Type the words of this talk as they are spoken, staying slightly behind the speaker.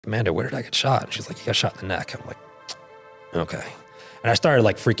Amanda, where did I get shot? And she's like, you got shot in the neck. I'm like, okay. And I started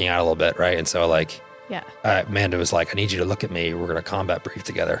like freaking out a little bit, right? And so like, Amanda was like, I need you to look at me. We're going to combat brief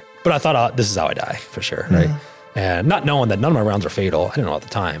together. But I thought, this is how I die for sure, right? And not knowing that none of my rounds are fatal. I didn't know at the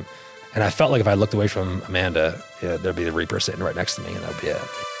time. And I felt like if I looked away from Amanda, there'd be the Reaper sitting right next to me, and that'd be it.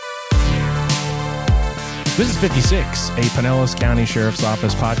 This is 56, a Pinellas County Sheriff's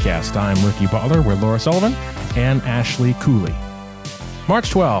Office podcast. I'm Ricky Butler with Laura Sullivan and Ashley Cooley.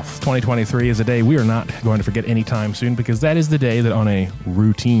 March 12th, 2023 is a day we are not going to forget anytime soon, because that is the day that on a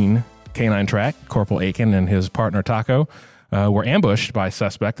routine canine track, Corporal Aitken and his partner Taco were ambushed by a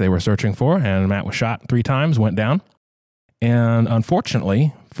suspect they were searching for, and Matt was shot 3 times, went down. And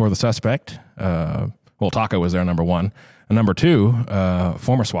unfortunately for the suspect, Taco was there, number 1. And number 2,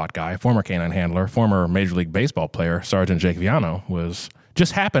 former SWAT guy, former canine handler, former Major League Baseball player, Sergeant Jake Viano,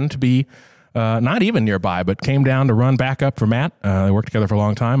 just happened to be not even nearby, but came down to run back up for Matt. They worked together for a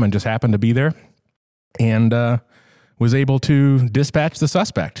long time and just happened to be there, and was able to dispatch the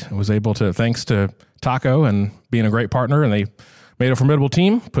suspect. Was able to, thanks to Taco and being a great partner, and they made a formidable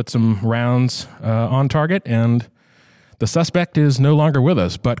team, put some rounds on target, and the suspect is no longer with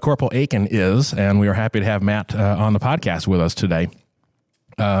us, but Corporal Aitken is, and we are happy to have Matt on the podcast with us today.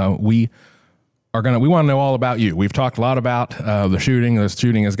 We want to know all about you. We've talked a lot about the shooting. The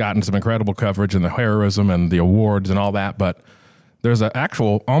shooting has gotten some incredible coverage, and the heroism and the awards and all that, but there's an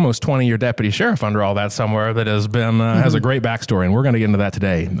actual almost 20-year deputy sheriff under all that somewhere that has been has a great backstory, and we're going to get into that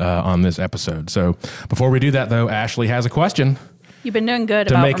today on this episode. So before we do that, though, Ashley has a question. You've been doing good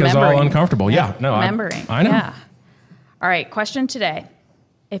to about make us all uncomfortable. Yeah, no, remembering. I know. Yeah. All right, question today.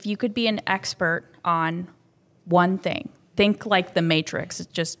 If you could be an expert on one thing, think like the Matrix.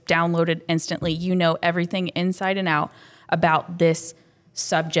 It's just downloaded instantly. You know everything inside and out about this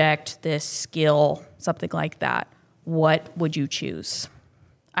subject, this skill, something like that. What would you choose?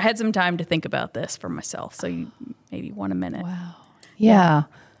 I had some time to think about this for myself, so you maybe want a minute. Wow. Yeah.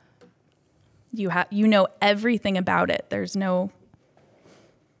 You know everything about it. There's no...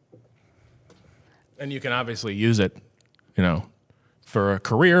 And you can obviously use it, for a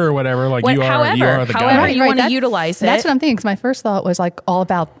career or whatever. Like you are the guy. However you want to utilize it. That's what I'm thinking, because my first thought was like all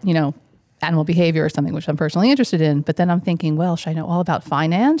about, animal behavior or something, which I'm personally interested in. But then I'm thinking, well, should I know all about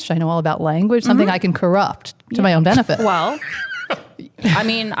finance? Should I know all about language? Something I can corrupt to my own benefit. Well, I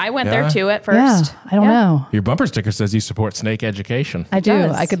mean, I went there too at first. Yeah, I don't know. Your bumper sticker says you support snake education. I do.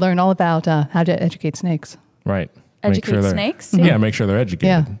 I could learn all about how to educate snakes. Right. Educate snakes? Yeah, make sure they're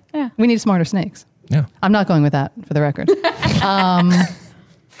educated. Yeah. We need smarter snakes. Yeah. I'm not going with that, for the record.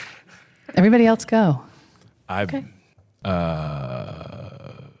 Everybody else go.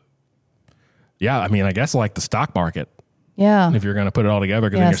 Yeah, I mean, I guess like the stock market. Yeah. If you're going to put it all together,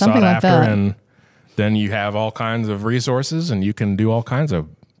 because then you're sought after, and then you have all kinds of resources, and you can do all kinds of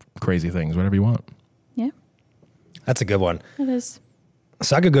crazy things, whatever you want. Yeah. That's a good one. It is.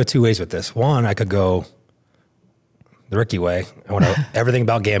 So I could go 2 ways with this. One, I could go the Ricky way. I want to know everything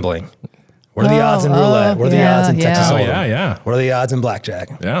about gambling. What are the odds in roulette? What are the odds in Texas Hold'em? Yeah. What are the odds in blackjack?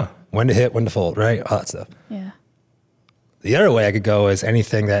 Yeah. When to hit, when to fold, right? All that stuff. Yeah. The other way I could go is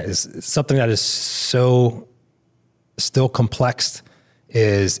anything that is something that is so still complex,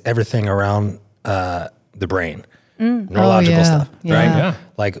 is everything around the brain, neurological stuff, right? Yeah.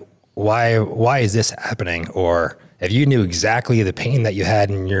 Like why is this happening? Or if you knew exactly the pain that you had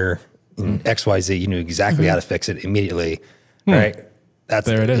in your XYZ, you knew exactly how to fix it immediately, right?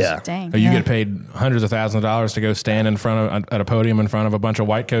 There it is. Yeah. Dang. You get paid hundreds of thousands of dollars to go stand in front of at a podium in front of a bunch of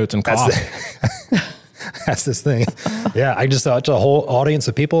white coats and cough. That's this thing. Yeah, I just thought a whole audience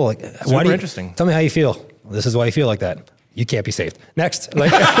of people like, super interesting. Tell me how you feel. This is why you feel like that. You can't be saved. Next.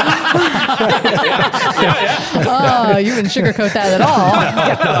 Like, Oh, you wouldn't sugarcoat that at all.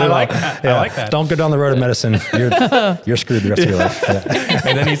 I like that. I like that. Don't go down the road of medicine. You're screwed the rest of your life. Yeah.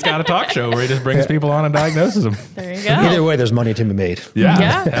 And then he's got a talk show where he just brings people on and diagnoses them. There you go. Either way, there's money to be made.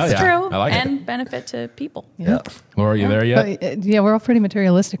 Yeah, that's true. I like and benefit to people. Yeah. Laura, are you there yet? But, we're all pretty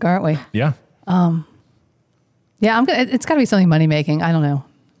materialistic, aren't we? Yeah. Yeah, it's got to be something money making. I don't know.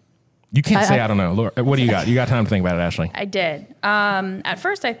 You can't say I don't know. Laura, what do you got? You got time to think about it, Ashley? I did. At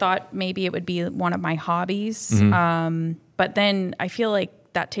first, I thought maybe it would be one of my hobbies. But then I feel like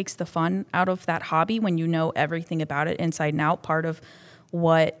that takes the fun out of that hobby when you know everything about it inside and out. Part of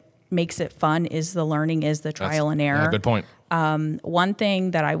what makes it fun is the learning, is the trial and error. Yeah, good point. One thing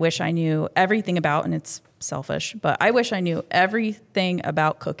that I wish I knew everything about, and it's selfish, but I wish I knew everything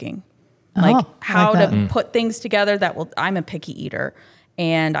about cooking. Like how to put things together I'm a picky eater.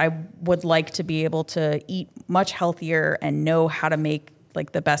 And I would like to be able to eat much healthier and know how to make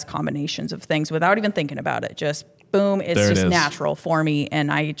like the best combinations of things without even thinking about it. Just boom, it's just natural for me.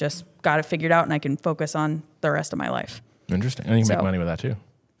 And I just got it figured out and I can focus on the rest of my life. Interesting. And you can make money with that too.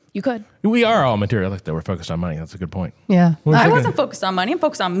 You could. We are all materialistic that we're focused on money. That's a good point. Yeah. I wasn't focused on money. I'm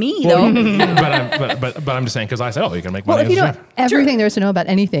focused on me, though. but I'm just saying, because I said, you can make money. Well, if you know everything there is to know about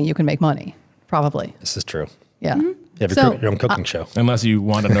anything, you can make money, probably. This is true. Yeah. You have your own cooking show. Unless you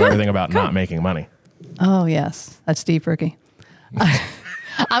want to know everything about not making money. Oh, yes. That's deep, Ricky.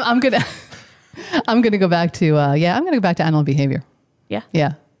 I'm gonna go back to I'm gonna go back to animal behavior. Yeah.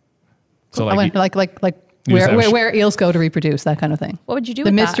 Yeah. So I went like where eels go to reproduce, that kind of thing. What would you do?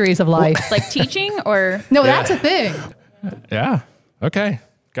 The mysteries of life. Like teaching or? No, that's a thing. Yeah. Okay.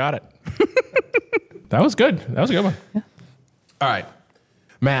 Got it. That was good. That was a good one. Yeah. All right.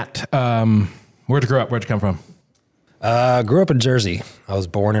 Matt, where'd you grow up? Where'd you come from? Grew up in Jersey. I was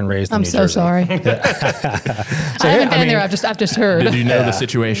born and raised in New Jersey. I'm so sorry. I haven't been there. I've just heard. Did you know the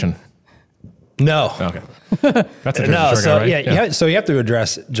situation? No. Okay. That's a different trigger, right? So you have to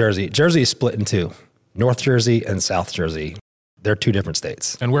address Jersey. Jersey is split in two. North Jersey and South Jersey. They're two different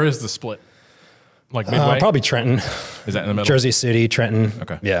states. And where is the split? Like midway? Probably Trenton. Is that in the middle? Jersey City, Trenton.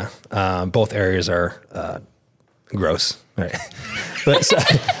 Okay. Yeah. Both areas are gross. Right. But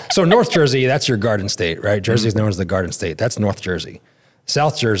so North Jersey, that's your garden state, right? Jersey is known as the garden state. That's North Jersey.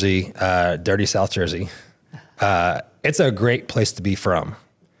 South Jersey, dirty South Jersey. It's a great place to be from.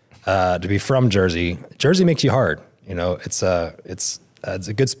 To be from Jersey. Jersey makes you hard. You know, it's a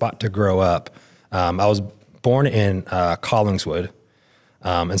good spot to grow up. I was born in Collingswood.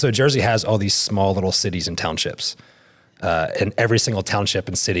 And so Jersey has all these small little cities and townships. And every single township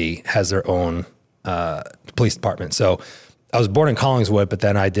and city has their own police department. So I was born in Collingswood, but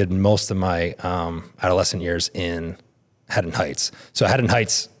then I did most of my adolescent years in Haddon Heights. So Haddon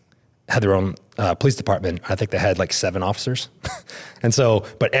Heights had their own police department. I think they had like 7 officers. And so,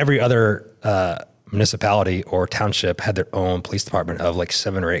 but every other municipality or township had their own police department of like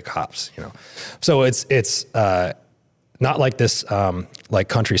 7 or 8 cops, you know? So it's not like this like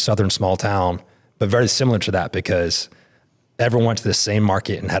country, southern small town, but very similar to that because everyone went to the same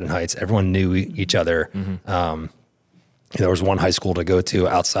market in Haddon Heights. Everyone knew each other. There was one high school to go to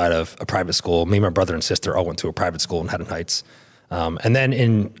outside of a private school. Me and my brother and sister all went to a private school in Haddon Heights. And then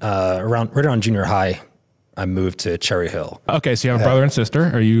in right around junior high, I moved to Cherry Hill. Okay, so you have a brother and sister.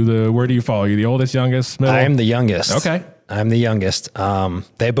 Are you where do you fall? Are you the oldest, youngest, middle? I am the youngest. Okay. I'm the youngest.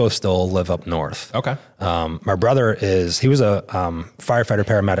 They both still live up north. Okay. My brother he was a firefighter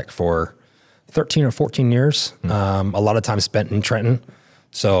paramedic for 13 or 14 years. A lot of time spent in Trenton.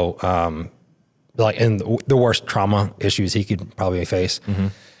 So like in the worst trauma issues he could probably face.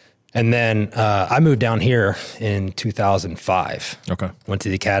 And then I moved down here in 2005. Okay. Went to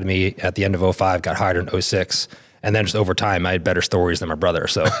the academy at the end of 05, got hired in 06. And then just over time, I had better stories than my brother.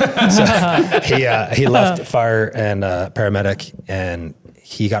 So he left fire and paramedic, and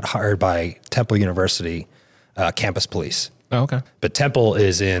he got hired by Temple University campus police. Oh, okay. But Temple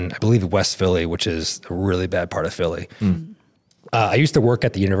is in, I believe, West Philly, which is a really bad part of Philly. I used to work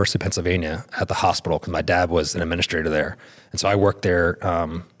at the University of Pennsylvania at the hospital because my dad was an administrator there. And so I worked there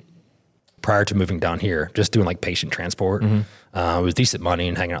prior to moving down here, just doing like patient transport. It was decent money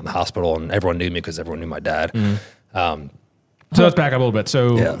and hanging out in the hospital, and everyone knew me because everyone knew my dad. So let's back up a little bit.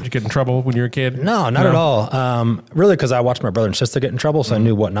 So did you get in trouble when you were a kid? No, not at all. Really, because I watched my brother and sister get in trouble, so I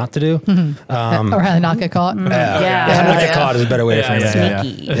knew what not to do. Or how to not get caught. How to not get caught is a better way to frame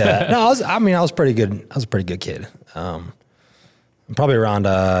it. No, I was pretty good. I was a pretty good kid. Probably around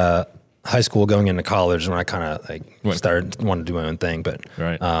high school going into college when I kind of like started wanting to do my own thing. But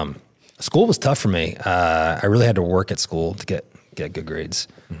school was tough for me. I really had to work at school to get good grades.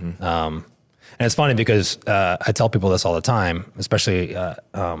 And it's funny because I tell people this all the time, especially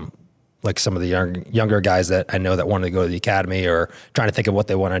like some of the younger guys that I know that wanted to go to the academy or trying to think of what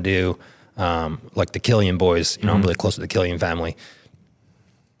they want to do, like the Killian boys. You know, I'm really close to the Killian family.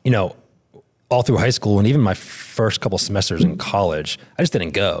 You know, all through high school and even my first couple semesters in college, I just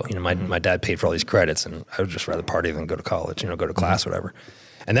didn't go. You know, my dad paid for all these credits, and I would just rather party than go to college. You know, go to class, whatever.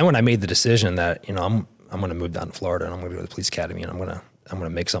 And then when I made the decision that I'm going to move down to Florida and I'm going to go to the police academy and I'm going to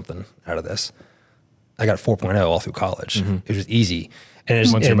make something out of this. I got 4.0 all through college. It was just easy. And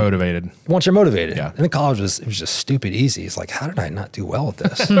once you're motivated. Once you're motivated. Yeah. And then college was just stupid easy. It's like, how did I not do well at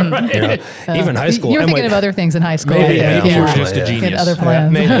this? You know, even high school. You were thinking of other things in high school. Maybe you were just a genius. Other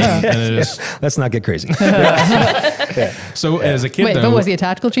plans. Let's not get crazy. So as a kid, but was he a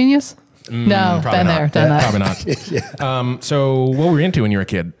tactical genius? No, been there, done that. Probably not. So what were you into when you were a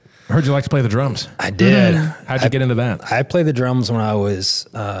kid? I heard you like to play the drums. I did. How'd you get into that? I played the drums when I was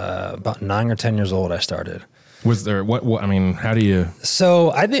about 9 or 10 years old. I started. Was there, what I mean, how do you?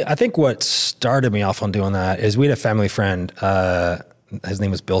 So I think what started me off on doing that is we had a family friend, his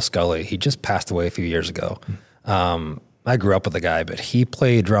name was Bill Scully. He just passed away a few years ago. I grew up with the guy, but he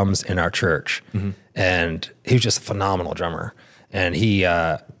played drums in our church, and he was just a phenomenal drummer. And he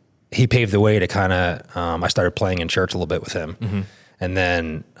paved the way to kind of, I started playing in church a little bit with him. And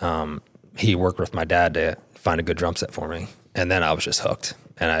then he worked with my dad to find a good drum set for me. And then I was just hooked.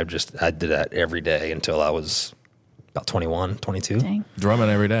 And I did that every day until I was about 21, 22. Dang. Drumming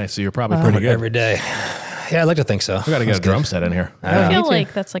every day. So you're probably pretty good. Every day. Yeah, I'd like to think so. We got to get a drum set in here. I feel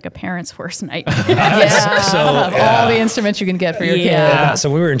like that's like a parent's worst nightmare. All the instruments you can get for your kid. Yeah. So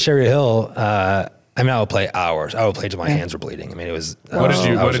we were in Cherry Hill. I would play hours. I would play till my hands were bleeding. I mean, it was. What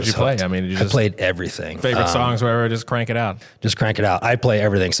did you play? I mean, I played everything. Favorite songs, whatever. Just crank it out. Just crank it out. I play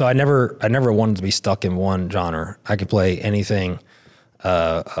everything. So I never wanted to be stuck in one genre. I could play anything,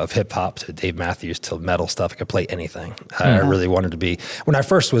 of hip hop to Dave Matthews to metal stuff. I could play anything. I really wanted to be. When I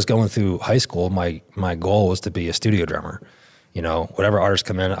first was going through high school, my goal was to be a studio drummer. You know, whatever artist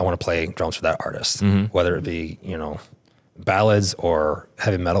come in, I want to play drums for that artist, whether it be, you know, ballads or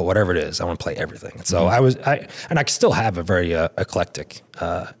heavy metal, whatever it is. I want to play everything. And so I still have a very eclectic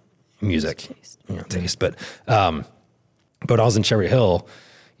music taste. But when I was in Cherry Hill,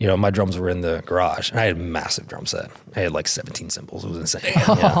 you know, my drums were in the garage, and I had a massive drum set. I had like 17 cymbals. It was insane.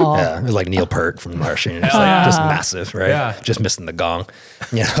 Yeah. It was like Neil Peart from Martian. Just massive, right? Yeah. Just missing the gong,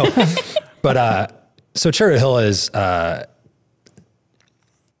 you know. But so Cherry Hill is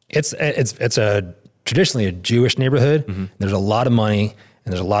it's traditionally a Jewish neighborhood. There's a lot of money,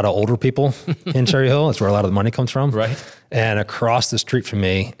 and there's a lot of older people in Cherry Hill. That's where a lot of the money comes from. Right. And across the street from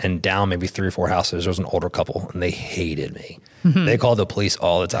me and down maybe 3 or 4 houses, there was an older couple, and they hated me. They called the police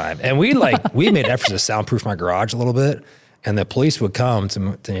all the time. And we made efforts to soundproof my garage a little bit, and the police would come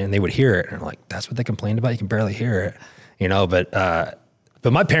and they would hear it. And I'm like, that's what they complained about? You can barely hear it, you know? But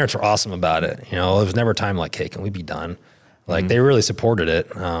my parents were awesome about it. You know, there was never a time like, hey, can we be done? Like they really supported it.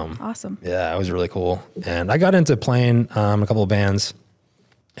 Awesome. Yeah, it was really cool. And I got into playing a couple of bands.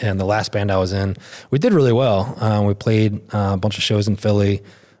 And the last band I was in, we did really well. We played a bunch of shows in Philly,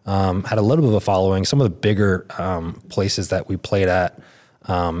 had a little bit of a following. Some of the bigger places that we played at,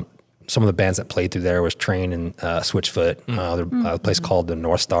 some of the bands that played through there was Train and Switchfoot, a place called the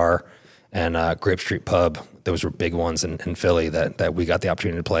North Star, and Grape Street Pub. Those were big ones in Philly that we got the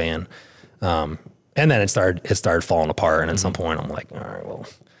opportunity to play in. And then it started falling apart. And at some point, I'm like, all right, well.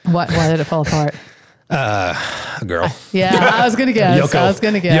 Why did it fall apart? A girl. Yeah, I was gonna guess.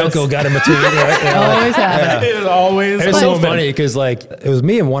 Yoko got in between. Right? Always happens. It always. It's so funny because like it was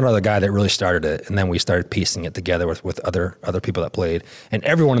me and one other guy that really started it, and then we started piecing it together with other people that played, and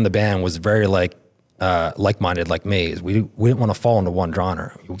everyone in the band was very like-minded like me. We didn't want to fall into one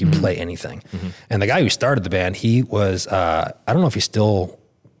genre. We could play anything. And the guy who started the band, he was I don't know if he's still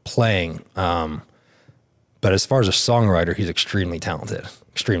playing, but as far as a songwriter, he's extremely talented.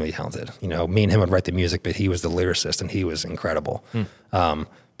 You know, me and him would write the music, but he was the lyricist, and he was incredible. But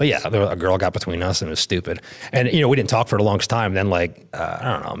yeah, a girl got between us, and it was stupid. And, you know, we didn't talk for the longest time. Then like, I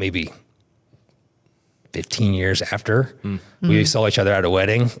don't know, maybe 15 years after, we saw each other at a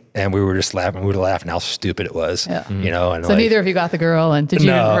wedding, and we were just laughing. We were laughing how stupid it was, you know. And so neither of you got the girl, and did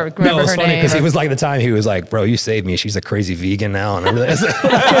you remember her name? No, it's funny because he was like, at the time, he was like, bro, you saved me. She's a crazy vegan now. And I realized,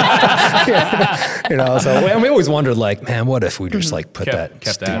 you know, so and we always wondered like, man, what if we just like put kept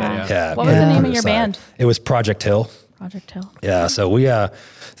that that, What was the name of your band? It was Project Hill. Project Hill. Yeah, so we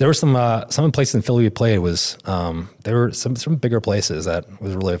there were some places in Philly we played. It was there were some bigger places that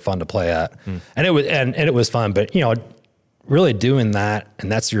was really fun to play at, and it was fun. But you know, really doing that,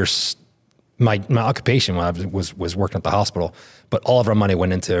 and that's my occupation when I was working at the hospital. But all of our money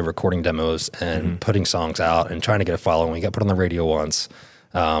went into recording demos and putting songs out and trying to get a following. We got put on the radio once,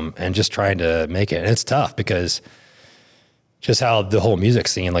 and just trying to make it. And it's tough because just how the whole music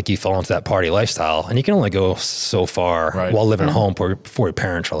scene, like you fall into that party lifestyle, and you can only go so far while living at home before your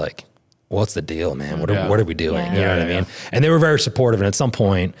parents are like, what's the deal, man? What are we doing? You know what I mean? And they were very supportive. And at some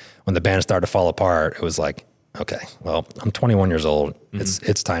point when the band started to fall apart, it was like, okay, well, I'm 21 years old.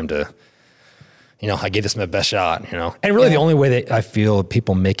 It's time to, you know, I gave this my best shot, you know? And really the only way that I feel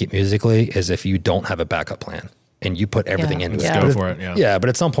people make it musically is if you don't have a backup plan and you put everything into it. Just go for it. Yeah. But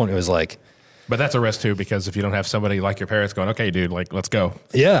at some point it was like, but that's a risk too, because if you don't have somebody like your parents going, okay, dude, like, let's go.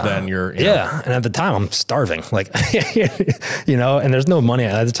 Yeah. Then you're, you know. And at the time I'm starving, like, you know, and there's no money.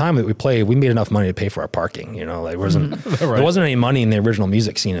 At the time that we played, we made enough money to pay for our parking, you know, like there wasn't any money in the original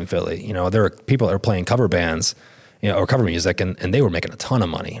music scene in Philly. You know, there were people that were playing cover bands, you know, or cover music, and they were making a ton of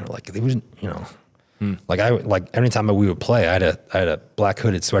money. Like, it was, you know, Like anytime we would play, I had a black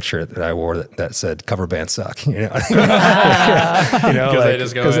hooded sweatshirt that I wore that said "Cover band suck." You know, because they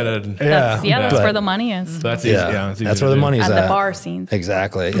just go in and that's where the money is. That's easy. Yeah, that's where the money's at at. The bar scenes.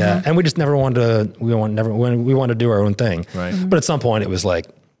 Exactly. Yeah, and we just never wanted to. We wanted to do our own thing. Right. But at some point, it was like,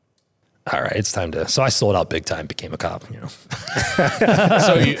 all right, it's time to. So I sold out big time, became a cop. You know.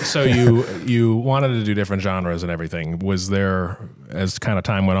 So you wanted to do different genres and everything. Was there, as kind of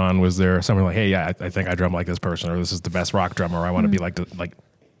time went on, was there something like, hey, yeah, I think I drum like this person, or this is the best rock drummer, or I want to be like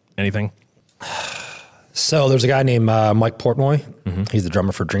anything? So there's a guy named Mike Portnoy. He's the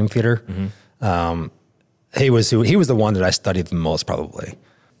drummer for Dream Theater. He was the one that I studied the most, probably.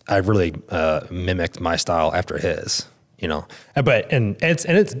 I really mimicked my style after his, you know. But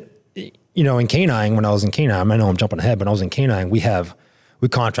it's you know, in Canine, when I was in Canine, I know I'm jumping ahead, but when I was in Canine, we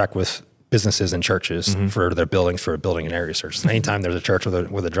contract with businesses and churches for their buildings, for building and area searches. And anytime there's a church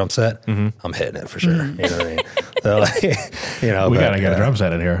with a drum set, I'm hitting it for sure. You know what I mean? So like, you know, we gotta get a drum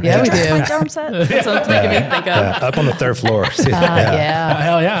set in here. Yeah, we do. Drum set. That's what I'm making me think of. Up on the third floor.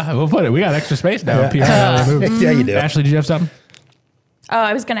 Hell yeah, we'll put it. We got extra space now. Yeah, you do. Ashley, did you have something? Oh,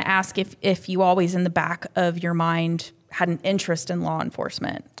 I was going to ask if you always in the back of your mind had an interest in law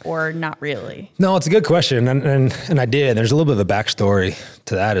enforcement, or not really. No, it's a good question, and I did. There's a little bit of a backstory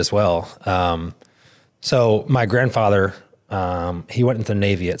to that as well. So my grandfather, he went into the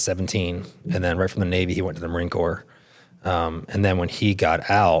Navy at 17, and then right from the Navy he went to the Marine Corps, and then when he got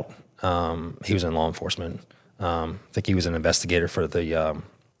out, he was in law enforcement. I think he was an investigator for the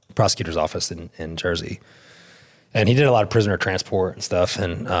prosecutor's office in Jersey, and he did a lot of prisoner transport and stuff,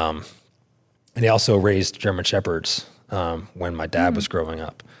 and he also raised German Shepherds when my dad was growing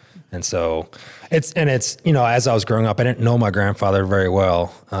up. And so it's, you know, as I was growing up, I didn't know my grandfather very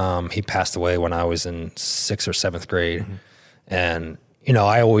well. He passed away when I was in 6th or 7th grade. And, you know,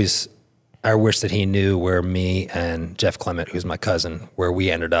 I wish that he knew where me and Jeff Clement, who's my cousin, where we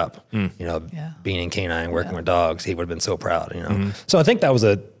ended up, you know, being in Canine, working with dogs. He would have been so proud, you know? So I think there was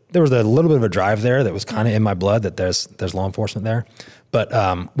a little bit of a drive there that was kind of in my blood, that there's law enforcement there. But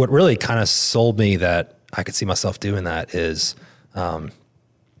what really kind of sold me that I could see myself doing that is,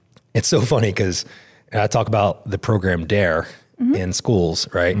 it's so funny because I talk about the program DARE in schools,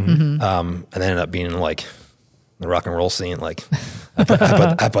 right? And they ended up being in like the rock and roll scene. Like I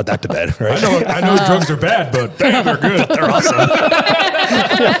put that to bed, right? I know drugs are bad, but damn, they're good. They're awesome.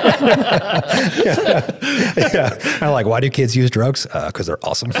 I'm like, why do kids use drugs? Because they're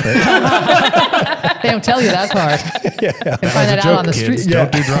awesome. Right? They don't tell you that part. You can find that out on the street.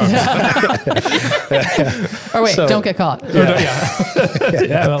 Don't do drugs. Or wait, don't get caught.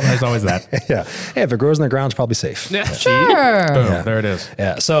 Well, there's always that. Hey, if it grows in the ground, it's probably safe. Sure. Boom, there it is.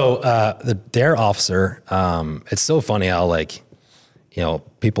 Yeah. So the DARE officer, it's so funny how, like, you know,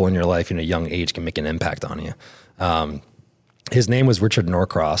 people in your life in a young age can make an impact on you. His name was Richard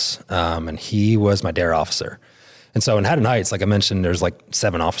Norcross, and he was my DARE officer. And so in Haddon Heights, like I mentioned, there's like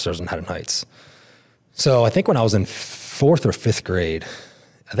 7 officers in Haddon Heights. So I think when I was in 4th or 5th grade,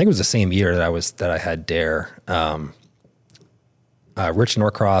 I think it was the same year that I had DARE. Rich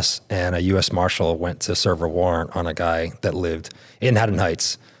Norcross and a U.S. Marshal went to serve a warrant on a guy that lived in Haddon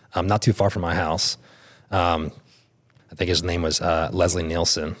Heights, not too far from my house. I think his name was Leslie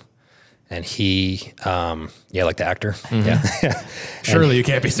Nielsen. And he, like the actor. Yeah. Shirley, you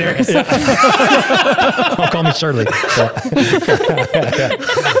can't be serious. Don't call me Shirley.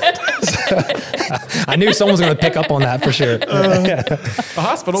 I knew someone was going to pick up on that for sure. A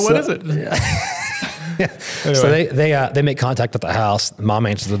hospital, what is it? Anyway. So they make contact with the house. The mom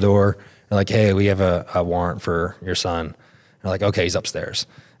answers the door. They're like, hey, we have a warrant for your son. They're like, okay, he's upstairs.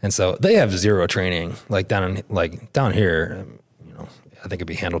 And so they have zero training, like down here. I think it'd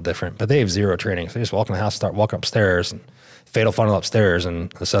be handled different, but they have zero training. So they just walk in the house, start walking upstairs, and fatal funnel upstairs, and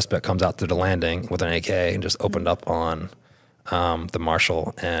the suspect comes out to the landing with an AK and just opened up on the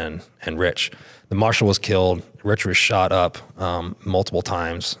marshal and Rich. The marshal was killed. Rich was shot up multiple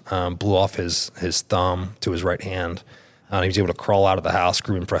times, blew off his thumb to his right hand. He was able to crawl out of the house,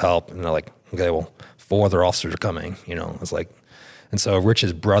 screaming for help, and they're like, okay, well, 4 other officers are coming. You know, it's like. And so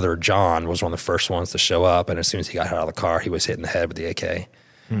Rich's brother, John, was one of the first ones to show up. And as soon as he got out of the car, he was hit in the head with the AK.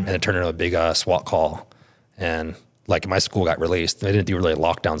 And it turned into a big SWAT call. And like my school got released. They didn't do really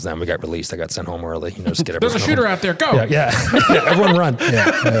lockdowns then. We got released. I got sent home early. You know, just get everyone There's a shooter home. out there. Go. Yeah. Everyone run.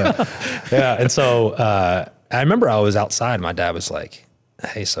 Yeah. And so I remember I was outside. My dad was like,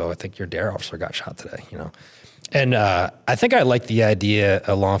 hey, so I think your DARE officer got shot today, you know. And I think I liked the idea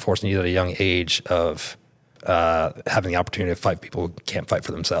of law enforcement at a young age of having the opportunity to fight people who can't fight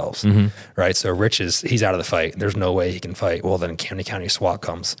for themselves, right? So Rich he's out of the fight. There's no way he can fight. Well, then Camden County SWAT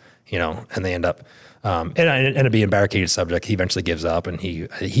comes, and they end up, and it ended up being a barricaded subject. He eventually gives up, and he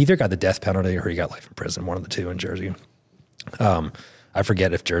either got the death penalty or he got life in prison, one of the two in Jersey. I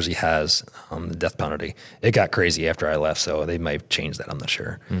forget if Jersey has the death penalty. It got crazy after I left, so they might have changed that. I'm not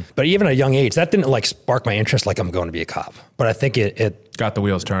sure. But even at a young age, that didn't like spark my interest like I'm going to be a cop. But I think it got the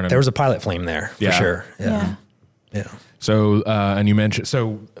wheels turning. There was a pilot flame there for sure. Yeah. So, and you mentioned,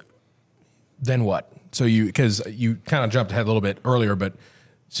 so then what? So because you kind of jumped ahead a little bit earlier, but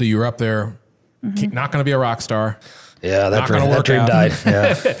so you were up there, not going to be a rock star. Yeah, that dream died.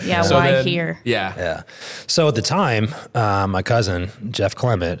 Yeah. Yeah, so why here? Yeah. So at the time, my cousin, Jeff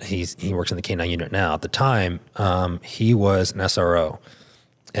Clement, he works in the K-9 unit now. At the time, he was an SRO.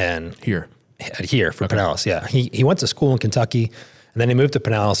 And here for Pinellas, yeah. He went to school in Kentucky, and then he moved to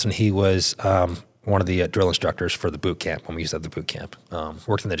Pinellas, and he was one of the drill instructors for the boot camp when we used to have the boot camp.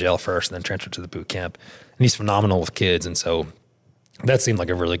 Worked in the jail first, and then transferred to the boot camp. And he's phenomenal with kids, and so that seemed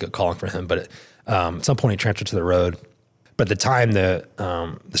like a really good calling for him. But at some point, he transferred to the road. But at the time, the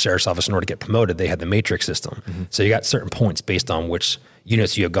sheriff's office, in order to get promoted, they had the matrix system. So you got certain points based on which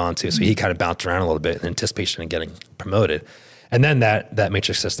units you have gone to. So he kind of bounced around a little bit in anticipation of getting promoted. And then that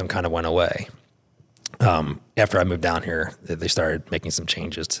matrix system kind of went away. After I moved down here, they started making some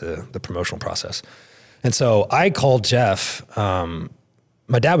changes to the promotional process. And so I called Jeff.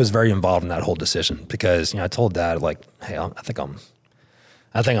 My dad was very involved in that whole decision because, I told Dad, like, hey, I think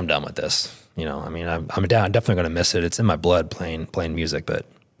I'm done with this. I mean, I'm definitely going to miss it. It's in my blood playing music, but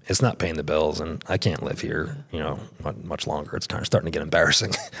it's not paying the bills, and I can't live here, much longer. It's kind of starting to get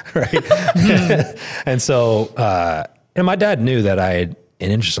embarrassing, right? And so, and my dad knew that I had an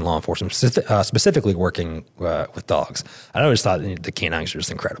interest in law enforcement, specifically working with dogs. I always thought the canines are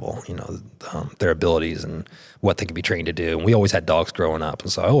just incredible, their abilities and what they could be trained to do. And we always had dogs growing up,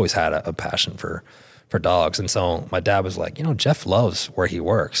 and so I always had a passion for dogs. And so my dad was like, Jeff loves where he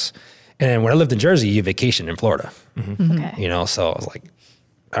works. And when I lived in Jersey, you vacation in Florida. Okay. So I was like,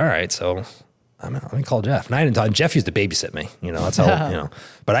 all right, so let me call Jeff. And I didn't talk. Jeff used to babysit me. That's how.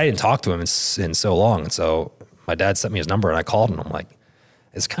 But I didn't talk to him in so long. And so my dad sent me his number, and I called him. I'm like,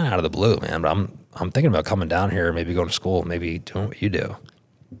 it's kind of out of the blue, man. But I'm thinking about coming down here, maybe going to school, maybe doing what you do.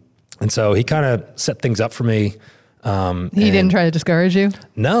 And so he kind of set things up for me. He didn't try to discourage you?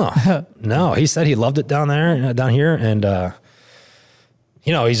 No, no. He said he loved it down here, and.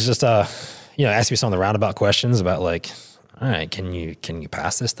 He's just, asked me some of the roundabout questions about like, all right, can you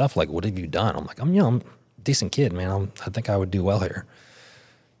pass this stuff? Like, what have you done? I'm like, I'm a decent kid, man. I think I would do well here.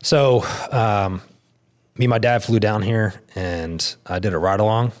 So, me and my dad flew down here, and I did a ride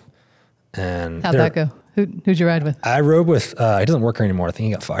along. And how'd that go? Who'd you ride with? I rode with, he doesn't work here anymore. I think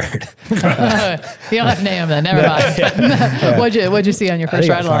he got fired. You don't have to name him then. Never mind. What'd you see on your first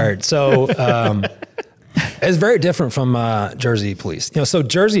ride along? Fired. So, it's very different from Jersey police. So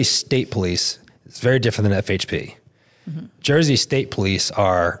Jersey State Police is very different than FHP. Jersey State Police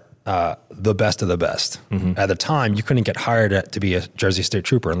are the best of the best. At the time, you couldn't get hired to be a Jersey State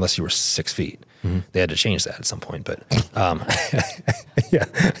Trooper unless you were 6 feet. They had to change that at some point, but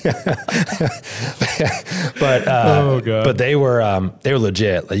but they were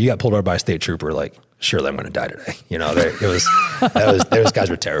legit. Like, you got pulled over by a state trooper, like, surely I'm going to die today. Those guys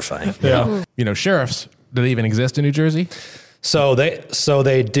were terrifying. Yeah. Sheriffs, do they even exist in New Jersey? So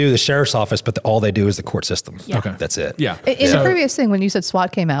they do the sheriff's office, but all they do is the court system. Yeah. Okay. That's it. Yeah. In the previous thing, when you said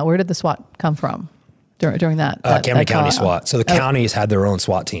SWAT came out, where did the SWAT come from during that? Camden County SWAT. So the counties had their own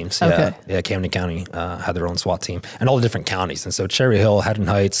SWAT teams. Yeah. Okay. Yeah. Camden County had their own SWAT team, and all the different counties. And so Cherry Hill, Haddon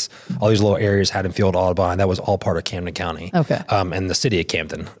Heights, all these little areas, Haddonfield, Audubon, that was all part of Camden County. Okay. And the city of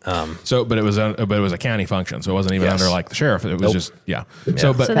Camden. But it was a county function, so it wasn't even under like the sheriff. It was just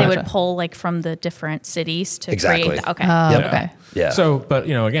So they would pull like from the different cities to create. Okay. Okay. Yeah. So, but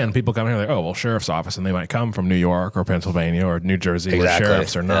again, people come here like, oh, well, sheriff's office, and they might come from New York or Pennsylvania or New Jersey, where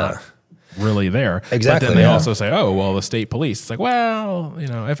sheriffs are not really there. Exactly. But then they also say, oh, well, the state police. It's like, well,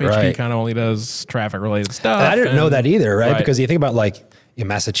 FHP kind of only does traffic related stuff. And I didn't know that either, right? Because you think about like in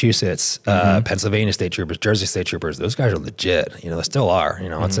Massachusetts, Pennsylvania state troopers, Jersey state troopers, those guys are legit. They still are.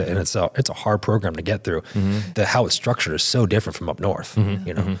 It's a hard program to get through. How it's structured is so different from up north.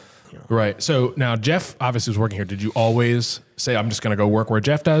 Right. So now Jeff obviously was working here. Did you always say, I'm just going to go work where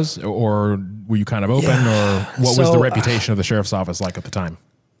Jeff does? Or were you kind of open? Or what was the reputation of the sheriff's office like at the time?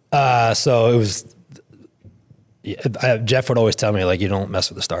 So it was, Jeff would always tell me, like, you don't mess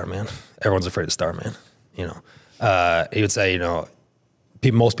with the star man. Everyone's afraid of the star man. He would say,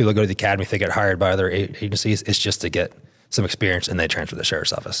 most people go to the academy if they get hired by other agencies. It's just to get some experience, and they transferred to the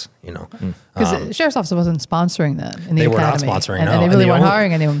sheriff's office, Because the sheriff's office wasn't sponsoring them in the academy. They were not sponsoring, and, no. and they really weren't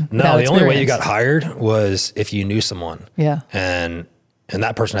hiring anyone. No, the only way you got hired was if you knew someone. Yeah. And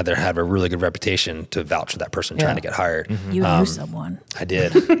that person had to have a really good reputation to vouch for that person trying to get hired. You knew someone. I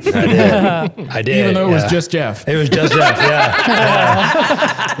did. I did. Even though it was just Jeff. It was just Jeff,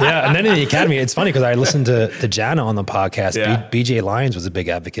 yeah. And then in the academy, it's funny because I listened to Viano on the podcast. Yeah. BJ Lyons was a big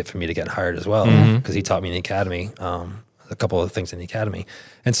advocate for me to get hired as well because he taught me in the academy a couple of things in the academy.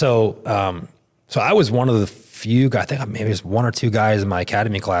 And so I was one of the few guys, I think maybe there's one or two guys in my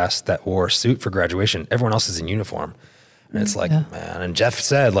academy class that wore a suit for graduation. Everyone else is in uniform. And it's like, man, and Jeff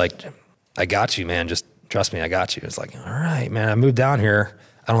said, like, I got you, man. Just trust me, I got you. It's like, all right, man, I moved down here.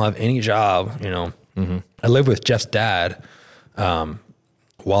 I don't have any job, I lived with Jeff's dad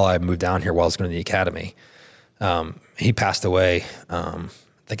while I moved down here while I was going to the academy. He passed away, I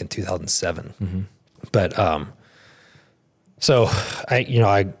think in 2007. But so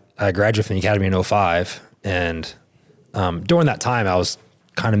I graduated from the academy in 2005. And during that time, I was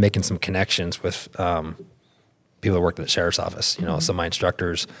kind of making some connections with people that worked at the sheriff's office, some of my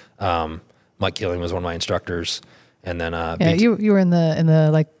instructors. Mike Killing was one of my instructors. And then you were in the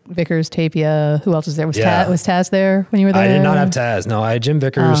like Vickers, Tapia. Who else was there? Was Taz there when you were there? I did not have Taz. No, I had Jim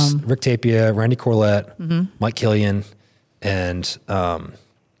Vickers, Rick Tapia, Randy Corlett, Mike Killian, and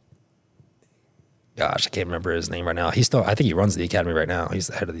gosh, I can't remember his name right now. I think he runs the academy right now. He's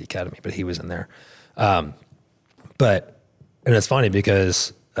the head of the academy, but he was in there. And it's funny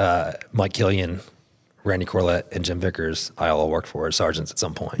because Mike Killian, Randy Corlett, and Jim Vickers, I all worked for as sergeants at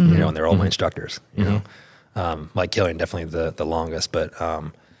some point, and they're all my instructors, Mike Killian definitely the longest, but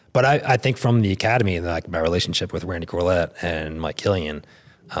I think from the academy, like my relationship with Randy Corlett and Mike Killian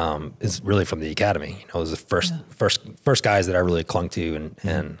is really from the academy. It was the first guys that I really clung to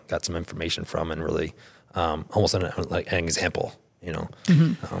and got some information from, and really almost an example.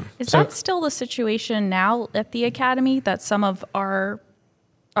 Is that still the situation now at the academy, that some of our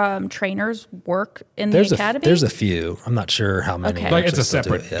trainers work in the academy? There's a few. I'm not sure how many. Okay. Like it's a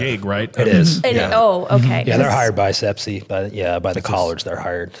separate gig, right? It is. Oh, okay. Yeah, they're hired by SEPSI, by the college. They're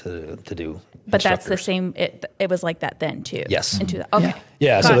hired to do. But that's the same. It was like that then too. Yes. Okay.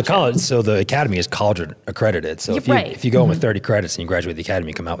 Yeah. So the academy is college accredited. So if you go in with 30 credits and you graduate the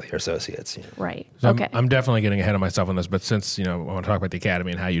academy, you come out with your associates. Right. So okay. I'm definitely getting ahead of myself on this, but since I want to talk about the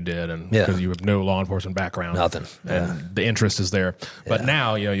academy and how you did, and because you have no law enforcement background, nothing, and the interest is there. But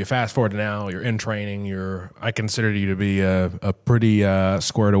now you fast forward to now, you're in training. I consider you to be a pretty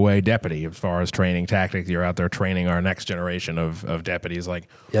squared away deputy as far as training tactics. You're out there training our next generation of deputies. Like,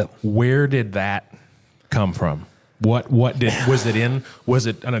 where did that come from? The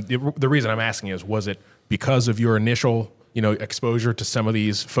reason I'm asking is, was it because of your initial, exposure to some of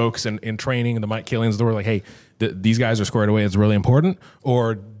these folks in training, and the Mike Killians, they were like, hey, these guys are squared away, it's really important?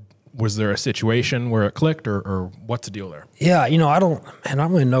 Or was there a situation where it clicked, or what's the deal there? Yeah, I don't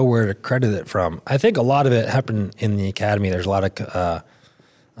really know where to credit it from. I think a lot of it happened in the academy. There's a lot of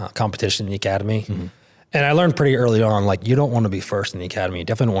competition in the academy. And I learned pretty early on, like, you don't want to be first in the academy. You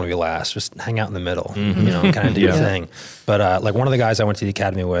definitely don't want to be last. Just hang out in the middle, kind of do your thing. But like one of the guys I went to the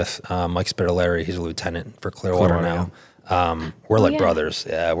academy with, Mike Spitaleri, he's a lieutenant for Clearwater now. We're like brothers.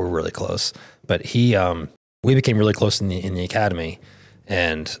 Yeah, we're really close. But we became really close in the academy.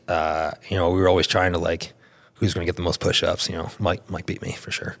 And, we were always trying to, like, who's going to get the most push-ups, Mike beat me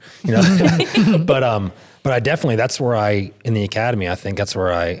for sure, But I definitely, that's where in the academy, I think that's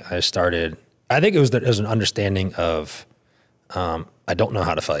where I started. I think it was an understanding of, I don't know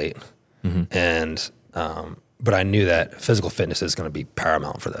how to fight, and but I knew that physical fitness is going to be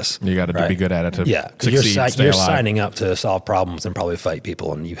paramount for this. You got to be good at it to succeed. You're signing up to solve problems and probably fight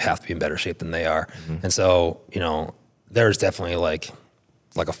people, and you have to be in better shape than they are. And so, there's definitely like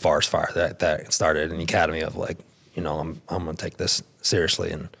a forest fire that started in the academy of like, I'm going to take this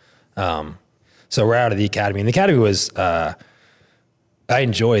seriously, and so we're out of the academy, and the academy was. I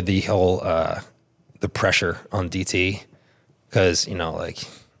enjoyed the whole the pressure on DT because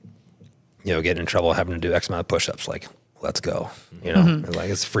getting in trouble having to do X amount of push-ups, like, let's go, like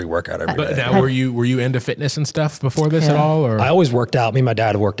it's a free workout every day. Now, were you into fitness and stuff before this at all? Or I always worked out. Me and my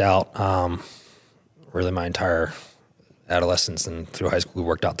dad worked out really my entire adolescence, and through high school we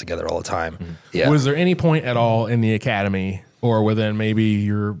worked out together all the time. Yeah. Was there any point at all in the academy or within maybe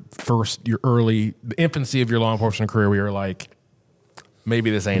the infancy of your law enforcement career where you're like,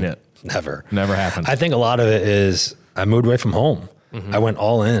 maybe this ain't it? Never happened. I think a lot of it is I moved away from home. I went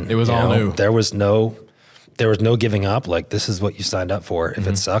all in. It was all new. There was no giving up. Like, this is what you signed up for. If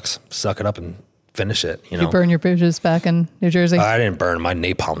it sucks, suck it up and finish it. You burn your bridges back in New Jersey? I didn't burn. My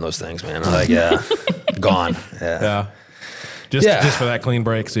napalm those things, man. Like, gone. Yeah. Just for that clean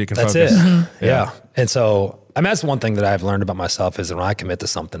break so you can That's focus. it. Yeah. And so, I mean, that's one thing that I've learned about myself is that when I commit to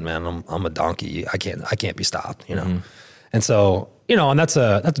something, man, I'm a donkey. I can't be stopped, you know? And so, you know, and that's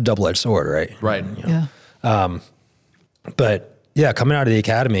a double-edged sword, right? Right. You know? Yeah. But yeah, coming out of the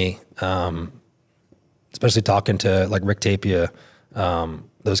academy, especially talking to like Rick Tapia,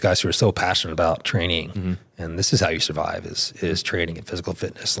 those guys who are so passionate about training, and this is how you survive is training and physical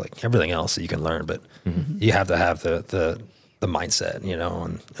fitness, like everything else that you can learn, but you have to have the mindset, you know,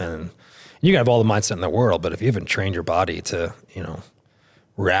 and you can have all the mindset in the world, but if you haven't trained your body to, you know,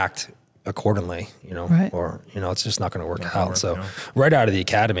 react accordingly, you know, or, you know, it's just not going to work out. So right out of the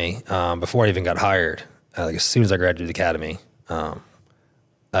academy, before I even got hired, like as soon as I graduated the academy,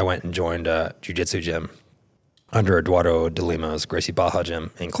 I went and joined a jiu-jitsu gym under Eduardo de Lima's Gracie Baja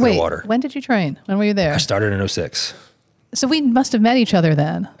gym in Clearwater. Wait, when did you train? When were you there? I started in 06. So we must have met each other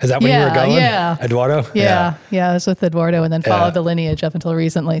then. Is that when you were going? Yeah. Eduardo? Yeah. I was with Eduardo and then followed the lineage up until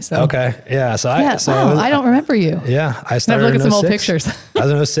recently. So okay. Yeah. So I don't remember you. Yeah. I started look at some old 06. pictures. I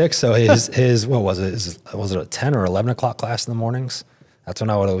was in 06. So his what was it? Was it a 10 or 11 o'clock class in the mornings? That's when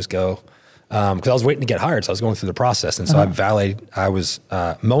I would always go. Because I was waiting to get hired. So I was going through the process. And so I was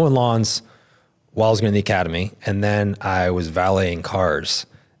mowing lawns while I was going to the academy. And then I was valeting cars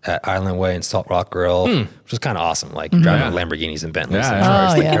at Island Way and Salt Rock Grill, which was kind of awesome. Like driving Lamborghinis and Bentleys and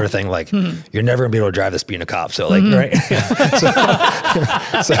cars, like everything. Like you're never gonna be able to drive this being a cop. So like, right?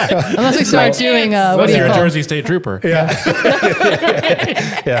 Unless we start doing what do you you're call a Jersey State Trooper. Yeah,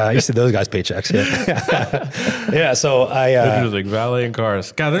 I used to those guys' paychecks. Yeah. So I like valeting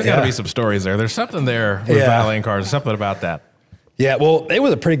cars. God, there's got to be some stories there. There's something there with valeting cars. Something about that. Yeah. Well, it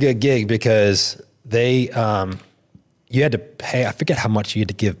was a pretty good gig because they. You had to pay, I forget how much you had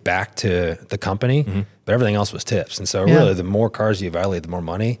to give back to the company, but everything else was tips. And so really the more cars you evaluate, the more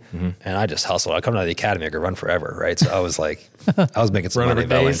money. And I just hustled. I come out of the academy, I could run forever, right? So I was like, I was making some money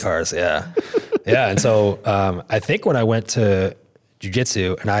valeting cars. Yeah. And so I think when I went to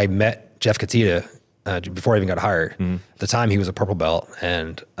jiu-jitsu and I met Jeff Katita before I even got hired, at the time he was a purple belt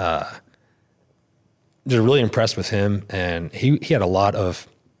and just really impressed with him. And he had he was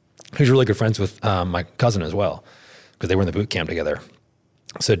really good friends with my cousin as well, because they were in the boot camp together.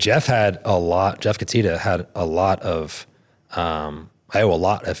 So Jeff Katita had a lot of, I owe a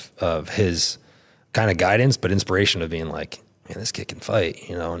lot of his kind of guidance, but inspiration of being like, man, this kid can fight,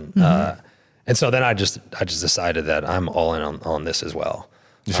 you know? And so then I just decided that I'm all in on this as well.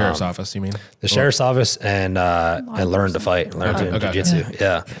 The sheriff's office, you mean? The sheriff's office and learn to fight, learn to do jiu-jitsu.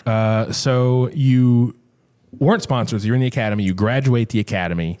 Yeah. So you weren't sponsors. You're in the academy. You graduate the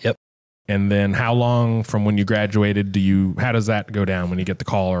academy. Yep. And then how long from when you graduated how does that go down when you get the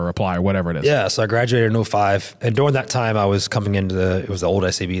call or apply or whatever it is? Yeah, so I graduated in 05. And during that time, I was coming into it was the old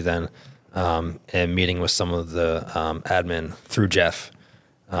SAB then, and meeting with some of the admin through Jeff,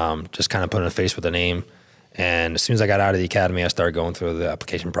 just kind of putting a face with a name. And as soon as I got out of the academy, I started going through the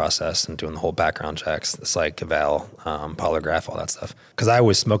application process and doing the whole background checks, the psych, eval, polygraph, all that stuff. Because I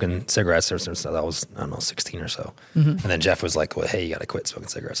was smoking cigarettes since I was, 16 or so. And then Jeff was like, well, hey, you got to quit smoking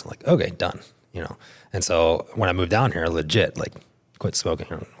cigarettes. I'm like, okay, done, you know. And so when I moved down here, legit, like quit smoking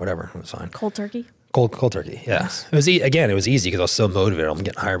or whatever, it was fine. Cold turkey? Cold turkey, yeah. Nice. It was easy because I was so motivated. I'm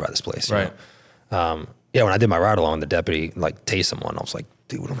getting hired by this place. Right. Yeah, when I did my ride along, the deputy like tased someone. I was like,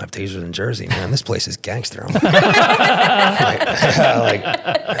 dude, we don't have tasers in Jersey, man. This place is gangster. I'm like,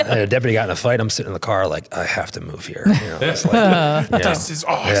 the deputy got in a fight. I'm sitting in the car like, I have to move here. You know, it's like, this is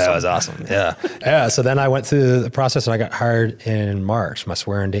awesome. Yeah, it was awesome. Yeah. So then I went through the process and I got hired in March. My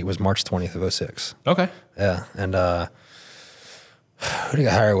swearing date was March 20th of 06. Okay. Yeah. And who did I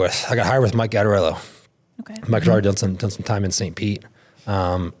get hired with? I got hired with Mike Gattarello. Okay. Mike's already done some time in St. Pete.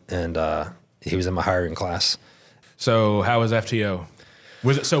 And he was in my hiring class. So how was FTO?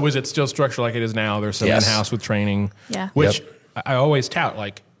 Was it still structured like it is now? There's some in-house with training. Yeah. Which I always tout,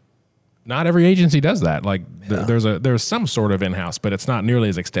 like, not every agency does that. Like there's some sort of in-house, but it's not nearly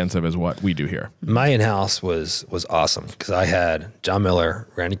as extensive as what we do here. My in-house was awesome because I had John Miller,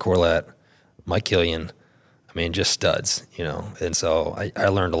 Randy Corlett, Mike Killian. I mean, just studs, you know. And so I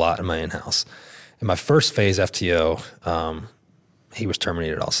learned a lot in my in-house. In my first phase FTO, he was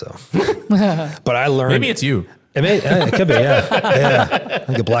terminated also. But I learned... Maybe it's you. It could be, yeah.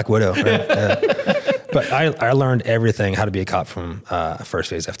 Like a Black Widow, right? Yeah. But I learned everything, how to be a cop from first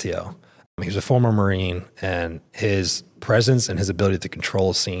phase FTO. He was a former Marine, and his presence and his ability to control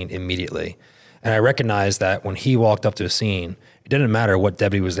a scene immediately. And I recognized that when he walked up to a scene, it didn't matter what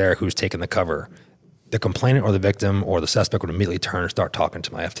deputy was there who was taking the cover. The complainant or the victim or the suspect would immediately turn and start talking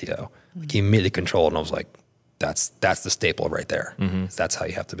to my FTO. Like he immediately controlled, and I was like, that's the staple right there. That's how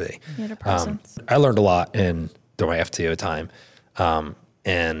you have to be. You had a presence. I learned a lot during my FTO time.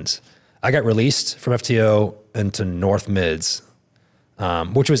 And I got released from FTO into North Mids,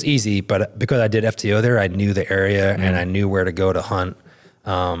 which was easy, but because I did FTO there, I knew the area and I knew where to go to hunt.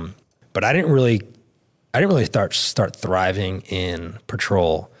 But I didn't really start thriving in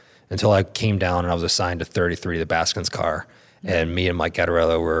patrol until I came down and I was assigned to 33, the Baskins car. And me and Mike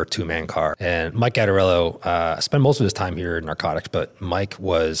Gattarello were a 2-man car. And Mike Gattarello spent most of his time here in narcotics, but Mike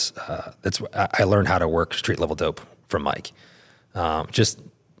was, I learned how to work street level dope from Mike. Just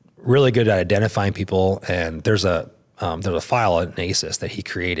really good at identifying people. And there's a file in ASIS that he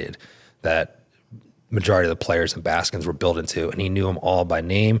created that majority of the players in Baskins were built into, and he knew them all by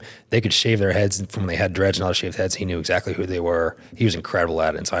name. They could shave their heads from when they had dreads and all shaved heads. He knew exactly who they were. He was incredible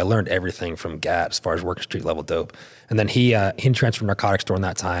at it. And so I learned everything from Gat as far as working street level dope. And then he transferred narcotics during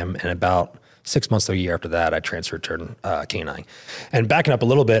that time. And about 6 months to a year after that, I transferred to K9. And backing up a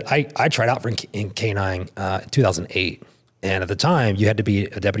little bit, I tried out in K9 in 2008. And at the time, you had to be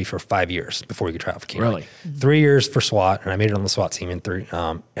a deputy for 5 years before you could try out for K9. Really? 3 years for SWAT, and I made it on the SWAT team in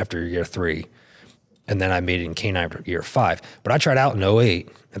after year 3. And then I made it in K9 after year 5. But I tried out in 08.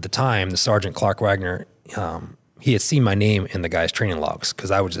 At the time, the Sergeant Clark Wagner, he had seen my name in the guy's training logs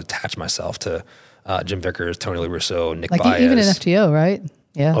because I would just attach myself to Jim Vickers, Tony LaRusso, Nick Baez. Even in FTO, right?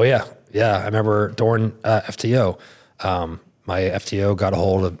 Yeah. Oh, yeah. Yeah. I remember during FTO, my FTO got a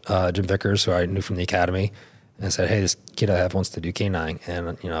hold of Jim Vickers, who I knew from the academy, and said, hey, this kid I have wants to do K9.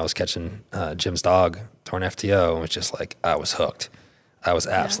 And, I was catching Jim's dog during FTO, and was just like, I was hooked. I was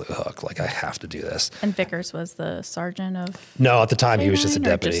absolutely hooked. Like, I have to do this. And Vickers was the sergeant of? No, at the time, he was just a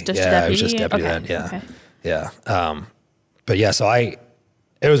deputy. Just yeah, a deputy? He was just deputy then. Yeah. Okay. Yeah. But yeah, so it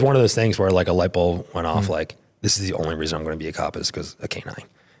was one of those things where like a light bulb went off. Like, this is the only reason I'm going to be a cop is because of K9.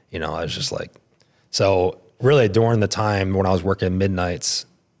 I was just like, so really during the time when I was working midnights,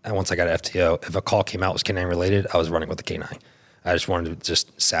 and once I got FTO, if a call came out was K9 related, I was running with the K9. I just wanted to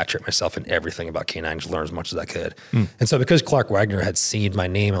just saturate myself in everything about K9, just learn as much as I could. And so because Clark Wagner had seen my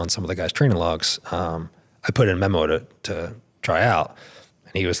name on some of the guys' training logs, I put in a memo to try out.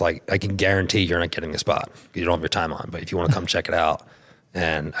 And he was like, I can guarantee you're not getting the spot. You don't have your time on, but if you want to come check it out.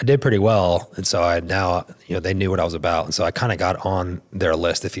 And I did pretty well. And so they knew what I was about. And so I kind of got on their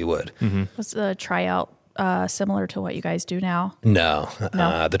list, if you would. Was the tryout similar to what you guys do now? No.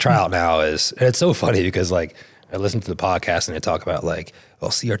 The tryout now it's so funny because like, I listened to the podcast and they talk about like,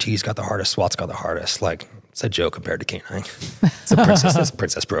 well, CRT's got the hardest, SWAT's got the hardest. Like, it's a joke compared to K9. It's a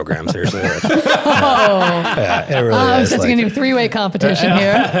princess program, seriously. Like, yeah, it really is. So it's going to be a three-way competition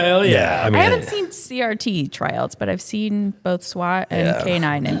here. Hell yeah. I haven't seen CRT tryouts, but I've seen both SWAT and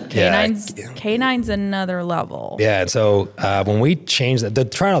K9. And K9's another level. Yeah, and so when we changed the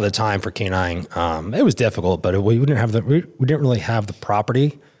tryout at the time for K9, it was difficult, but we didn't really have the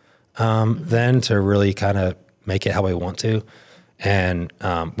property then to really kind of make it how we want to. And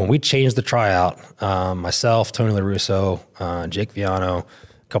when we changed the tryout, myself, Tony LaRusso, Jake Viano, a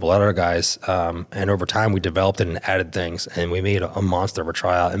couple other guys, and over time we developed it and added things, and we made a monster of a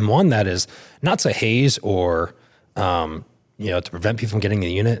tryout, and one that is not to haze or to prevent people from getting in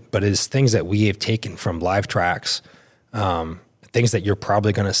the unit, but is things that we have taken from live tracks, things that you're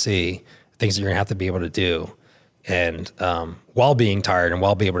probably going to see, things that you're going to have to be able to do, and while being tired and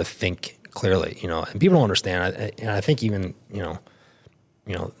while being able to think clearly, and people don't understand. And I think even,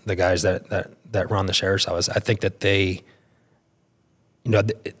 the guys that run the sheriff's office, I think that they,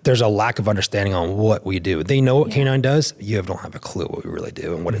 there's a lack of understanding on what we do. They know what K9 does. You don't have a clue what we really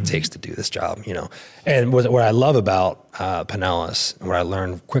do and what it takes to do this job, And what I love about Pinellas and what I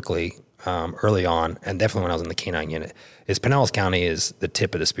learned quickly early on, and definitely when I was in the K9 unit, is Pinellas County is the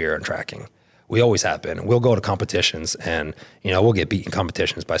tip of the spear in tracking. We always have been. We'll go to competitions and, we'll get beaten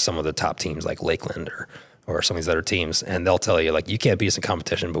competitions by some of the top teams like Lakeland or some of these other teams. And they'll tell you like, you can't beat us in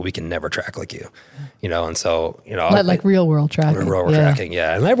competition, but we can never track like you, And so, like real world tracking. Real world tracking.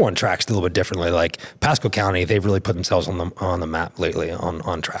 Yeah. And everyone tracks a little bit differently. Like Pasco County, they've really put themselves on the map lately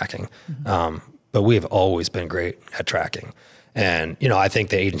on tracking. But we've always been great at tracking. And, I think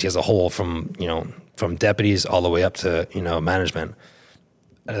the agency as a whole from deputies all the way up to, management,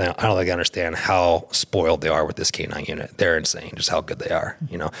 I don't think I understand how spoiled they are with this K9 unit. They're insane, just how good they are,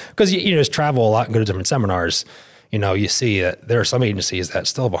 Because you just travel a lot and go to different seminars. You see that there are some agencies that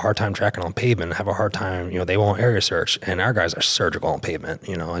still have a hard time tracking on pavement and have a hard time, they won't area search. And our guys are surgical on pavement,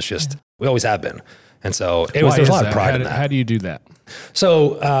 It's just, we always have been. And so there's a lot of pride in that. How do you do that?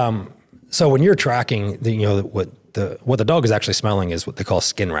 So when you're tracking, what the dog is actually smelling is what they call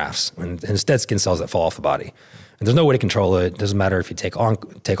skin rafts, and it's dead skin cells that fall off the body. And there's no way to control it. It doesn't matter if you take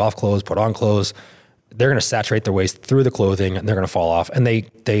off clothes, put on clothes. they're going to saturate their waste through the clothing and they're going to fall off, and they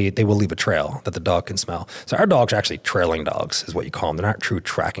will leave a trail that the dog can smell. So our dogs are actually trailing dogs is what you call them. They're not true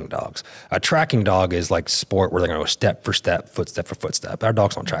tracking dogs. A tracking dog is like sport where they're going to go step for step, footstep for footstep. Our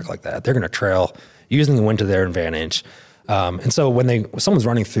dogs don't track like that. They're going to trail using the wind to their advantage. And so when someone's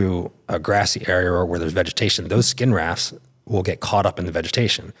running through a grassy area or where there's vegetation, those skin rafts will get caught up in the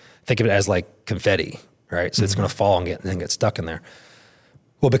vegetation. Think of it as like confetti, right? So it's going to fall and get stuck in there.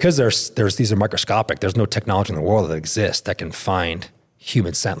 Well, because these are microscopic, there's no technology in the world that exists that can find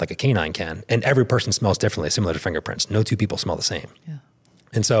human scent like a canine can. And every person smells differently, similar to fingerprints. No two people smell the same. Yeah.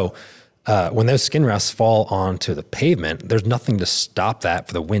 And so when those skin rafts fall onto the pavement, there's nothing to stop that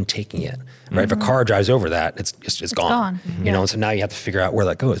for the wind taking it, right? If a car drives over that, it's gone. You know, and so now you have to figure out where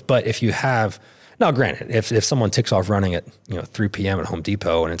that goes. But if you have, now granted, if someone takes off running at 3 p.m. at Home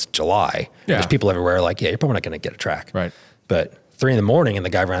Depot and it's July, there's people everywhere like, you're probably not going to get a track. Right. But 3 a.m. and the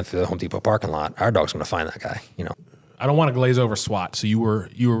guy ran through the Home Depot parking lot, our dog's going to find that guy, I don't want to glaze over SWAT. So you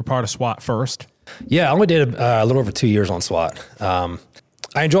were part of SWAT first? Yeah, I only did a little over 2 years on SWAT.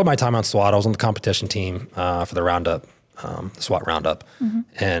 I enjoyed my time on SWAT. I was on the competition team for the roundup, the SWAT roundup,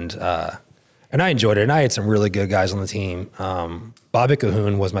 and I enjoyed it. And I had some really good guys on the team. Bobby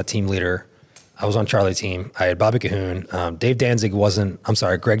Cahoon was my team leader. I was on Charlie team. I had Bobby Cahoon. Greg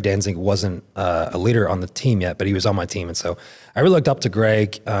Danzig wasn't a leader on the team yet, but he was on my team. And so I really looked up to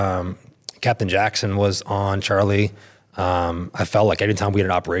Greg. Captain Jackson was on Charlie. I felt like anytime we had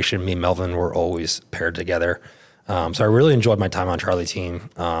an operation, me and Melvin were always paired together. So I really enjoyed my time on Charlie team,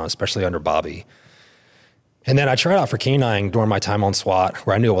 especially under Bobby. And then I tried out for canine during my time on SWAT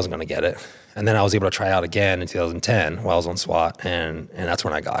where I knew I wasn't going to get it. And then I was able to try out again in 2010 while I was on SWAT, and that's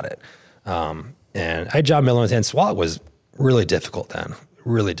when I got it. And I had John Miller, and SWAT was really difficult then,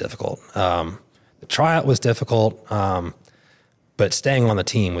 really difficult. The tryout was difficult, but staying on the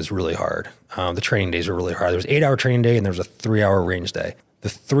team was really hard. The training days were really hard. There was an 8-hour training day and there was a 3-hour range day. The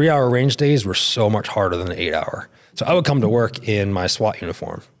 3-hour range days were so much harder than the 8-hour. So I would come to work in my SWAT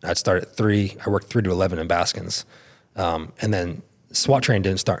uniform. I'd start at 3. I worked 3 to 11 in Baskins. And then SWAT training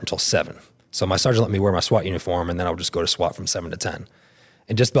didn't start until 7. So my sergeant let me wear my SWAT uniform, and then I would just go to SWAT from 7 to 10.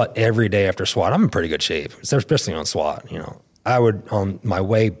 And just about every day after SWAT, I'm in pretty good shape, especially on SWAT. I would, on my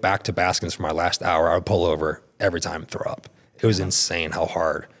way back to Baskins for my last hour, I would pull over every time and throw up. It was insane how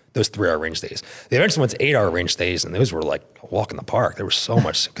hard those 3-hour range days. They eventually went to 8-hour range days, and those were like a walk in the park. There was so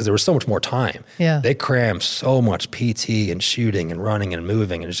much, because there was so much more time. Yeah. They crammed so much PT and shooting and running and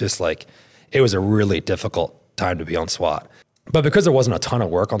moving. And it's just like, it was a really difficult time to be on SWAT. But because there wasn't a ton of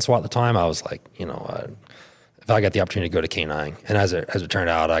work on SWAT at the time, I was like, if I got the opportunity to go to K9, and as it turned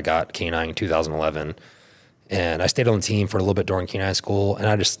out, I got K9 in 2011, and I stayed on the team for a little bit during K9 school, and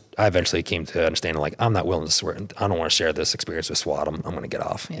I eventually came to understand, like, I'm not willing to swear. I don't want to share this experience with SWAT. I'm going to get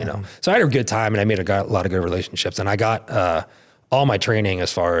off, So I had a good time, and I made a lot of good relationships, and I got all my training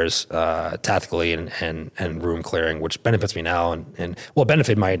as far as tactically and room clearing, which benefits me now, and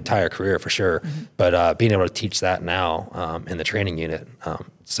benefited my entire career for sure. But being able to teach that now in the training unit,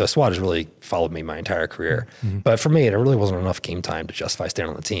 so SWAT has really followed me my entire career. But for me, there really wasn't enough game time to justify staying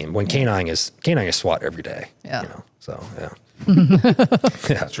on the team. When K9 is SWAT every day. Yeah. So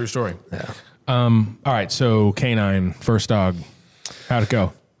yeah. True story. Yeah. All right. So K9, first dog, how'd it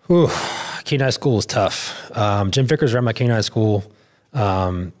go? Ooh, K9 school was tough. Jim Vickers ran my K9 school.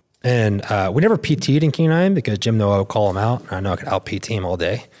 And we never PT'd in K9 because Jim knew I would call him out. And I know I could out PT him all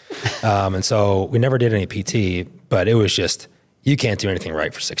day. And so we never did any PT, but it was just, you can't do anything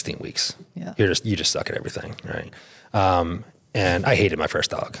right for 16 weeks. Yeah. You just suck at everything, right? And I hated my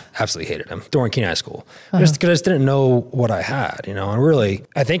first dog. Absolutely hated him during K9 school. Just because I just didn't know what I had, And really,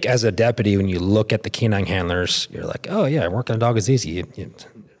 I think as a deputy, when you look at the K9 handlers, you're like, oh yeah, working a dog is easy. You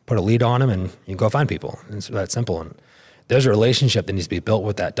put a lead on him and you go find people. It's that simple. And there's a relationship that needs to be built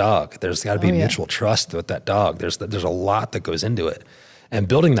with that dog. There's got to be mutual trust with that dog. There's a lot that goes into it. And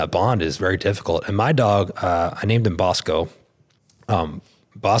building that bond is very difficult. And my dog, I named him Bosco.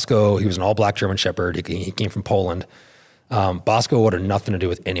 Bosco, he was an all-black German Shepherd. He came from Poland. Bosco wanted nothing to do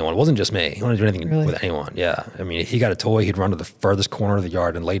with anyone. It wasn't just me. He wanted to do anything with anyone. Yeah. I mean, he got a toy, he'd run to the furthest corner of the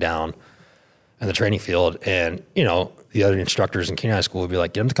yard and lay down in the training field. And, the other instructors in K9 school would be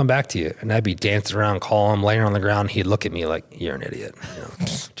like, get him to come back to you. And I'd be dancing around, call him, laying on the ground. He'd look at me like, you're an idiot.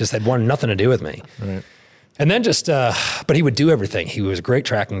 Just had wanted nothing to do with me. Right. And then but he would do everything. He was a great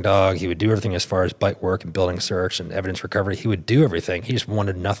tracking dog. He would do everything as far as bite work and building search and evidence recovery. He would do everything. He just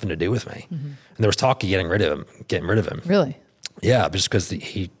wanted nothing to do with me. And there was talk of getting rid of him. Really? Yeah, just because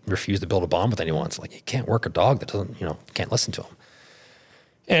he refused to build a bond with anyone. It's like, you can't work a dog that doesn't, can't listen to him.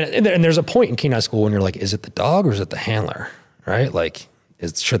 And there's a point in K9 school when you're like, is it the dog or is it the handler, right? Like,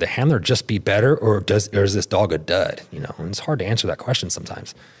 should the handler just be better, or is this dog a dud? You know, and it's hard to answer that question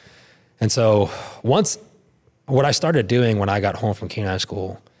sometimes. And so what I started doing when I got home from canine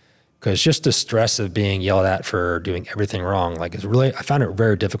school, because just the stress of being yelled at for doing everything wrong, like I found it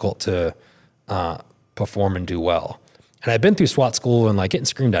very difficult to perform and do well. And I've been through SWAT school, and like getting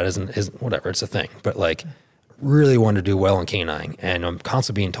screamed at isn't whatever, it's a thing. But like really wanted to do well in canine, and I'm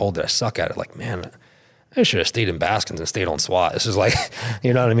constantly being told that I suck at it. Like, man, I should have stayed in Baskins and stayed on SWAT. This is like,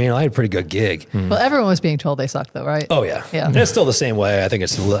 you know what I mean? I had a pretty good gig. Well, everyone was being told they sucked though, right? Oh yeah. Yeah. And it's still the same way. I think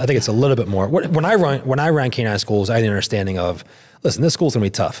it's a little bit more. When I ran canine schools, I had the understanding of, listen, this school's gonna be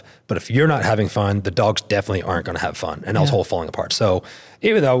tough, but if you're not having fun, the dogs definitely aren't gonna have fun. And that was whole falling apart. So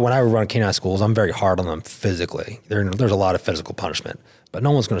even though when I run canine schools, I'm very hard on them physically. There's a lot of physical punishment, but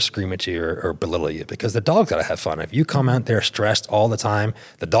no one's gonna scream at you or belittle you, because the dog's gotta have fun. If you come out there stressed all the time,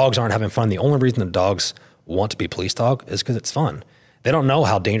 the dogs aren't having fun. The only reason the dogs want to be police dog is because it's fun. They don't know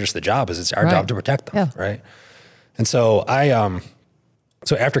how dangerous the job is. It's our job to protect them, right? And so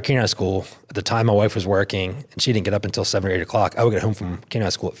so after canine school, at the time my wife was working and she didn't get up until 7 or 8 o'clock, I would get home from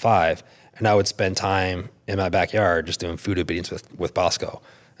canine school at 5, and I would spend time in my backyard just doing food obedience with Bosco.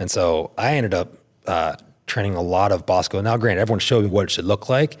 And so I ended up training a lot of Bosco. Now, granted, everyone showed me what it should look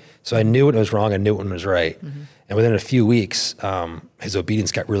like, so I knew when it was wrong, I knew when it was right. And within a few weeks, his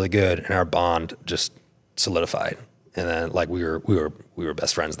obedience got really good, and our bond just solidified. And then like we were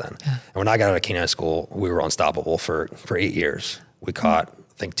best friends then. And when I got out of canine school, we were unstoppable for 8 years. We caught,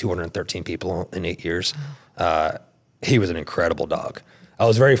 I think, 213 people in 8 years. He was an incredible dog. I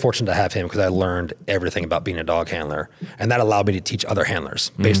was very fortunate to have him because I learned everything about being a dog handler, and that allowed me to teach other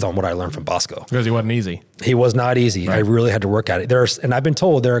handlers based on what I learned from Bosco. Because he wasn't easy. He was not easy. Right. I really had to work at it. And I've been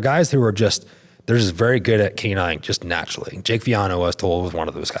told there are guys who are they're just very good at canine just naturally. Jake Viano, I was told, was one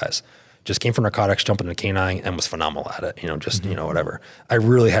of those guys. Just came from narcotics, jumped into canine, and was phenomenal at it. You know, just, you know, whatever. I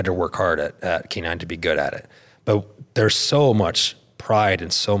really had to work hard at canine to be good at it. But there's so much pride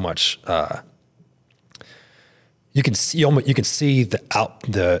and so much, you can see the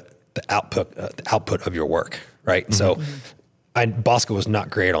output of your work, right? So Bosco was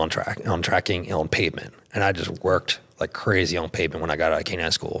not great on tracking on pavement. And I just worked like crazy on pavement when I got out of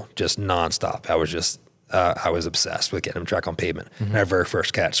canine school, just nonstop. I was obsessed with getting him track on pavement. And our very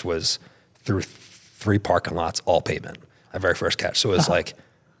first catch was through 3 parking lots, all pavement. Our very first catch. So it was like,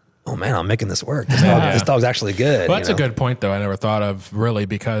 oh man, I'm making this work. This dog's actually good. Well, that's a good point though. I never thought of really,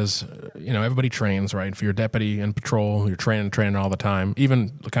 because, you know, everybody trains, right? If you're a deputy in patrol, you're training all the time.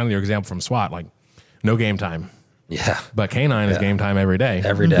 Even kind of your example from SWAT, like no game time. Yeah. But canine is game time every day.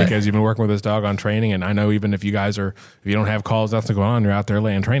 Every day. Because you've been working with this dog on training. And I know even if you don't have calls, nothing going on, you're out there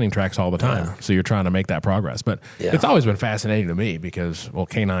laying training tracks all the time. Yeah. So you're trying to make that progress. But it's always been fascinating to me because, well,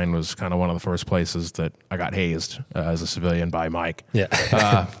 canine was kind of one of the first places that I got hazed as a civilian by Mike.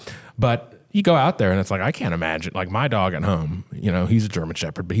 Yeah. But you go out there and it's like, I can't imagine, like my dog at home, you know, he's a German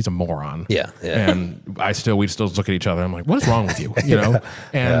Shepherd, but he's a moron. Yeah. And we still look at each other. I'm like, what is wrong with you? You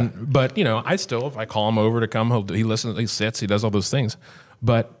know? But you know, if I call him over to come, he listens, he sits, he does all those things.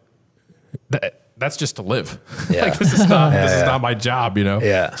 But that's just to live. Yeah. Like this is not my job, you know?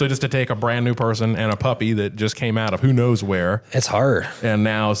 Yeah. So just to take a brand new person and a puppy that just came out of who knows where. It's hard. And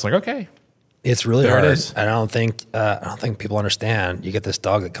now it's like, okay. It's really hard. It is. And I don't think people understand. You get this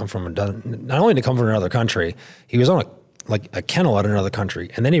dog that come from not only to come from another country, he was on a kennel at another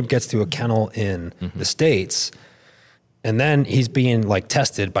country, and then he gets to a kennel in the States, and then he's being like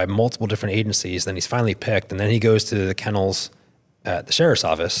tested by multiple different agencies. Then he's finally picked, and then he goes to the kennels at the sheriff's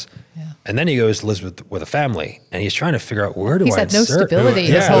office, and then he lives with a family, and he's trying to figure out where he's had no stability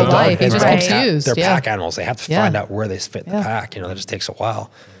his whole life. He's just confused. They're pack animals. They have to find out where they fit in the pack. You know, that just takes a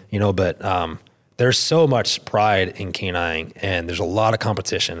while. You know, but there's so much pride in canine, and there's a lot of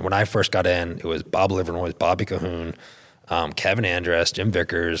competition. When I first got in, it was Bob Livernois, Bobby Cahoon, Kevin Andress, Jim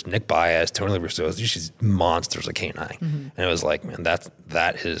Vickers, Nick Baez, Tony Russo. These monsters of canine, and it was like, man, that's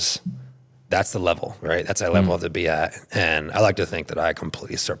the level, right? That's the level to be at, and I like to think that I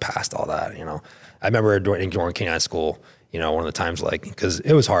completely surpassed all that. You know, I remember during canine school, you know, one of the times because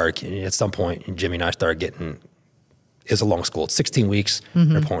it was hard at some point. Jimmy and I started getting. It's a long school. It's 16 weeks.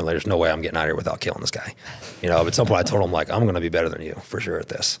 At a point, there's no way I'm getting out of here without killing this guy. You know, but at some point I told him, like, I'm going to be better than you for sure at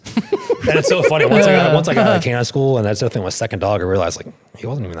this. And it's so funny. Once I got out of canine school, and that's the thing with my second dog, I realized, like, he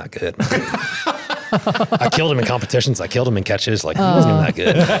wasn't even that good. I killed him in competitions. I killed him in catches. Like, he wasn't even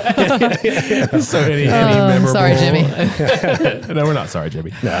that good. So any memorable... Sorry, Jimmy. No, we're not sorry,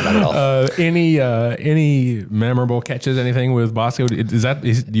 Jimmy. No, not at all. Any memorable catches, anything with Bosco?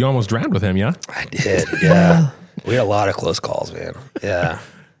 You almost drowned with him, yeah? I did, yeah. We had a lot of close calls, man. Yeah.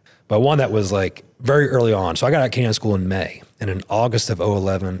 But one that was like very early on. So I got out of canine school in May. And in August of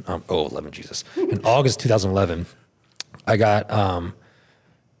 2011, I got,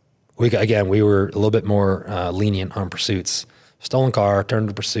 we were a little bit more lenient on pursuits. Stolen car, turned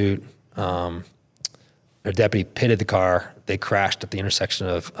to pursuit. A deputy pitted the car. They crashed at the intersection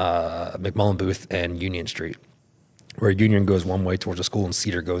of McMullen Booth and Union Street, where Union goes one way towards the school and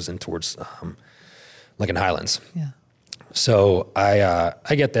Cedar goes in towards Lincoln Highlands. Yeah. So I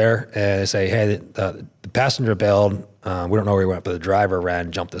get there and I say, hey, the passenger bailed. We don't know where he went, but the driver ran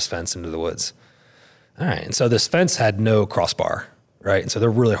and jumped this fence into the woods. All right. And so this fence had no crossbar, right? And so they're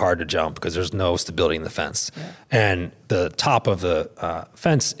really hard to jump because there's no stability in the fence. Yeah. And the top of the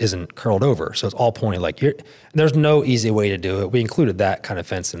fence isn't curled over. So it's all pointing like there's no easy way to do it. We included that kind of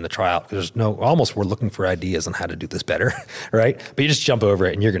fence in the trial. There's we're looking for ideas on how to do this better, right? But you just jump over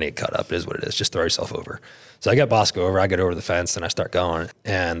it and you're going to get cut up. It is what it is. Just throw yourself over. So I got Bosco over, I get over the fence and I start going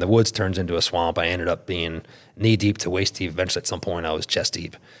and the woods turns into a swamp. I ended up being knee deep to waist deep. Eventually at some point I was chest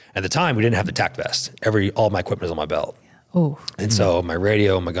deep. At the time we didn't have the tack vest. All my equipment was on my belt. Oh. And so my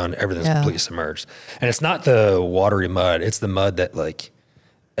radio, my gun, everything's completely submerged. And it's not the watery mud. It's the mud that like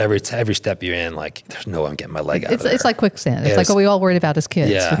every step you're in, like there's no way I'm getting my leg out of there. It's like quicksand. It's like what we all worried about as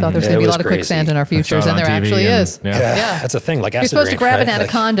kids. Yeah. We thought there's going to be a lot of quicksand in our futures, and there actually is. Yeah. That's a thing. Like you're supposed to grab an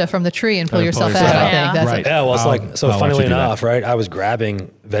anaconda from the tree and pull yourself out, I think. That's right. Yeah, well, it's like, so funnily enough, right, I was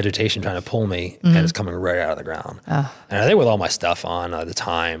grabbing vegetation trying to pull me, and it's coming right out of the ground. And I think with all my stuff on at the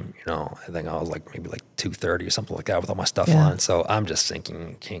time, I think I was like maybe like 230 or something like that with all my stuff on. So I'm just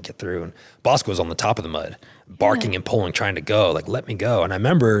thinking, can't get through. And Bosco was on the top of the mud, barking and pulling, trying to go, like, let me go. And I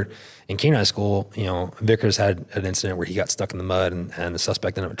remember in canine school, Vickers had an incident where he got stuck in the mud and the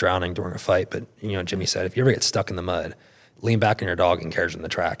suspect ended up drowning during a fight. But, Jimmy said, if you ever get stuck in the mud, lean back on your dog and carriage in the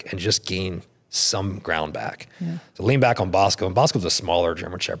track and just gain some ground back. Yeah. So lean back on Bosco. And Bosco's a smaller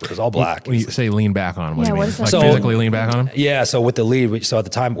German Shepherd. It was all black. When you say lean back on him, what do you mean? Like so, physically lean back on him? Yeah. So with the lead, so at the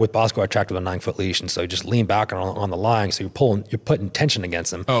time with Bosco, I tracked with a 9-foot leash. And so you just lean back on the line. So you're putting tension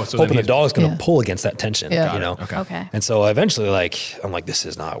against him. Oh, so hoping the dog's going to pull against that tension, Okay. And so eventually, I'm like, this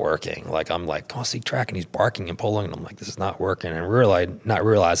is not working. Like, I'm like, oh, see, track. And he's barking and pulling. And I'm like, this is not working. And not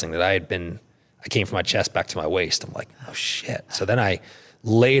realizing that I came from my chest back to my waist. I'm like, oh shit. So then I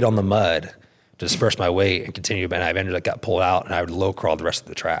laid on the mud to disperse my weight and continue, and I ended up got pulled out and I would low crawl the rest of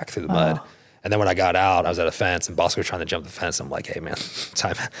the track through the mud. And then when I got out, I was at a fence and Bosco was trying to jump the fence. I'm like, hey man,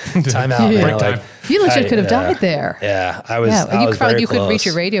 time out. Man. Like, you legit could have died there. Yeah, I was. Yeah, I was very you close. couldn't reach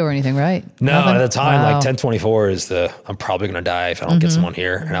your radio or anything, right? No, at the time, like 1024 is I'm probably going to die if I don't get someone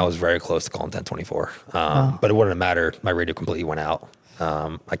here. And I was very close to calling 1024. But it wouldn't have mattered. My radio completely went out.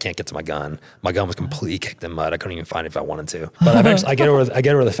 I can't get to my gun. My gun was completely kicked in mud. I couldn't even find it if I wanted to. But eventually, I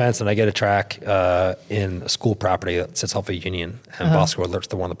get over the fence and I get a track in a school property that sits off of Union. And Bosco alerts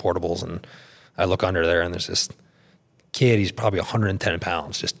to one of the portables, and I look under there, and there's this kid. He's probably 110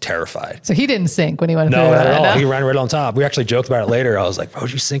 pounds, just terrified. So he didn't sink when he went. No, not at all. He ran right on top. We actually joked about it later. I was like, "Bro,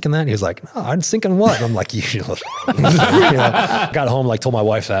 did you sink in that?" And he was like, "No, I didn't sink in what?" And I'm like, got home, like told my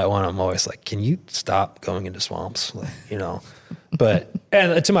wife that one. I'm always like, "Can you stop going into swamps?" Like, But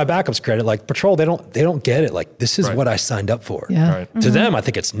and to my backup's credit, like patrol, they don't get it. Like this is what I signed up for. Yeah. Right. To them, I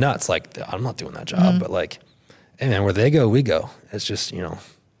think it's nuts. Like I'm not doing that job, but like, hey man, where they go, we go. It's just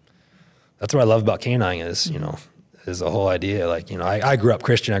that's what I love about canine is is the whole idea. Like I grew up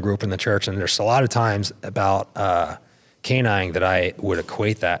Christian. I grew up in the church, and there's a lot of times about canine that I would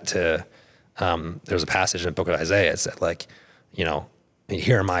equate that to. There's a passage in the book of Isaiah. It said like,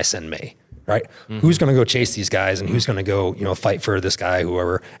 here am I, send me. Right? Mm-hmm. Who's going to go chase these guys and who's going to go, fight for this guy,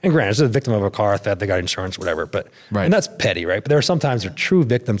 whoever. And granted, it's a victim of a car theft, they got insurance, whatever. But and that's petty, right? But there are sometimes they're true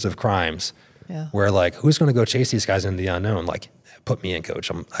victims of crimes where like, who's going to go chase these guys into the unknown? Like, put me in,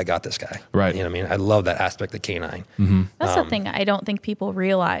 coach. I got this guy. Right. You know what I mean? I love that aspect of canine. Mm-hmm. That's the thing I don't think people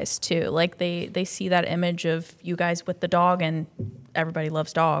realize too. Like they see that image of you guys with the dog, and everybody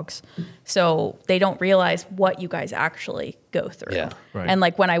loves dogs. So they don't realize what you guys actually go through. Yeah. Right. And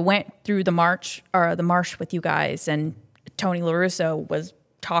like when I went through the march with you guys, and Tony LaRusso was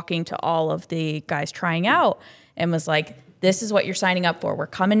talking to all of the guys trying out and was like, this is what you're signing up for. We're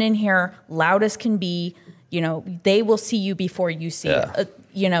coming in here loud as can be. They will see you before you see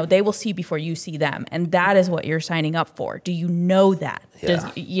they will see you before you see them. And that is what you're signing up for. Do you know that?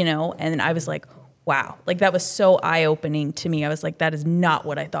 Yeah. And I was like, wow. Like that was so eye-opening to me. I was like, that is not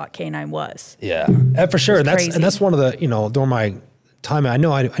what I thought canine was. Yeah, for sure. And that's one of the, during my time, I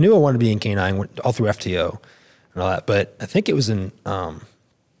knew I wanted to be in canine, went all through FTO and all that. But I think it was in, man,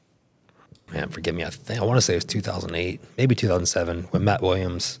 forgive me. I want to say it was 2008, maybe 2007, when Matt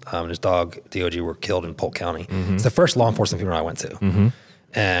Williams and his dog DOG were killed in Polk County. Mm-hmm. It's the first law enforcement funeral I went to,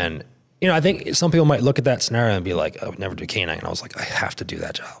 and I think some people might look at that scenario and be like, I would never do canine. And I was like, I have to do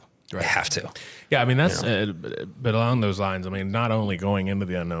that job. Right. I have to. Yeah, I mean, that's, but along those lines, I mean, not only going into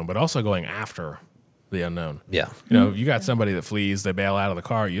the unknown, but also going after the unknown. Yeah. You got somebody that flees, they bail out of the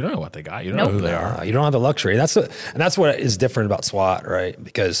car, you don't know what they got. You don't know who they are. You don't have the luxury. And that's what is different about SWAT, right?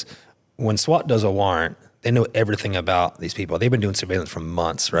 Because when SWAT does a warrant, they know everything about these people. They've been doing surveillance for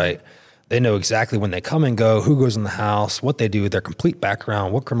months, right? They know exactly when they come and go, who goes in the house, what they do, their complete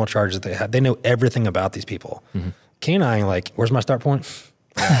background, what criminal charges they have. They know everything about these people. Mm-hmm. Canine, like, where's my start point?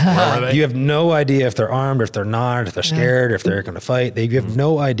 Where are they? You have no idea if they're armed, or if they're not, if they're scared, or if they're going to fight. You have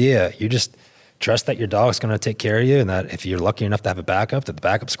no idea. You just trust that your dog's going to take care of you, and that if you're lucky enough to have a backup, that the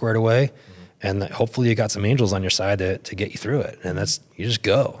backup's squared away, and that hopefully you got some angels on your side to get you through it. And you just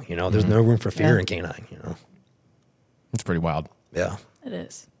go. There's no room for fear in canine. It's pretty wild. Yeah, it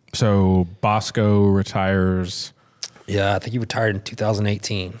is. So Bosco retires. Yeah, I think he retired in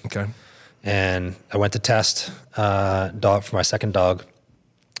 2018. Okay, and I went to test dog for my second dog.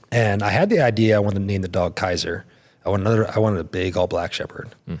 And I had the idea I wanted to name the dog Kaiser. I wanted a big all black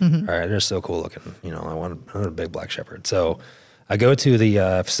shepherd. Mm-hmm. All right, they're so cool looking. I wanted a big black shepherd. So I go to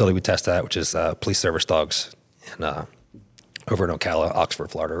the facility we test at, which is police service dogs, over in Ocala, Oxford,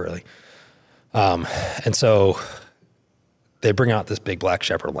 Florida, really. And so they bring out this big black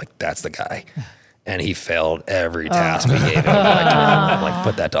shepherd. I'm like, that's the guy. And he failed every task we gave him. I'm like,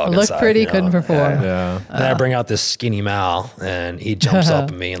 put that dog inside. Looked pretty, couldn't perform. Yeah. Then I bring out this skinny Mal, and he jumps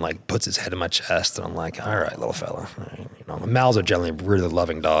up at me and like puts his head in my chest. And I'm like, all right, little fella. Mals are generally really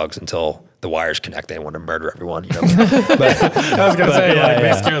loving dogs until the wires connect. They want to murder everyone. But, I was going to say,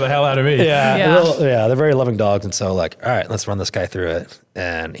 they scare the hell out of me. Yeah, they're very loving dogs. And so like, all right, let's run this guy through it.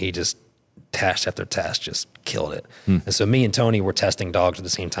 And he just, task after task, just killed it. And so me and Tony were testing dogs at the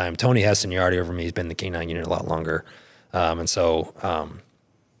same time. Tony has seniority over me. He's been in the canine unit a lot longer. And so,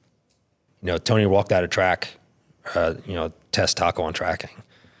 Tony walked out of track, test Taco on tracking.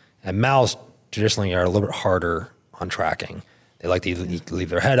 And Mals traditionally are a little bit harder on tracking. They like to leave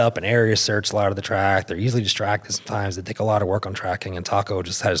their head up and area search a lot of the track. They're easily distracted sometimes. They take a lot of work on tracking. And Taco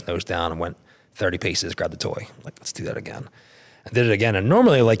just had his nose down and went 30 paces, grabbed the toy. Like, let's do that again. I did it again. And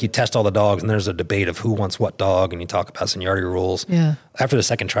normally, like, you test all the dogs, and there's a debate of who wants what dog, and you talk about seniority rules. Yeah. After the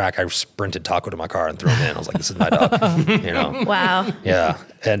second track, I sprinted Taco to my car and threw him in. I was like, this is my dog. Wow. Yeah.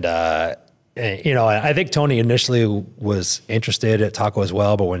 And, I think Tony initially was interested at Taco as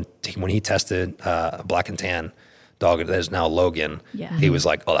well, but when he tested a black and tan dog that is now Logan, he was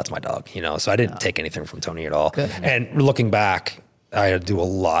like, oh, that's my dog. So I didn't take anything from Tony at all. Good. And looking back, I had to do a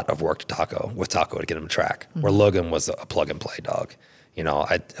lot of work with Taco to get him to track, where Logan was a plug and play dog.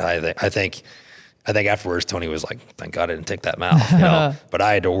 I think afterwards Tony was like, thank God I didn't take that Mal, but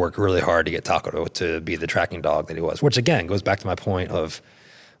I had to work really hard to get Taco to be the tracking dog that he was, which again goes back to my point of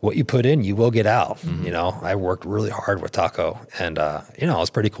what you put in, you will get out. I worked really hard with Taco, and it was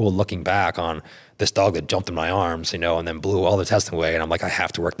pretty cool looking back on this dog that jumped in my arms, and then blew all the testing away. And I'm like, I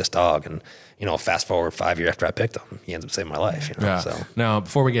have to work this dog. And, fast forward 5 years after I picked him, he ends up saving my life. So now,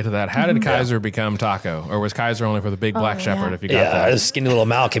 before we get to that, how did Kaiser become Taco, or was Kaiser only for the big black shepherd? If you got that, this skinny little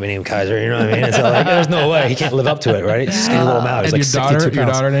Mal came named Kaiser. You know what I mean? It's like, there's no way he can't live up to it, right? It's skinny little Mal. He's like 62 pounds. Your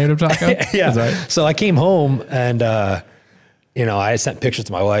daughter named him Taco? Yeah. Right? So I came home and. I sent pictures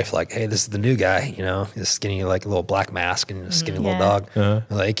to my wife like, hey, this is the new guy, this skinny, like little black mask and a skinny little dog. I was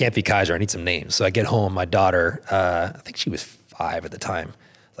like, it can't be Kaiser. I need some names. So I get home, my daughter, I think she was 5 at the time.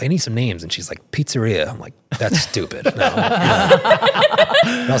 Like, I need some names. And she's like, Pizzeria. I'm like, that's stupid. No.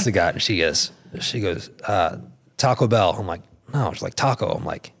 What else you got? And she goes, Taco Bell. I'm like, no. She's like, Taco. I'm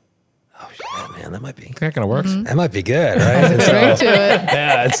like, oh, shit, man, that might be. That kind of works. That might be good, right? And Straight to it.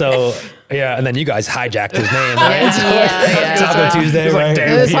 Yeah, and so, and then you guys hijacked his name, right? Taco Tuesday, right?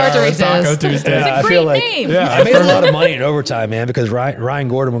 It was hard to resist. Taco Tuesday. It's a great name. Yeah, I made a lot of money in overtime, man, because Ryan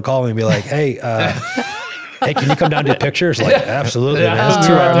Gordon would call me and be like, hey, can you come down to pictures? Like, absolutely, man. That's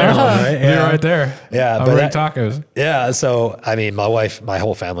two right there. Right? Yeah. You're right there. Yeah, but tacos. Yeah, so I mean, my wife, my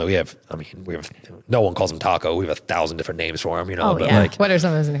whole family, we have. No one calls him Taco. We have 1,000 different names for him, But what are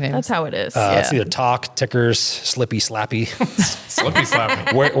some of his nicknames? That's how it is. It's either Talk, Tickers, Slippy, Slappy. Slippy,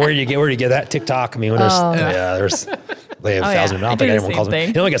 Slappy. Where do you get that? TikTok. I mean, there's they have 1,000. I don't think anyone calls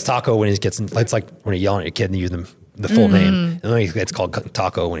him. He only gets Taco when he gets. It's like when you're yelling at your kid and you use the full name. And then he gets called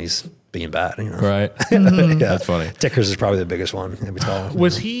Taco when he's being bad. Right. That's funny. Tickers is probably the biggest one.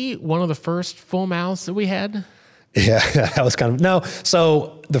 Was he one of the first full mouths that we had? Yeah, that was kind of no.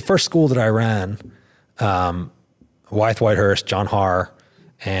 So the first school that I ran, Wythe Whitehurst, John Haar,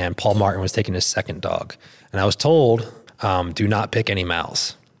 and Paul Martin was taking his second dog, and I was told, do not pick any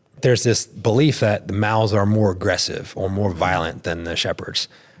Mals. There's this belief that the Mals are more aggressive or more violent than the shepherds.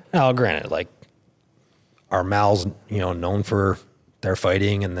 Now, granted, like are Mal's, known for their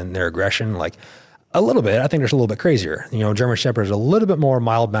fighting and then their aggression, like a little bit. I think there's a little bit crazier. German Shepherd is a little bit more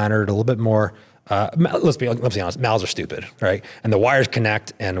mild mannered, a little bit more. Let's be honest. Mals are stupid, right? And the wires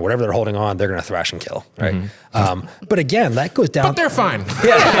connect, and whatever they're holding on, they're going to thrash and kill, right? But again, that goes down. But they're fine.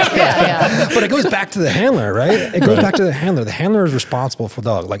 Yeah. But it goes back to the handler, right? It goes back to the handler. The handler is responsible for the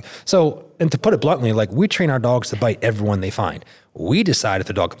dog. Like so, and to put it bluntly, like we train our dogs to bite everyone they find. We decide if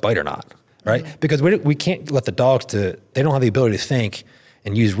the dog can bite or not, right? Because we can't let the dogs they don't have the ability to think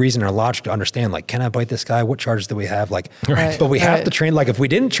and use reason or logic to understand, like, can I bite this guy? What charges do we have? Like, but we have to train, like, if we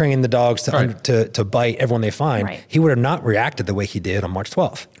didn't train the dogs to bite everyone they find, he would have not reacted the way he did on March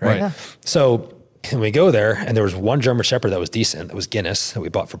 12th, right? Yeah. So we go there, and there was one German Shepherd that was decent, that was Guinness, that we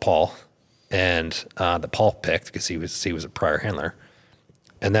bought for Paul, and that Paul picked because he was a prior handler.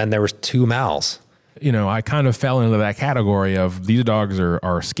 And then there was 2 Mals. I kind of fell into that category of these dogs are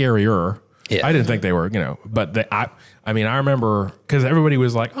scarier. Yeah. I didn't think they were, but I remember because everybody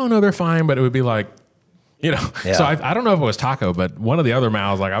was like, oh no, they're fine. But it would be like, so I don't know if it was Taco, but one of the other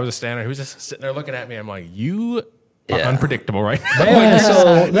Mals, like I was just standing there, he was just sitting there looking at me. I'm like, you are unpredictable right now.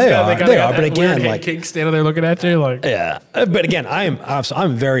 So they are. But again, like King standing there looking at you like, but again,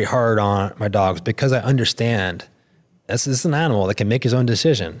 I'm very hard on my dogs because I understand this is an animal that can make his own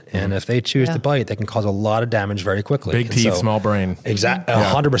decision. And if they choose to bite, they can cause a lot of damage very quickly. Big teeth, small brain. Exactly.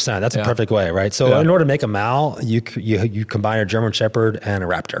 100%. That's a perfect way, right? So in order to make a Mal, you combine a German Shepherd and a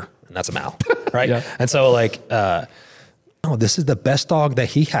Raptor, and that's a Mal, right? And so like, this is the best dog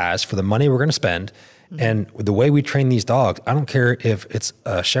that he has for the money we're going to spend. And the way we train these dogs, I don't care if it's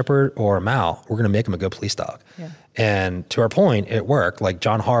a Shepherd or a Mal, we're going to make him a good police dog. Yeah. And to our point, it worked. Like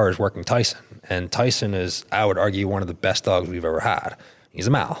John Harr is working Tyson. And Tyson is, I would argue, one of the best dogs we've ever had. He's a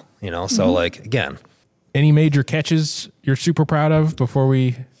Mal, So like, again. Any major catches you're super proud of before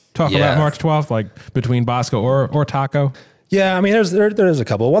we talk about March 12th, like between Bosco or Taco? Yeah, I mean, there's a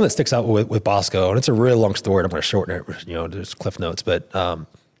couple. One that sticks out with Bosco, and it's a really long story. And I'm going to shorten it, there's cliff notes. But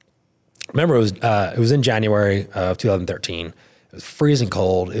remember, it was in January of 2013. It was freezing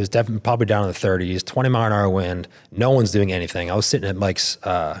cold. It was definitely probably down in the 30s, 20-mile-an-hour wind. No one's doing anything. I was sitting at Mike's,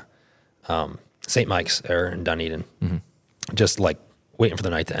 St. Mike's there in Dunedin, just like waiting for the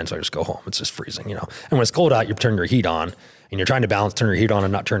night to end. So I just go home. It's just freezing, And when it's cold out, you turn your heat on, and you're trying to balance turn your heat on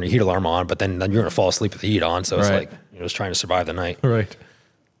and not turn your heat alarm on. But then you're going to fall asleep with the heat on. So it's like you're just trying to survive the night. Right.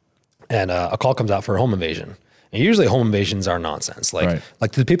 And a call comes out for a home invasion. And usually home invasions are nonsense. Like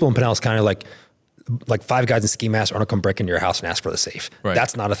the people in Pinellas County, like 5 guys in ski masks are going to come break into your house and ask for the safe. Right.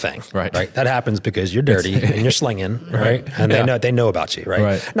 That's not a thing. Right. That happens because you're dirty and you're slinging. Right. And they know about you.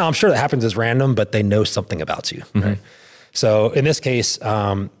 Right. Now I'm sure that happens as random, but they know something about you. Right. So in this case,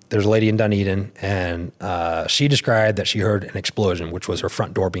 there's a lady in Dunedin, and she described that she heard an explosion, which was her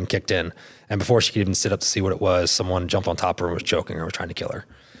front door being kicked in. And before she could even sit up to see what it was, someone jumped on top of her and was choking her, was trying to kill her.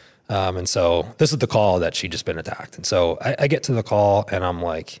 And so this is the call that she'd just been attacked. And so I get to the call, and I'm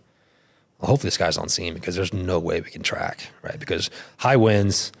like, well, hopefully this guy's on scene, because there's no way we can track, right? Because high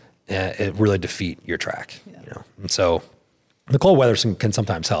winds, it really defeat your track, And so the cold weather can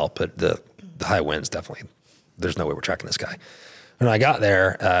sometimes help, but the high winds definitely, there's no way we're tracking this guy. When I got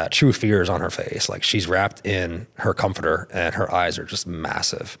there, true fear is on her face. Like she's wrapped in her comforter, and her eyes are just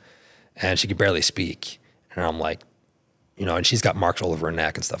massive, and she could barely speak. And I'm like, and she's got marks all over her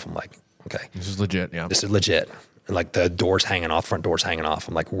neck and stuff. I'm like, okay. This is legit, This is legit. And like the door's hanging off, front door's hanging off.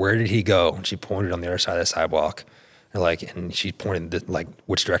 I'm like, where did he go? And she pointed on the other side of the sidewalk. And she pointed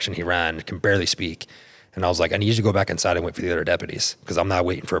which direction he ran, can barely speak. And I was like, I need you to go back inside and wait for the other deputies, because I'm not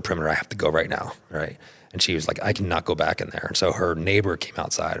waiting for a perimeter. I have to go right now, right? And she was like, I cannot go back in there. And so her neighbor came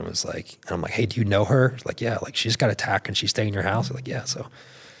outside and was like, and I'm like, hey, do you know her? She's like, yeah, like she just got attacked and she's staying in your house. I'm like, yeah. So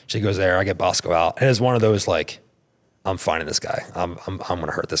she goes there, I get Bosco out. And it's one of those like, I'm finding this guy. I'm going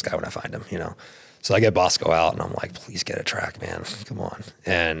to hurt this guy when I find him, So I get Bosco out, and I'm like, please get a track, man. Come on.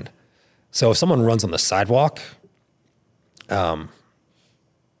 And so if someone runs on the sidewalk, let's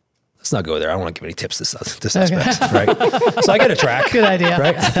not go there. I don't want to give any tips to suspects, right? So I get a track. Good idea.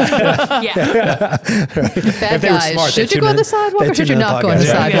 Right? Bad guys. Should you go on the sidewalk, or should you not go on the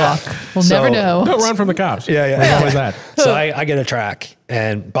sidewalk? We'll never know. Don't run from the cops. Yeah. Always that. So I get a track,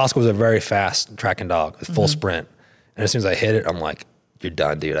 and Bosco was a very fast tracking dog, with full sprint. And as soon as I hit it, I'm like, you're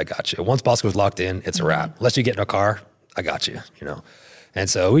done, dude. I got you. Once Bosco's locked in, it's a wrap. Unless you get in a car, I got you, And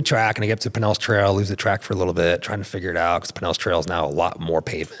so we track, and I get to Pinellas Trail, lose the track for a little bit, trying to figure it out, because Pinellas Trail is now a lot more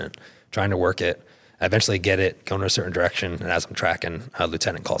pavement, trying to work it. I eventually get it going in a certain direction, and as I'm tracking, a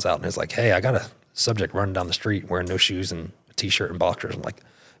lieutenant calls out and is like, hey, I got a subject running down the street wearing no shoes and a T-shirt and boxers. I'm like,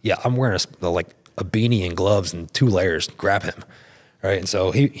 yeah, I'm wearing a beanie and gloves and 2 layers. Grab him. right? And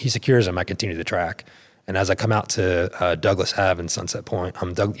so he secures him. I continue the track. And as I come out to Douglas Ave and Sunset Point,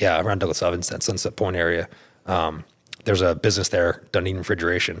 around Douglas Ave and Sunset Point area, there's a business there, Dunedin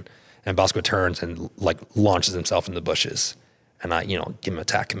Refrigeration, and Bosco turns and like launches himself in the bushes. And I, give him a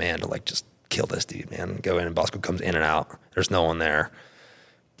attack command to like just kill this dude, man, and go in. And Bosco comes in and out. There's no one there.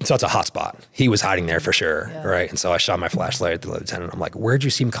 So it's a hot spot. He was hiding there for sure, right? And so I shot my flashlight at the lieutenant. I'm like, where'd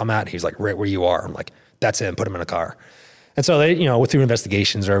you see him come at? He's like, right where you are. I'm like, that's him. Put him in a car. And so they, through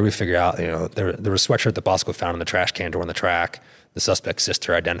investigations, we figure out, there was a sweatshirt that Bosco found in the trash can during the track. The suspect's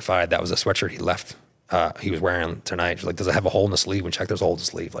sister identified that was a sweatshirt he left. He was wearing tonight. She's like, does it have a hole in the sleeve? And check, there's a hole in the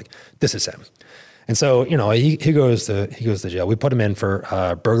sleeve. Like, this is him. And so, he goes to jail. We put him in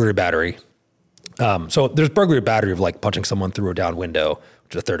for burglary battery. So there's burglary battery of like punching someone through a down window,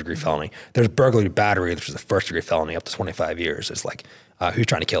 which is a 3rd-degree felony. There's burglary battery, which is a 1st-degree felony up to 25 years. It's like, who's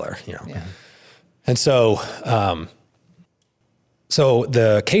trying to kill her, Yeah. And so, so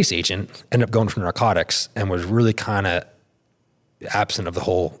the case agent ended up going for narcotics and was really kind of absent of the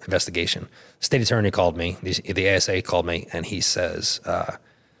whole investigation. The state attorney called me, the ASA called me, and he says,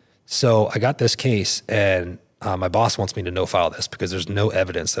 so I got this case and my boss wants me to no-file this because there's no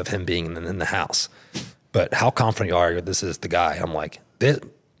evidence of him being in the house. But how confident are you this is the guy? I'm like,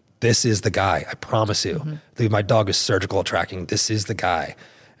 this is the guy, I promise you. Mm-hmm. My dog is surgical tracking. This is the guy.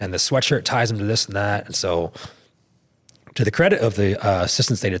 And the sweatshirt ties him to this and that. And so to the credit of the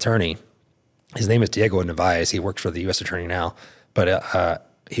assistant state attorney, his name is Diego Narvaez. He works for the U.S. attorney now. But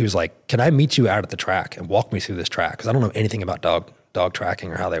he was like, can I meet you out at the track and walk me through this track? Because I don't know anything about dog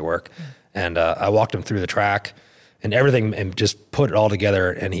tracking or how they work. Mm-hmm. And I walked him through the track and everything and just put it all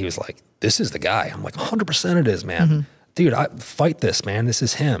together. And he was like, this is the guy. I'm like, 100% it is, man. Mm-hmm. Dude, fight this, man. This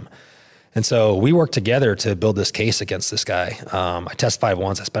is him. And so we worked together to build this case against this guy. I testified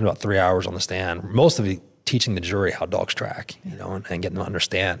once. I spent about 3 hours on the stand, most of it teaching the jury how dogs track, and getting them to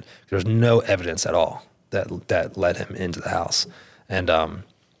understand. There's no evidence at all that led him into the house. And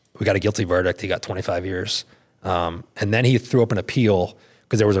we got a guilty verdict. He got 25 years. And then he threw up an appeal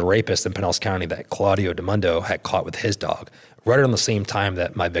because there was a rapist in Pinellas County that Claudio DeMundo had caught with his dog right around the same time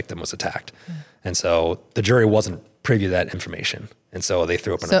that my victim was attacked. Mm. And so the jury wasn't privy to that information. And so they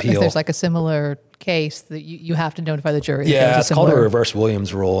threw up an appeal. So if there's like a similar case, that you have to notify the jury. Yeah, it's called a reverse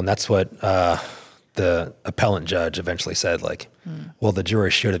Williams rule. And that's what the appellant judge eventually said, like, well, the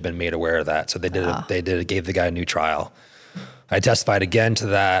jury should have been made aware of that. So they gave the guy a new trial. I testified again to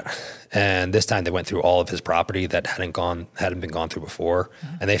that, and this time they went through all of his property that hadn't been gone through before,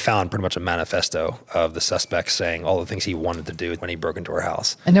 and they found pretty much a manifesto of the suspect saying all the things he wanted to do when he broke into her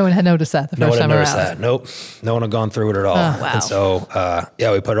house. And no one had noticed that the first time around. No one had noticed that. Nope, no one had gone through it at all. Oh, wow. And so,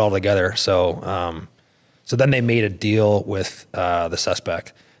 we put it all together. So, so then they made a deal with the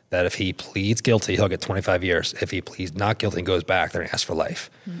suspect that if he pleads guilty, he'll get 25 years. If he pleads not guilty and goes back, they're gonna ask for life.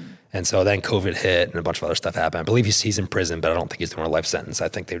 And so then COVID hit and a bunch of other stuff happened. I believe he's in prison, but I don't think he's doing a life sentence. I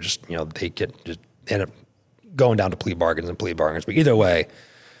think they just, they end up going down to plea bargains. But either way,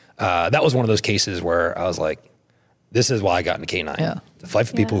 that was one of those cases where I was like, this is why I got into K-9. Yeah. To fight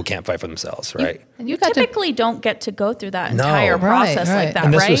for people who can't fight for themselves, right? You typically don't get to go through that entire process like that, right?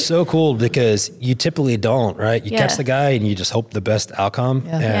 And this was so cool because you typically don't, right? You catch the guy and you just hope the best outcome.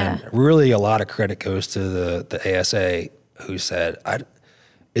 Yeah. And really a lot of credit goes to the ASA who said,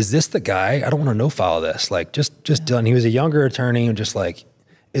 is this the guy? I don't want to no-file this. Like, just done. He was a younger attorney and just like,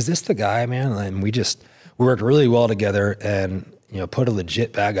 is this the guy, man? And we worked really well together and, put a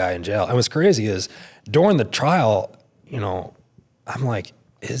legit bad guy in jail. And what's crazy is during the trial, I'm like,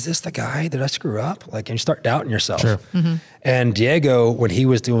 is this the guy? Did I screw up? Like, and you start doubting yourself. Sure. Mm-hmm. And Diego, when he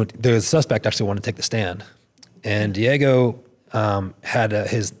was the suspect actually wanted to take the stand. And Diego had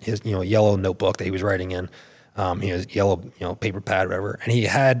his yellow notebook that he was writing in. He has yellow, paper pad, whatever. And he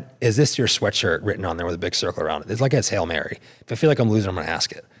had, is this your sweatshirt written on there with a big circle around it? It's like it's Hail Mary. If I feel like I'm losing, I'm going to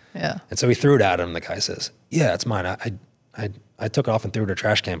ask it. Yeah. And so he threw it at him. The guy says, yeah, it's mine. I took it off and threw it in a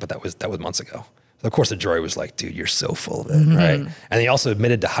trash can, but that was months ago. So of course the jury was like, dude, you're so full of it, right? And he also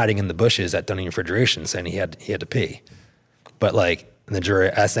admitted to hiding in the bushes at Dunedin Refrigeration, saying he had to pee. But like, the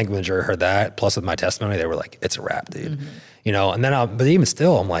jury, I think when the jury heard that, plus with my testimony, they were like, it's a wrap, dude. And then, but even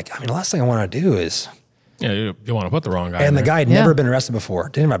still, I'm like, the last thing I want to do is, yeah, you want to put the wrong guy. And the guy had never been arrested before.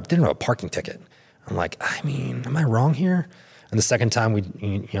 Didn't have a parking ticket. I'm like, am I wrong here? And the second time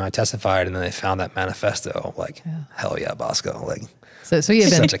I testified, and then they found that manifesto. Like, hell yeah, Bosco. Like, so you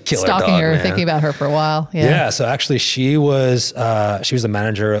had been stalking her, thinking about her for a while. Yeah. So actually, she was the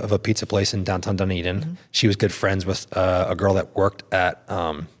manager of a pizza place in downtown Dunedin. She was good friends with a girl that worked at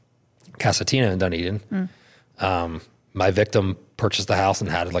Casatina in Dunedin. My victim purchased the house and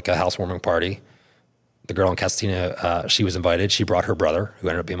had like a housewarming party. the girl in Castanina, she was invited. She brought her brother, who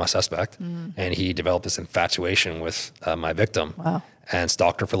ended up being my suspect, and he developed this infatuation with my victim. Wow. And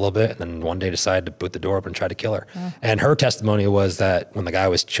stalked her for a little bit, and then one day decided to boot the door up and try to kill her. And her testimony was that when the guy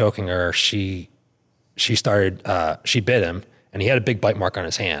was choking her, she bit him, and he had a big bite mark on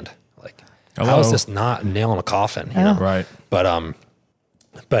his hand. Like, how is this not a nail in a coffin? You know? Right.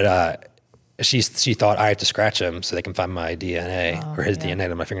 But she thought I have to scratch him so they can find my DNA or his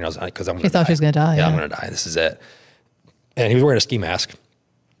DNA on my fingernails because I'm going to die. She thought she was going to die. Yeah, I'm going to die. This is it. And he was wearing a ski mask.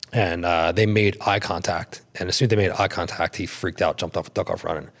 And they made eye contact. And as soon as they made eye contact, he freaked out, jumped off, took off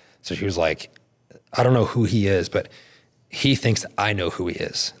running. So she was like, I don't know who he is, but he thinks that I know who he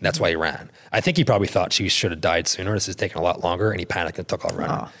is. That's why he ran. I think he probably thought she should have died sooner. This is taking a lot longer. And he panicked and took off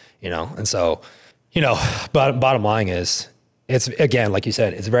running, you know? And so, you know, bottom line is, it's, again, like you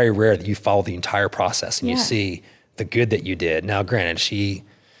said, it's very rare that you follow the entire process and you see the good that you did. Now, granted,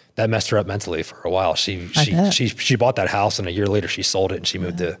 that messed her up mentally for a while. She bought that house, and a year later she sold it and she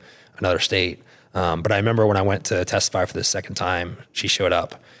moved to another state. But I remember when I went to testify for the second time, she showed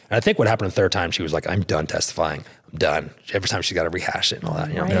up. And I think what happened the third time, she was like, I'm done testifying. I'm done. Every time she's got to rehash it and all that,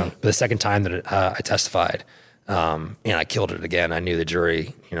 you know. Yeah. But the second time that I testified, and I killed it again, I knew the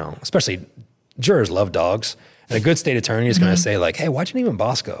jury, you know, especially jurors love dogs. And a good state attorney is going to say like, hey, why'd you name him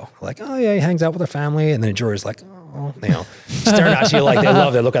Bosco? Like, oh yeah, he hangs out with her family. And then the jury's like, oh, you know, staring at you like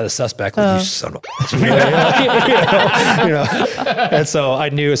they look at the suspect like, you son of a bitch. You know? And so I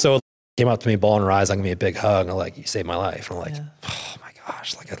knew, so he came up to me, bawling her eyes, like, give me a big hug. And I'm like, you saved my life. And I'm like, oh my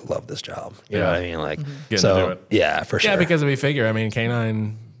gosh, like I love this job. You know what I mean? Like, Getting to do it. Yeah, for sure. Yeah, because we figure, I mean,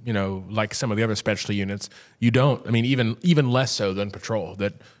 canine, you know, like some of the other specialty units, you don't, I mean, even less so than patrol,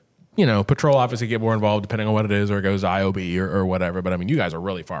 that, you know, patrol obviously get more involved depending on what it is, or it goes IOB or whatever. But I mean, you guys are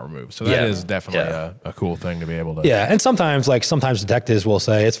really far removed. So that is definitely a cool thing to be able to. Yeah. And sometimes detectives will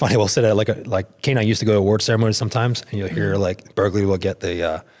say, it's funny, we'll sit at like K9 used to go to award ceremonies sometimes, and you'll hear like burglary will get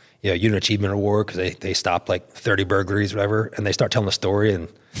the unit achievement award because they stopped like 30 burglaries, whatever. And they start telling the story, and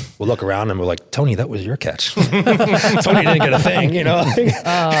we'll look around and we're like, Tony, that was your catch. Tony didn't get a thing, you know?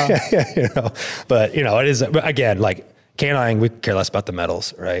 You know, but you know, it is, again, like K9, we care less about the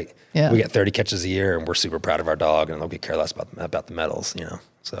medals, right? Yeah. We get 30 catches a year, and we're super proud of our dog, and we care less about the medals, you know?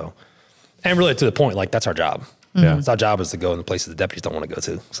 So, and really to the point, like that's our job. Yeah. It's our job is to go in the places the deputies don't want to go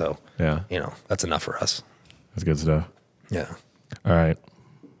to. So, you know, that's enough for us. That's good stuff. Yeah. All right.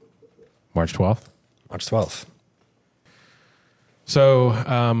 March 12th? March 12th. So,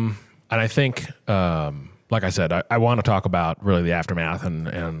 and I think, like I said, I want to talk about really the aftermath,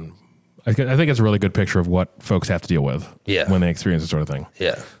 and I think it's a really good picture of what folks have to deal with when they experience this sort of thing.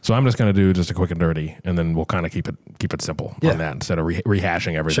 Yeah. So I'm just going to do just a quick and dirty, and then we'll kind of keep it simple on that instead of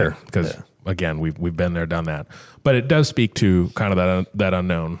rehashing everything. Because again, we've been there, done that. But it does speak to kind of that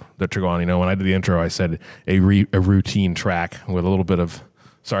unknown that you're going. You know, when I did the intro, I said a routine track with a little bit of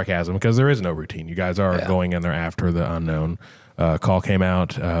sarcasm because there is no routine. You guys are going in there after the unknown. Call came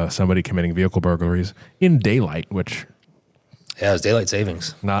out, somebody committing vehicle burglaries in daylight, which. Yeah, it's daylight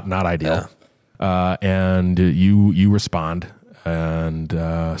savings. Not ideal. Yeah. And you respond, and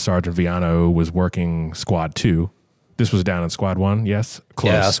Sergeant Viano was working Squad 2. This was down in Squad 1, yes?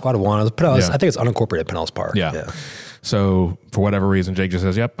 Close. Yeah, Squad 1. I think it's unincorporated Pinellas Park. Yeah. So for whatever reason, Jake just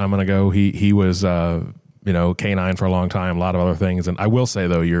says, yep, I'm going to go. He was, K9 for a long time, a lot of other things. And I will say,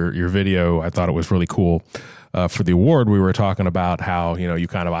 though, your video, I thought it was really cool. For the award, we were talking about how, you know, you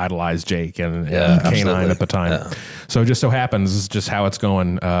kind of idolized Jake and K9 at the time. Yeah. So it just so happens, this is just how it's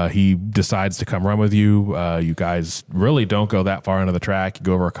going. He decides to come run with you. You guys really don't go that far into the track. You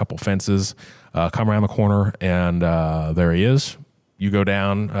go over a couple fences, come around the corner, and there he is. You go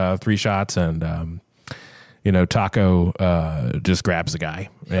down 3 shots, and, Taco just grabs the guy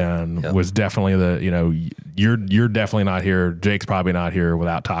and was definitely you're definitely not here. Jake's probably not here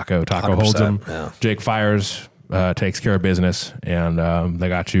without Taco. Taco holds him. Yeah. Jake fires, takes care of business, and they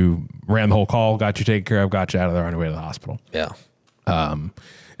got you, ran the whole call, got you taken care of, got you out of there on your way to the hospital. Yeah. And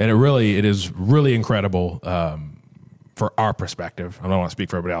it is really incredible for our perspective. I don't want to speak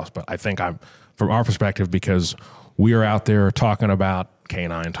for everybody else, but I think from our perspective, because we are out there talking about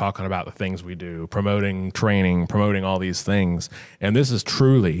K9, talking about the things we do, promoting training, promoting all these things. And this is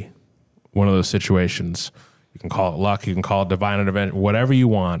truly one of those situations. You can call it luck, you can call it divine intervention, whatever you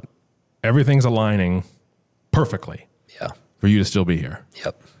want. Everything's aligning perfectly for you to still be here.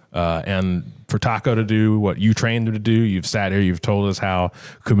 Yep. And for Taco to do what you trained him to do, you've sat here, you've told us how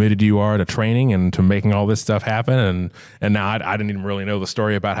committed you are to training and to making all this stuff happen. And now I didn't even really know the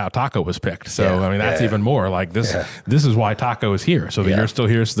story about how Taco was picked. So, I mean, that's even more like this. Yeah. This is why Taco is here. So that you're still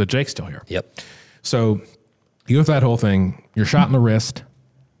here, so that Jake's still here. Yep. So you go through that whole thing. You're shot in the wrist.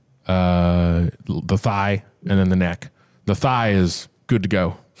 the thigh, and then the neck. The thigh is good to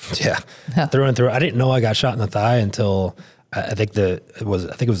go. Yeah. Through and through. I didn't know I got shot in the thigh until I think it was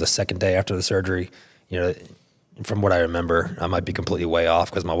the second day after the surgery. You know, from what I remember, I might be completely way off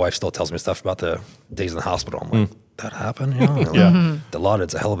because my wife still tells me stuff about the days in the hospital. I'm like, that happened? You know?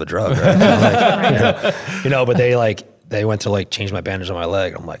 Dilaudid's a hell of a drug, right? But they went to change my bandage on my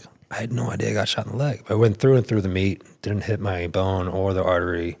leg. I'm like, I had no idea I got shot in the leg. But I went through and through the meat, didn't hit my bone or the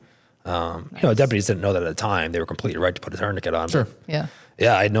artery. Deputies didn't know that at the time. They were completely right to put a tourniquet on. Sure. Yeah.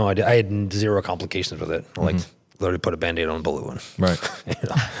 Yeah, I had no idea. I had zero complications with it. Literally put a Band-Aid on a bullet wound. Right.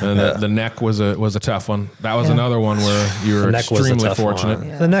 And the neck was a tough one. That was another one where you were extremely fortunate.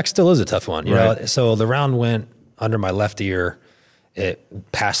 Yeah. The neck still is a tough one. You know, so the round went under my left ear.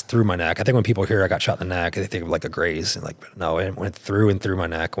 It passed through my neck. I think when people hear I got shot in the neck, they think of like a graze. And no, it went through and through my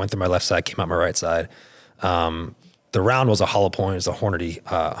neck, went through my left side, came out my right side. The round was a hollow point. It was a Hornady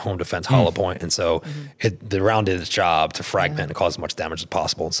home defense hollow point. And so the round did its job to fragment and cause as much damage as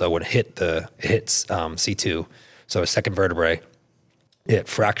possible. And so when it hits C2, so a second vertebrae, it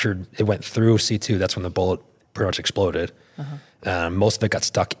fractured, it went through C2. That's when the bullet pretty much exploded. Most of it got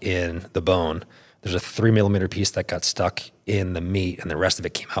stuck in the bone. There's a 3 millimeter piece that got stuck in the meat, and the rest of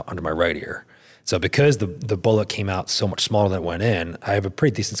it came out under my right ear. So because the bullet came out so much smaller than it went in, I have a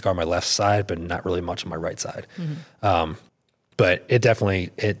pretty decent scar on my left side, but not really much on my right side. But it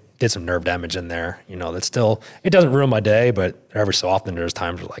did some nerve damage in there. You know, it doesn't ruin my day, but every so often there's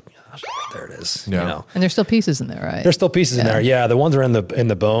times where there it is. Yeah. You know? And there's still pieces in there, right? There's still pieces in there. Yeah. The ones that are in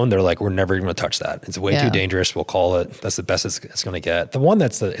the bone, they're like, we're never even gonna touch that. It's way too dangerous. We'll call it. That's the best it's gonna get. The one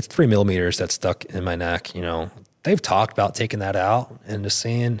it's 3 millimeters that's stuck in my neck, you know, they've talked about taking that out and just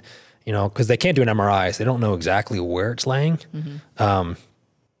seeing, you know, because they can't do an MRI, so they don't know exactly where it's laying.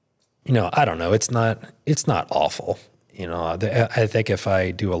 You know, I don't know. It's not awful. You know, I think if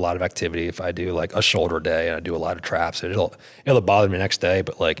I do a lot of activity, if I do like a shoulder day and I do a lot of traps, it'll bother me next day,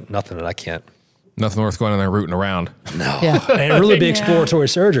 but like nothing that I can't. Nothing worth going in there rooting around. No. Yeah. And really be exploratory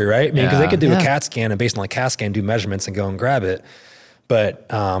surgery, right? I mean, because they could do a CAT scan and based on the CAT scan, do measurements and go and grab it. But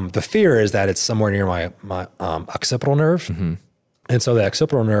the fear is that it's somewhere near my occipital nerve. And so the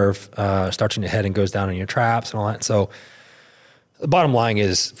occipital nerve starts in your head and goes down in your traps and all that. So the bottom line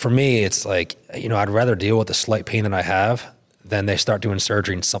is, for me, it's like, you know, I'd rather deal with the slight pain that I have than they start doing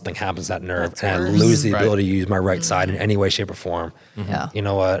surgery and something happens to that nerve and I lose the ability to use my right side in any way, shape, or form. You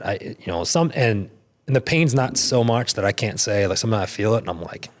know what? And the pain's not so much that I can't say, like, sometimes I feel it and I'm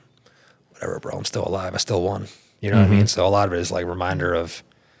like, whatever, bro, I'm still alive. I still won. You know what I mean? So a lot of it is like a reminder of,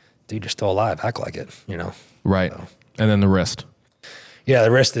 dude, you're still alive. Act like it, you know? Right. So. And then the wrist. Yeah,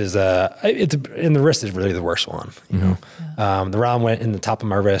 the wrist is and the wrist is really the worst one. You know, the round went in the top of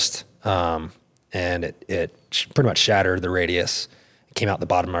my wrist, and it pretty much shattered the radius. It came out the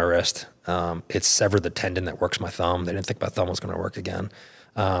bottom of my wrist. It severed the tendon that works my thumb. They didn't think my thumb was going to work again.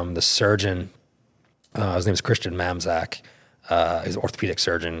 The surgeon, his name is Christian Mamzak. He's an orthopedic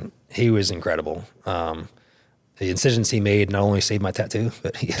surgeon. He was incredible. The incisions he made not only saved my tattoo,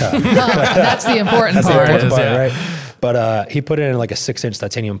 but that's the important part. Right? But he put it in like a 6-inch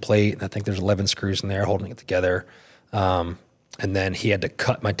titanium plate, and I think there's 11 screws in there holding it together. And then he had to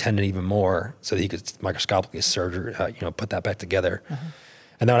cut my tendon even more so that he could microscopically put that back together.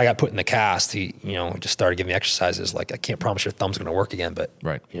 And then when I got put in the cast, he, you know, just started giving me exercises like, I can't promise your thumb's going to work again, but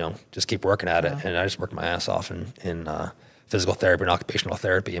you know, just keep working at it. And I just worked my ass off in physical therapy and occupational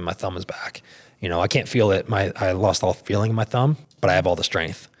therapy, and my thumb is back. You know, I can't feel it. I lost all feeling in my thumb, but I have all the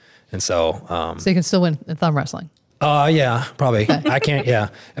strength. And so, so you can still win in thumb wrestling. Yeah, probably. I can't. Yeah.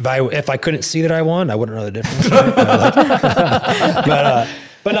 If I couldn't see that I won, I wouldn't know the difference. Right?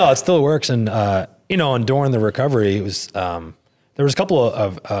 But no, it still works. And, you know, and during the recovery, it was, there was a couple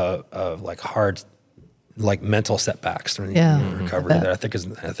of like hard, like mental setbacks during the recovery that I think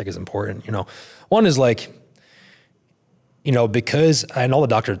is important. You know, one is like, you know, because I know the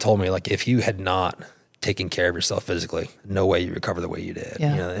doctor told me, like, if you had not taken care of yourself physically, no way you recover the way you did. You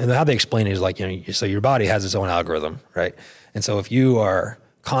know? And how they explain it is like, you know, so your body has its own algorithm, right? And so if you are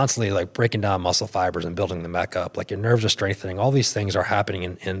constantly like breaking down muscle fibers and building them back up, like your nerves are strengthening, all these things are happening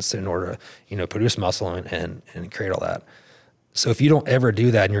in order to, you know, produce muscle and create all that. So if you don't ever do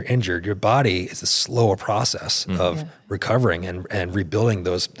that and you're injured, your body is a slower process of recovering and rebuilding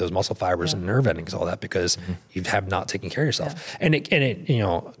those muscle fibers and nerve endings, all that, because you have not taken care of yourself. And it, you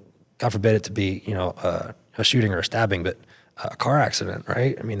know, God forbid it to be, you know, a shooting or a stabbing, but a car accident,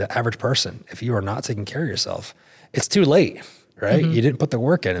 right? I mean, the average person, if you are not taking care of yourself, it's too late, right? You didn't put the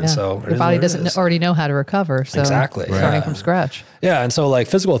work in. And so your body doesn't already know how to recover. So exactly. Starting from scratch. Yeah. And so like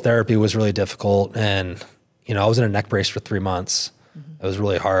physical therapy was really difficult. And, you know, I was in a neck brace for 3 months. It was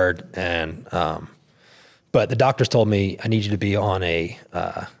really hard. And, but the doctors told me I need you to be on a,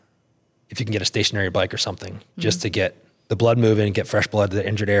 if you can get a stationary bike or something, just to get the blood moving, get fresh blood to the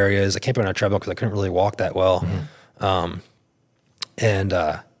injured areas. I can't be on a treadmill because I couldn't really walk that well.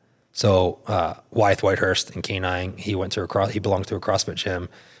 So Wyeth Whitehurst in Canine, he belonged to a CrossFit gym,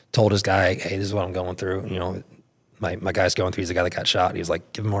 told his guy, hey, this is what I'm going through. You know, my guy's going through, he's the guy that got shot. He was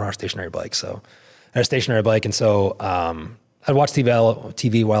like, give him more on our stationary bike. So I had a stationary bike. And so I'd watch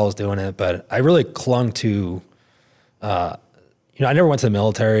TV while I was doing it, but I really clung to, you know, I never went to the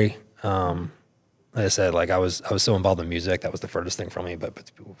military. Like I said, like I was so involved in music. That was the furthest thing from me.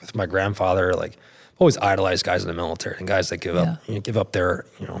 But with my grandfather, like I've always idolized guys in the military and guys that give up their,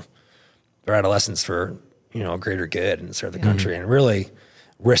 you know, their adolescence for, you know, a greater good and serve the country and really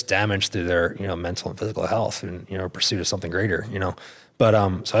risk damage through their, you know, mental and physical health and, you know, pursuit of something greater, you know. But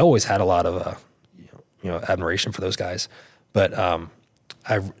so I always had a lot of, you know, admiration for those guys. But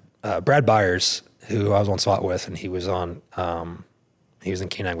Brad Byers, who I was on SWAT with, and he was in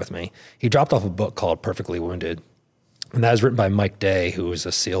Canine with me. He dropped off a book called Perfectly Wounded, and that was written by Mike Day, who was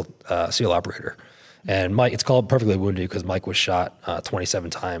a SEAL operator. And Mike, it's called Perfectly Wounded because Mike was shot 27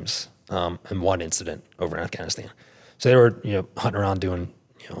 times in one incident over in Afghanistan. So they were, you know, hunting around doing,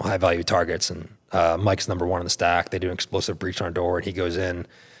 you know, high value targets, and Mike's number one in the stack. They do an explosive breach on a door, and he goes in,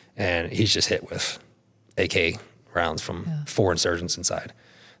 and he's just hit with AK rounds from 4 insurgents inside.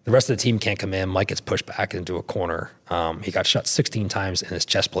 The rest of the team can't come in. Mike gets pushed back into a corner. He got shot 16 times in his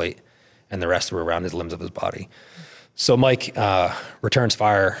chest plate, and the rest were around his limbs of his body. So Mike returns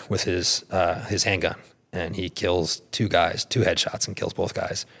fire with his handgun, and he kills 2 guys, 2 headshots, and kills both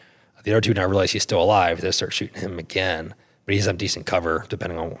guys. The other 2 now realize he's still alive. They start shooting him again, but he's in decent cover,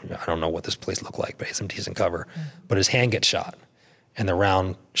 depending on, I don't know what this place looked like, but he's in decent cover. But his hand gets shot, and the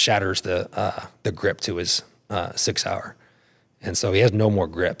round shatters the grip to his 6-hour. And so he has no more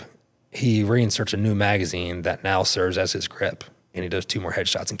grip. He reinserts a new magazine that now serves as his grip, and he does 2 more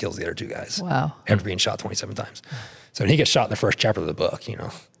headshots and kills the other 2 guys. Wow. After being shot 27 times. So he gets shot in the first chapter of the book, you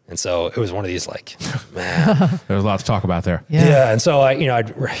know. And so it was one of these like, man. There's a lot to talk about there. Yeah. And so I'd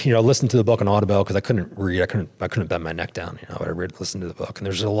listen to the book on Audible because I couldn't read. I couldn't bend my neck down, you know. I'd listen to the book. And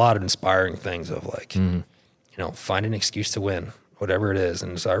there's a lot of inspiring things of like, you know, find an excuse to win, whatever it is.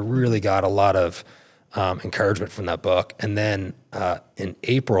 And so I really got a lot of encouragement from that book. And then in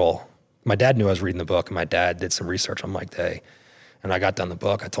April, my dad knew I was reading the book, and my dad did some research on Mike Day. And I got done the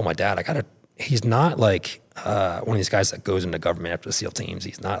book. I told my dad, he's not like one of these guys that goes into government after the SEAL teams.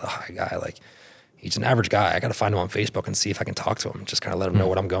 He's not a high guy. Like, he's an average guy. I got to find him on Facebook and see if I can talk to him, just kind of let him know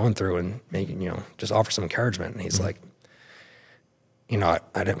what I'm going through and maybe, you know, just offer some encouragement. And he's like, you know,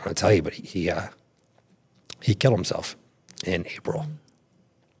 I didn't want to tell you, but he killed himself in April.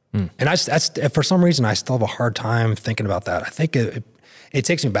 And that's for some reason, I still have a hard time thinking about that. I think it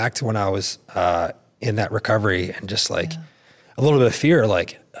takes me back to when I was in that recovery and just like a little bit of fear,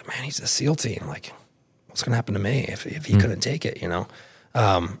 like, man, he's a SEAL team. Like, what's going to happen to me if he couldn't take it, you know?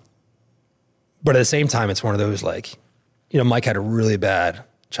 But at the same time, it's one of those, like, you know, Mike had a really bad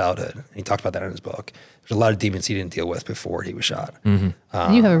childhood. And he talked about that in his book. There's a lot of demons he didn't deal with before he was shot. And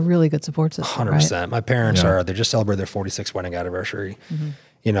you have a really good support system, 100%. Right? My parents they just celebrated their 46th wedding anniversary.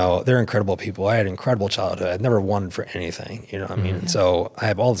 You know, they're incredible people. I had an incredible childhood. I'd never wanted for anything, you know what I mean? And so I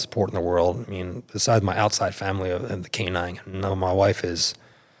have all the support in the world. I mean, besides my outside family and the canine, my wife is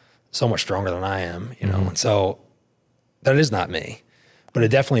so much stronger than I am, you know? And so that is not me. But it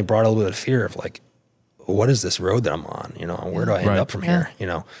definitely brought a little bit of fear of like, what is this road that I'm on? You know, where do I end up from here? You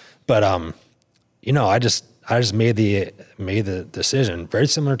know? But you know, I just made the decision, very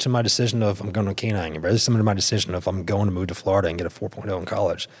similar to my decision of I'm going to canine, and very similar to my decision of I'm going to move to Florida and get a 4.0 in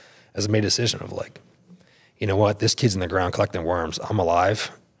college, as I made a decision of like, you know what, this kid's in the ground collecting worms. I'm alive,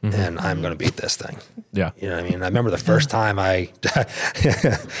 and I'm going to beat this thing. Yeah. You know what I mean? I remember the first time I like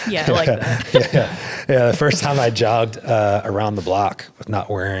that. The first time I jogged around the block with not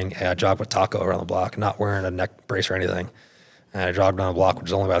wearing, I jogged with Taco around the block, not wearing a neck brace or anything. And I jogged down the block, which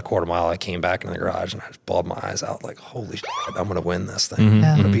was only about a quarter mile. I came back in the garage and I just bawled my eyes out like, holy shit, I'm going to win this thing.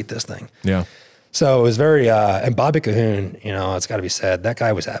 I'm going to beat this thing. Yeah. So it was very, and Bobby Cahoon, you know, it's got to be said, that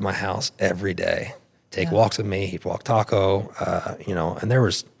guy was at my house every day. Take walks with me. He'd walk Taco, you know, and there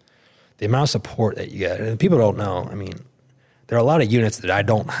was the amount of support that you get. And people don't know, I mean, there are a lot of units that I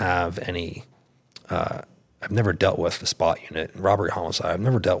don't have any, I've never dealt with the SPOT unit and robbery homicide. I've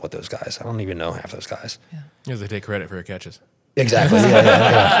never dealt with those guys. I don't even know half those guys. Because they take credit for your catches. Exactly.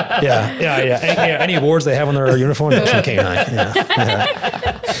 Yeah. Any awards they have on their uniform, that's from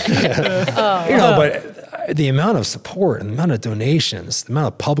K9. You know, but the amount of support and the amount of donations, the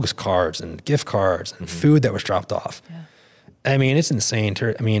amount of Publix cards and gift cards and food that was dropped off, I mean, it's insane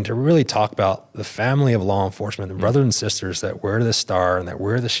to really talk about the family of law enforcement, the brothers and sisters that wear the star and that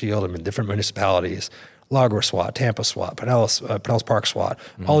wear the shield in different municipalities, Lagos SWAT, Tampa SWAT, Pinellas Park SWAT,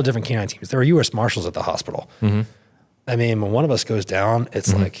 all the different canine teams. There are U.S. Marshals at the hospital. I mean, when one of us goes down,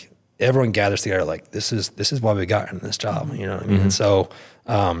 it's like everyone gathers together like, this is why we got in this job, you know what I mean? And so,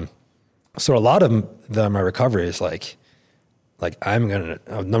 so a lot of my recovery is like I'm going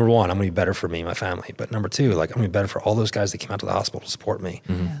to, number one, I'm going to be better for me and my family. But number two, like I'm going to be better for all those guys that came out to the hospital to support me.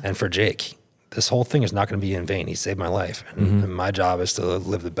 And for Jake, this whole thing is not going to be in vain. He saved my life. And my job is to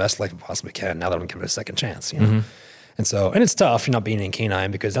live the best life I possibly can now that I'm given a second chance, you know? And so, and it's tough, not being in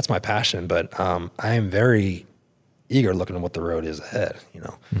canine because that's my passion, but I am very eager looking at what the road is ahead, you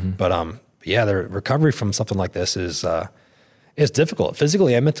know? But yeah, the recovery from something like this is difficult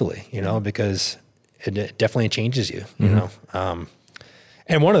physically and mentally, you know, because it definitely changes you, you know?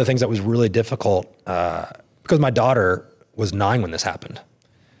 And one of the things that was really difficult, because my daughter was 9 when this happened.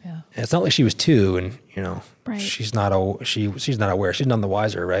 Yeah. And it's not like she was 2 and, you know, she's not aware, she's none the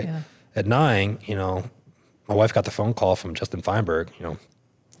wiser, right? Yeah. At 9, you know, my wife got the phone call from Justin Feinberg, you know,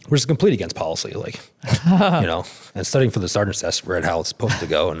 we're just complete against policy, like, you know, and studying for the sergeant's test, we're at how it's supposed to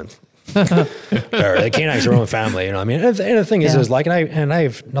go. And the canines are their own family, you know what I mean? And the thing is like, and I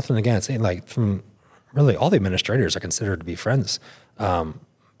have nothing against it, like from really all the administrators are considered to be friends. But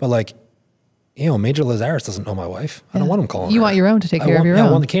like, you know, Major Lazarus doesn't know my wife. I don't want him calling You her. want your own to take care of your own.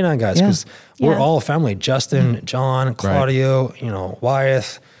 I want the canine guys because we're all family. Justin, John, Claudio, you know,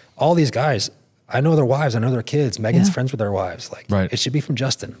 Wyeth, all these guys. I know their wives. I know their kids. Megan's friends with their wives. Like, it should be from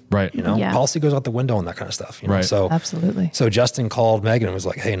Justin. Right. You know, policy goes out the window and that kind of stuff. You know? So absolutely. So Justin called Megan and was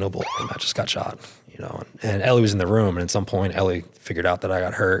like, "Hey, Noble, I just got shot." You know, and Ellie was in the room, and at some point, Ellie figured out that I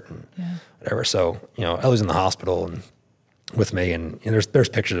got hurt and whatever. So you know, Ellie's in the hospital and with me, and there's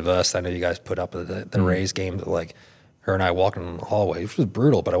pictures of us. I know you guys put up at the Rays game that like her and I walking in the hallway, which was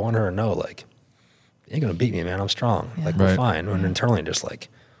brutal. But I want her to know, like, you ain't gonna beat me, man. I'm strong. Like we're fine. And internally, just like,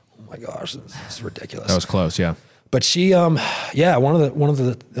 oh my gosh, this is ridiculous. That was close, yeah. But she, one of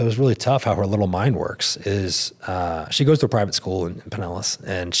the that was really tough. How her little mind works is she goes to a private school in Pinellas,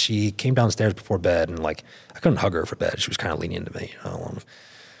 and she came downstairs before bed, and like I couldn't hug her for bed. She was kind of leaning into me, you know.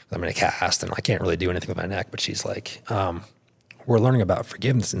 I'm in a cast, and I can't really do anything with my neck. But she's like, "We're learning about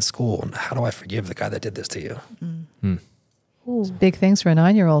forgiveness in school, and how do I forgive the guy that did this to you?" It's big things for a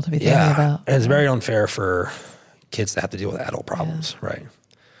 9-year-old to be thinking about. And it's very unfair for kids to have to deal with adult problems, right?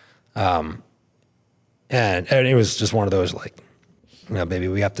 And it was just one of those like, you know, baby,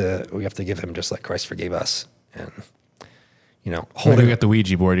 we have to give him just like Christ forgave us, and you know, holding at the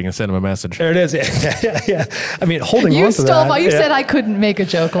Ouija board, you can send him a message. There it is. Yeah. I mean, holding on to that. You said I couldn't make a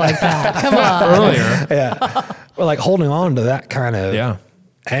joke like that. Come on. Earlier. Well, like holding on to that kind of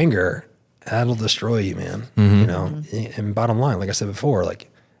anger, that'll destroy you, man. You know, and bottom line, like I said before, like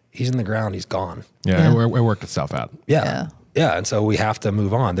he's in the ground, he's gone. Yeah. It worked itself out. Yeah. And so we have to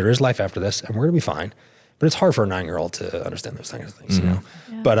move on. There is life after this, and we're gonna be fine. But it's hard for a 9-year-old to understand those kind of things, you know.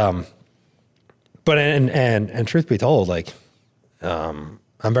 Yeah. But and truth be told, like, I'm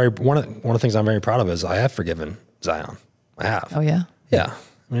very one of the things I'm very proud of is I have forgiven Zion. I have. Oh yeah. Yeah.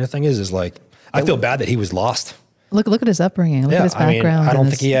 I mean, the thing is like I feel bad that he was lost. Look at his upbringing. Look at his background. I don't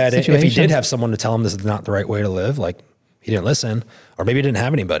think he had. Situation. If he did have someone to tell him this is not the right way to live, like he didn't listen, or maybe he didn't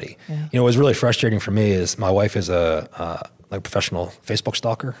have anybody. Yeah. You know, what was really frustrating for me is my wife is a professional Facebook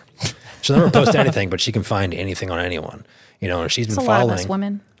stalker. She'll never post anything, but she can find anything on anyone. You know, and she's been following. A lot of us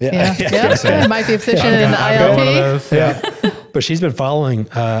women. Yeah. Might be efficient in ILP. Yeah. But she's been following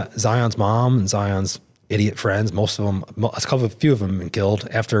Zion's mom and Zion's idiot friends. Most of them, a few of them, have been killed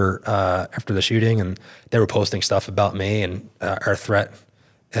after the shooting, and they were posting stuff about me and our threat.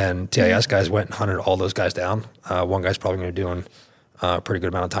 And TIS guys went and hunted all those guys down. One guy's probably going to be doing a pretty good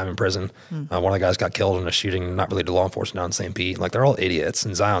amount of time in prison. One of the guys got killed in a shooting not related to law enforcement down in St. Pete. Like, they're all idiots,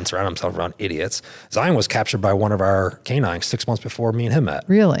 and Zion surrounded himself around idiots. Zion was captured by one of our canines 6 months before me and him met.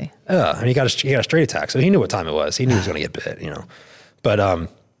 Really? Yeah, and he got a straight attack, so he knew what time it was. He knew he was going to get bit, you know. But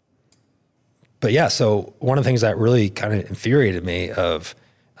yeah, so one of the things that really kind of infuriated me of,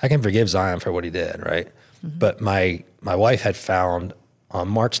 I can forgive Zion for what he did, right? But my wife had found on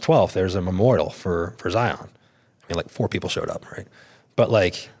March 12th, there's a memorial for Zion. I mean, like 4 people showed up, right? But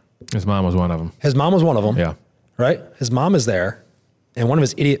like, his mom was one of them. His mom was one of them. Yeah. Right? His mom is there, and one of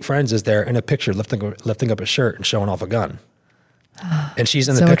his idiot friends is there in a picture lifting up his shirt and showing off a gun. And she's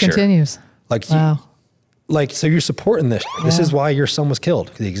in the picture. So it continues. Like, wow. So you're supporting this. Yeah. This is why your son was killed.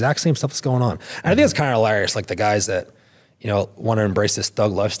 The exact same stuff that's going on. And I think it's kind of hilarious. Like the guys that, you know, want to embrace this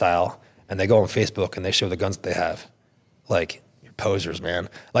thug lifestyle, and they go on Facebook and they show the guns that they have. Like, you're posers, man.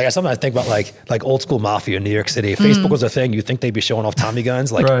 Like I sometimes think about like old school mafia in New York City. If Facebook was a thing, you think they'd be showing off Tommy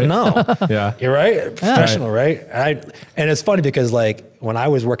guns? Like, no. Yeah. You're right. Professional, right? And it's funny because like when I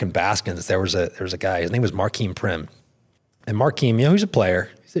was working Baskins, there was a guy, his name was Markeem Prim. And Markeem, you know, he's a player,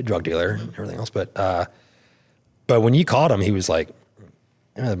 he's a drug dealer and everything else. But when you caught him, he was like,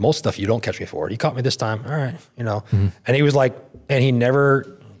 you know, most stuff you don't catch me for. You caught me this time. All right. You know, and he was like, and he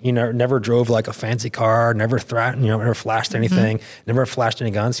never drove like a fancy car, never threatened, you know, never flashed anything, never flashed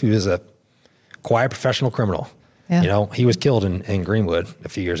any guns. He was a quiet professional criminal. Yeah. You know, he was killed in Greenwood a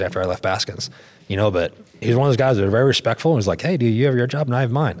few years after I left Baskins, you know, but he was one of those guys that were very respectful and was like, hey, dude, you have your job and I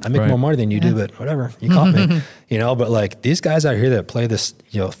have mine. I make more money than you do, but whatever, you caught me, you know, but like these guys out here that play this,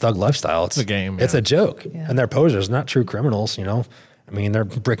 you know, thug lifestyle, it's a game. It's a joke and they're posers, not true criminals, you know. I mean, they're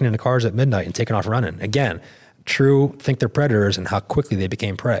breaking into cars at midnight and taking off running. Again, true think they're predators and how quickly they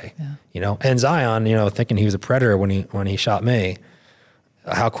became prey, you know. And Zion, you know, thinking he was a predator when he shot me,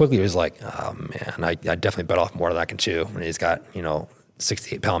 how quickly he was like, oh man, I definitely bit off more than I can chew. And he's got, you know,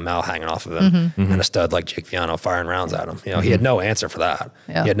 68-pound Mal hanging off of him and a stud like Jake Viano firing rounds at him. You know, he had no answer for that.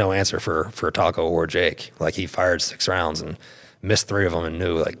 Yeah. He had no answer for Taco or Jake. Like he fired 6 rounds and missed 3 of them and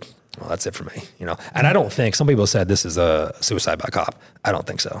knew like, well, that's it for me, you know. And I don't think, some people said this is a suicide by cop. I don't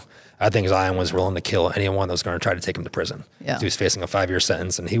think so. I think Zion was willing to kill anyone that was going to try to take him to prison. Yeah. He was facing a 5-year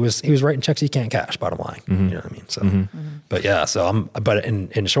sentence and he was writing checks he can't cash, bottom line. You know what I mean? So, but yeah, so but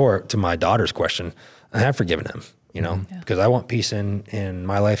in short, to my daughter's question, I have forgiven him, you know, because I want peace in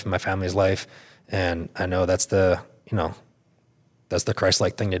my life and my family's life. And I know that's the, you know, that's the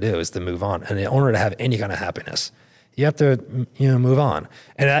Christ-like thing to do, is to move on. And in order to have any kind of happiness, you have to, you know, move on.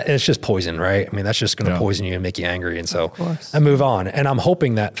 And it's just poison, right? I mean, that's just going to poison you and make you angry. And so I move on. And I'm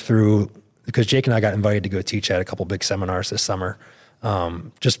hoping that through, because Jake and I got invited to go teach at a couple big seminars this summer,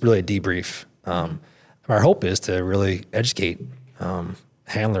 just really a debrief. Our hope is to really educate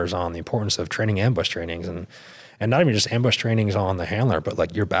handlers on the importance of training ambush trainings and not even just ambush trainings on the handler, but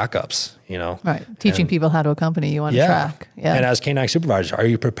like your backups, you know? Right. Teaching people how to accompany you on a track. Yeah. And as K9 supervisors, are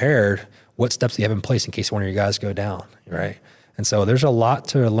you prepared? What steps do you have in place in case one of your guys go down, right? And so there's a lot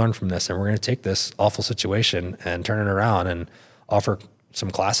to learn from this, and we're going to take this awful situation and turn it around and offer some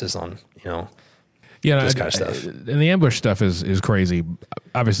classes on, you know, this kind of stuff. And the ambush stuff is crazy,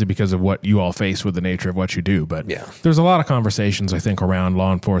 obviously because of what you all face with the nature of what you do. But there's a lot of conversations, I think, around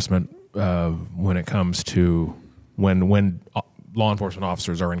law enforcement when it comes to when law enforcement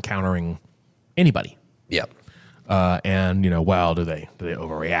officers are encountering anybody. Yep. And, you know, well, do they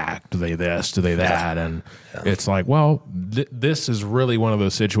overreact? Do they this? Do they that? And it's like, well, this is really one of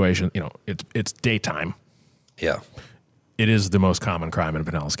those situations, you know, it's daytime. Yeah. It is the most common crime in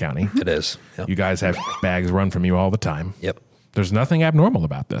Pinellas County. It is. Yep. You guys have bags run from you all the time. Yep. There's nothing abnormal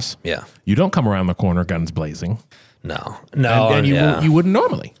about this. Yeah. You don't come around the corner guns blazing. No. And you wouldn't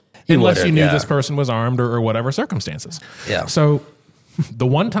normally. Unless you knew this person was armed or whatever circumstances. Yeah. So the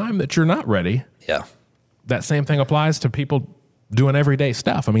one time that you're not ready. Yeah. That same thing applies to people doing everyday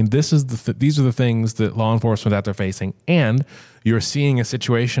stuff. I mean, these are the things that law enforcement out there facing, and you're seeing a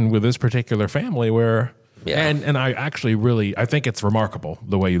situation with this particular family where, and I actually really, I think it's remarkable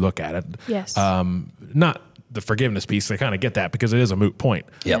the way you look at it. Yes. Not the forgiveness piece. I kind of get that because it is a moot point.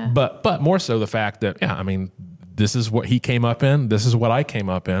 Yeah. But more so the fact that, I mean, this is what he came up in. This is what I came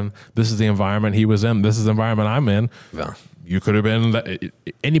up in. This is the environment he was in. This is the environment I'm in. Yeah. You could have been,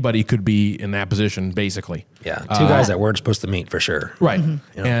 anybody could be in that position, basically. Yeah, 2 guys that weren't supposed to meet, for sure. Right. You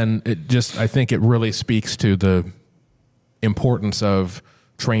know? And it just, I think it really speaks to the importance of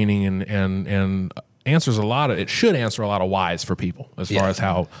training and answers a lot of, it should answer a lot of whys for people as far as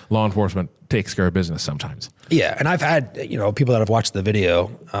how law enforcement takes care of business sometimes. Yeah, and I've had, you know, people that have watched the video,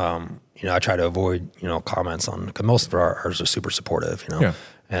 you know, I try to avoid, you know, comments on, because most of ours are super supportive, you know. Yeah.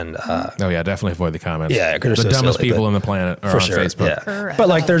 And definitely avoid the comments. Yeah, the dumbest people on the planet are on Facebook. Yeah. Correct. But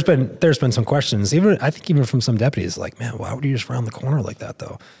like, there's been some questions, I think even from some deputies, like, man, why would you just round the corner like that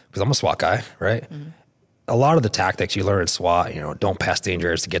though? Because I'm a SWAT guy, right? Mm-hmm. A lot of the tactics you learn in SWAT, you know, don't pass danger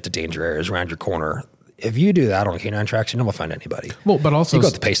areas to get to danger areas, round your corner. If you do that on K9 tracks, you're not gonna find anybody. Well, but also you go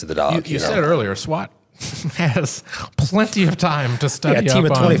at the pace of the dog. You said earlier, SWAT has plenty of time to study a team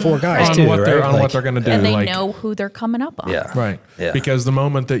of 24 guys on too, what right? they're going to do. And they know who they're coming up on. Yeah. Right. Yeah. Because the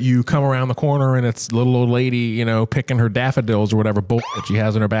moment that you come around the corner and it's little old lady, you know, picking her daffodils or whatever bull that she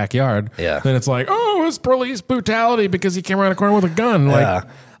has in her backyard, then it's like, oh, it's police brutality because he came around the corner with a gun. Like,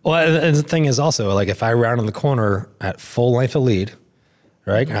 well, and the thing is also, like, if I round in the corner at full length of lead,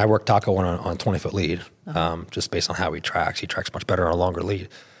 right? And I work Taco on a 20-foot lead, just based on how he tracks much better on a longer lead.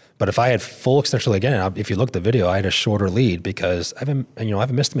 But if I had full extension, again, if you look at the video, I had a shorter lead because I have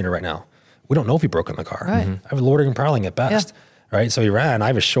a misdemeanor right now. We don't know if he broke in the car. Right. I have loitering and prowling at best. right? So he ran. I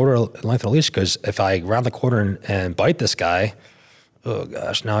have a shorter length of the leash because if I round the corner and bite this guy, oh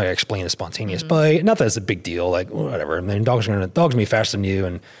gosh, now I explain a spontaneous bite. Not that it's a big deal, like whatever. I mean, dogs be faster than you,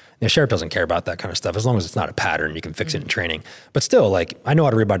 and the sheriff doesn't care about that kind of stuff as long as it's not a pattern. You can fix it in training. But still, like, I know how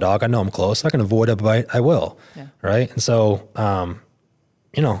to read my dog. I know I'm close. I can avoid a bite. I will, right? And so,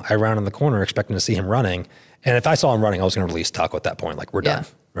 you know, I rounded the corner expecting to see him running, and if I saw him running, I was going to release Taco at that point. Like, we're done,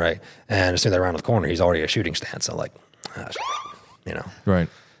 right? And as soon as I rounded the corner, he's already at a shooting stance. So like, you know, right.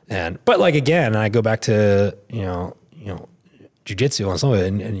 But like again, I go back to you know. Jiu-jitsu on some of it,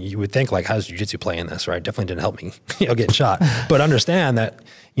 and you would think like, how does jiu-jitsu play in this, right? Definitely didn't help me, getting shot. But understand that,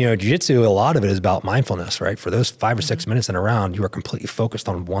 jiu-jitsu, a lot of it is about mindfulness, right? For those 5 or 6 minutes in a round, you are completely focused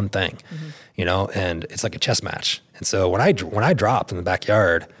on one thing, and it's like a chess match. And so when I dropped in the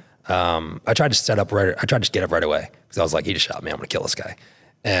backyard, I tried to get up right away because I was like, he just shot me. I'm going to kill this guy.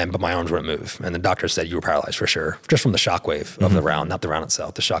 But my arms wouldn't move. And the doctor said, you were paralyzed for sure, just from the shockwave of the round, not the round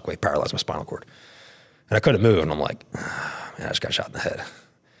itself. The shockwave paralyzed my spinal cord. And I couldn't move. And I'm like, man, I just got shot in the head.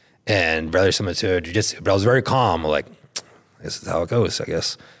 And very similar to jiu-jitsu, but I was very calm. Like, this is how it goes, I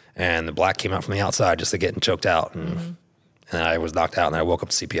guess. And the black came out from the outside just to getting choked out. And I was knocked out, and I woke up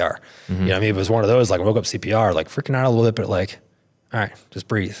to CPR. You know what I mean? It was one of those, like, I woke up CPR, like freaking out a little bit, but like, all right, just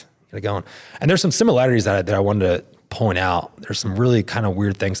breathe, get it going. And there's some similarities that I wanted to point out. There's some really kind of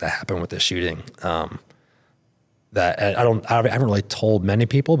weird things that happen with this shooting. That I haven't really told many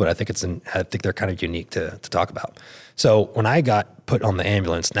people, but I think I think they're kind of unique to talk about. So when I got put on the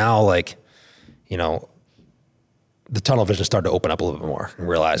ambulance, now like, the tunnel vision started to open up a little bit more and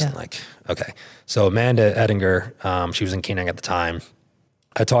realizing like, okay. So Amanda Ettinger, she was in Kenai at the time.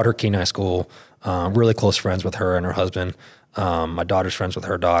 I taught her Kenai school, really close friends with her and her husband. My daughter's friends with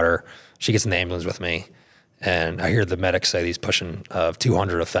her daughter. She gets in the ambulance with me, and I hear the medics say he's pushing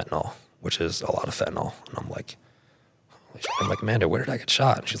 200 of fentanyl, which is a lot of fentanyl. And I'm like, Amanda, where did I get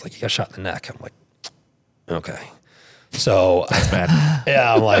shot? And she's like, you got shot in the neck. I'm like, okay. So that's bad.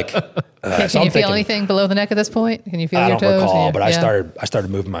 Yeah, I'm like, can you feel anything below the neck at this point? Can you feel your toes? I don't recall, but I started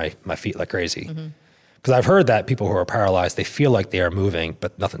moving my feet like crazy. Because I've heard that people who are paralyzed, they feel like they are moving,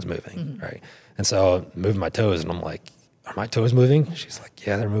 but nothing's moving, right? And so moving my toes, and I'm like, are my toes moving? She's like,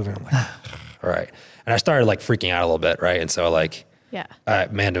 yeah, they're moving. I'm like, all right. And I started like freaking out a little bit, right? And so like,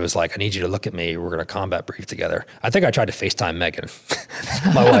 Amanda was like, I need you to look at me. We're going to combat brief together. I think I tried to FaceTime Megan,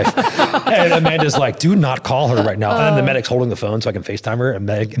 my wife. And Amanda's like, do not call her right now. And then the medic's holding the phone so I can FaceTime her. And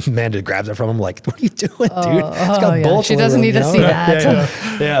Amanda grabs it from him like, what are you doing, dude? It's got bullets. She doesn't need to see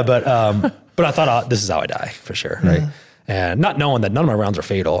that. Yeah, but I thought, this is how I die for sure, right? And not knowing that none of my rounds are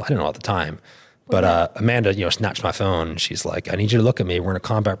fatal. I didn't know at the time. But Amanda, snatched my phone. She's like, I need you to look at me. We're going to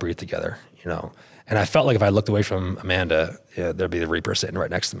combat breathe together, And I felt like if I looked away from Amanda, there'd be the Reaper sitting right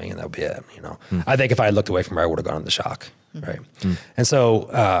next to me, and that would be it, I think if I had looked away from her, I would have gone into shock, right? And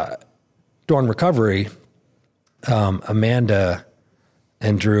so during recovery, Amanda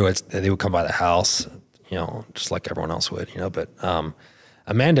and Drew, they would come by the house, just like everyone else would, But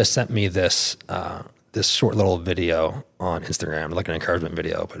Amanda sent me this short little video on Instagram, like an encouragement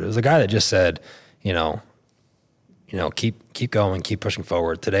video. But it was a guy that just said, keep going, keep pushing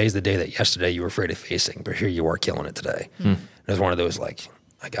forward. Today's the day that yesterday you were afraid of facing, but here you are killing it today. It was one of those like,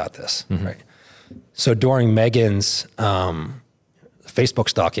 I got this, right? So during Megan's Facebook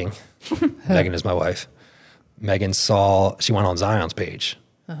stalking, Megan is my wife, Megan she went on Zion's page.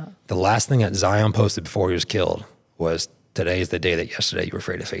 The last thing that Zion posted before he was killed was, today's the day that yesterday you were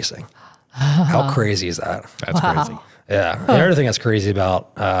afraid of facing. How crazy is that? That's crazy. Yeah. The other thing that's crazy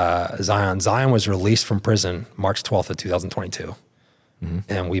about Zion was released from prison March 12th of 2022.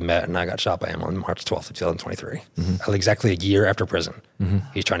 And we met, and I got shot by him on March 12th of 2023. Exactly a year after prison.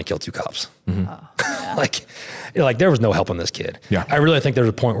 He's trying to kill 2 cops. like there was no help on this kid. Yeah. I really think there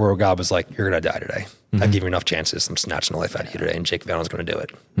was a point where God was like, you're going to die today. I give you enough chances. I'm snatching the life out of you today, and Jake Viano's going to do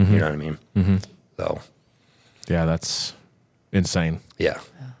it. You know what I mean? So. Yeah, that's insane. Yeah.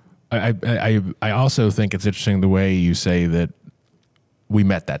 I also think it's interesting the way you say that we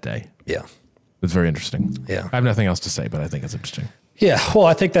met that day. Yeah. It's very interesting. Yeah. I have nothing else to say, but I think it's interesting. Yeah. Well,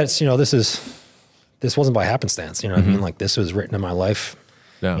 I think that's, this wasn't by happenstance, what I mean? Like, this was written in my life,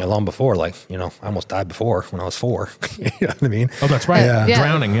 long before, like, I almost died before when I was 4. You know what I mean? Oh, that's right. Yeah.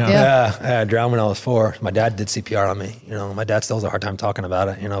 Drowning. Yeah. I drowned when I was 4. My dad did CPR on me. My dad still has a hard time talking about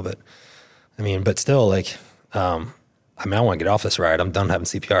it, but still, like, I want to get off this ride. I'm done having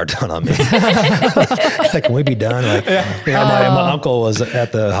CPR done on me. Like, can we be done? Like, my uncle was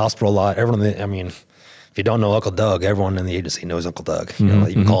at the hospital a lot. Everyone, if you don't know Uncle Doug, everyone in the agency knows Uncle Doug. You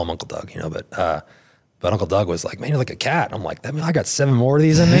can call him Uncle Doug, but But Uncle Doug was like, man, you're like a cat. I'm like, that mean I got 7 more of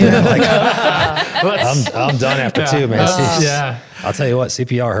these in me. Like, I'm done after 2, man. I'll tell you what,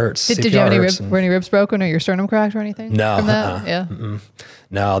 CPR hurts. Did you have were any ribs broken or your sternum cracked or anything? No. From that? Yeah.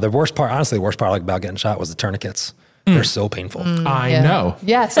 No, the worst part I like about getting shot was the tourniquets. They're so painful. I know.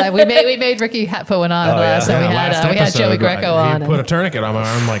 Yes, we made Ricky put one on last time. We had Joey Greco on. He put a tourniquet on my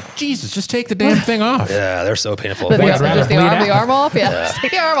arm. I'm like, Jesus, just take the damn thing off. Yeah, they're so painful. Just the arm off? Yeah. Just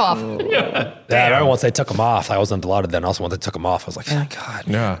take the arm off. Yeah, I remember once they took them off. I wasn't delighted then. Also, when they took them off, I was like, oh, God.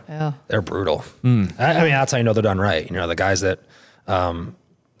 Yeah. They're brutal. I mean, that's how you know they're done right. You know, the guys that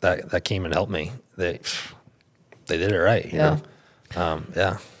that came and helped me, they did it right. You know?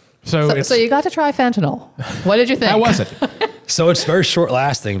 Yeah. So you got to try fentanyl. What did you think? How was it? So it's very short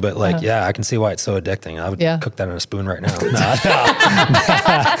lasting, but like, I can see why it's so addicting. I would cook that in a spoon right now.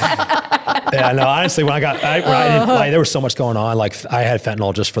 No, honestly, when there was so much going on. Like I had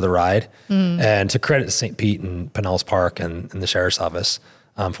fentanyl just for the ride, and to credit St. Pete and Pinellas Park and the sheriff's office,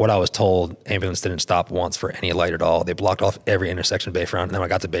 for what I was told, ambulance didn't stop once for any light at all. They blocked off every intersection of Bayfront. And then when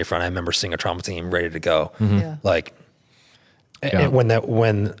I got to Bayfront, I remember seeing a trauma team ready to go. Like, and when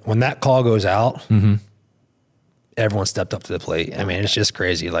that call goes out, everyone stepped up to the plate. I mean, it's just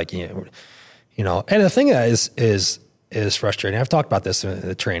crazy. Like, you know, and the thing that is frustrating. I've talked about this in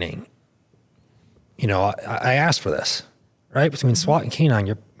the training. You know, I asked for this, right? Between SWAT and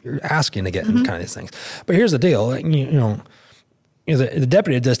K-9, you're asking to get in kind of these things. But here's the deal. Like, the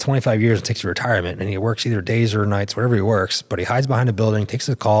deputy does 25 years and takes a retirement, and he works either days or nights, whatever he works, but he hides behind a building, takes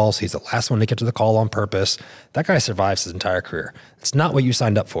the calls. He's the last one to get to the call on purpose. That guy survives his entire career. It's not what you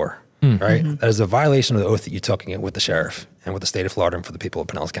signed up for, right? That is a violation of the oath that you took with the sheriff and with the state of Florida and for the people of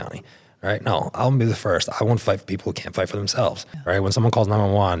Pinellas County, right? No, I'll be the first. I won't fight for people who can't fight for themselves, right? When someone calls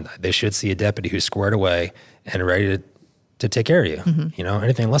 911, they should see a deputy who's squared away and ready to take care of you. You know,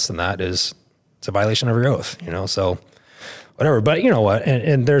 anything less than that it's a violation of your oath, you know, so whatever. But you know what?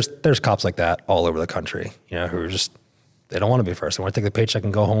 And there's cops like that all over the country, you know, who are just, they don't want to be first. They want to take the paycheck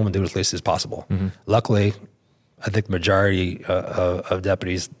and go home and do it as least as possible. Luckily, I think the majority of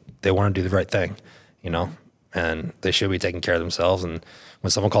deputies, they want to do the right thing, you know, and they should be taking care of themselves. And when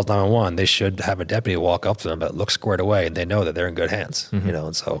someone calls 911, they should have a deputy walk up to them that looks squared away and they know that they're in good hands, you know.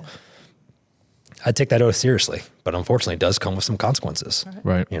 And so I take that oath seriously, but unfortunately it does come with some consequences,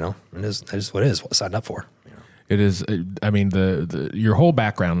 right? You know, it is what it is, what I signed up for. It is. I mean, your whole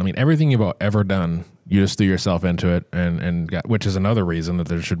background. I mean, everything you've ever done, you just threw yourself into it, and got, which is another reason that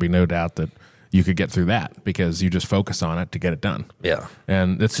there should be no doubt that you could get through that because you just focus on it to get it done. Yeah,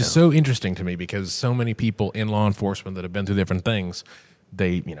 and it's just so interesting to me because so many people in law enforcement that have been through different things,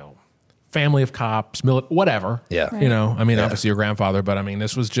 they, you know, family of cops, whatever. Yeah, right. You know, I mean, obviously your grandfather, but I mean,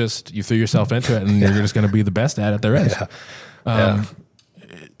 this was just you threw yourself into it, and you're just going to be the best at it there is.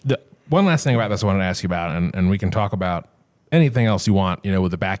 One last thing about this I wanted to ask you about, and we can talk about anything else you want, you know,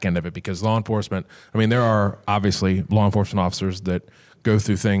 with the back end of it, because law enforcement, I mean, there are obviously law enforcement officers that go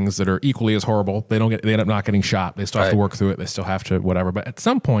through things that are equally as horrible. They end up not getting shot. They still have to work through it. They still have to whatever. But at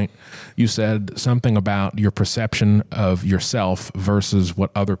some point, you said something about your perception of yourself versus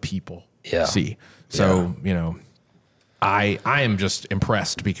what other people see. So, you know, I am just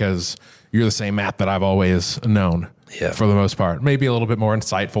impressed because you're the same Matt that I've always known. Yeah. For the most part, maybe a little bit more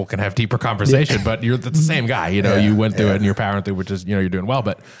insightful, can have deeper conversation, but you're the same guy, you know, you went through it and you're powering through, which is, you know, you're doing well,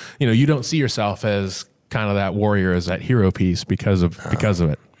 but you know, you don't see yourself as kind of that warrior, as that hero piece because of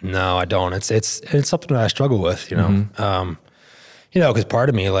it. No, I don't. It's something that I struggle with, you know, you know, cause part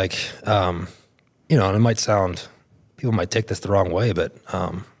of me like, you know, and it might sound, people might take this the wrong way, but,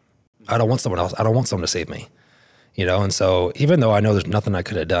 I don't want someone else. I don't want someone to save me, you know? And so even though I know there's nothing I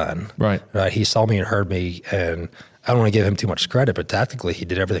could have done, right. He saw me and heard me, and I don't want to give him too much credit, but tactically he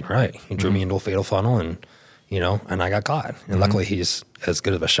did everything right. He drew me into a fatal funnel, and, you know, and I got caught. And luckily he's as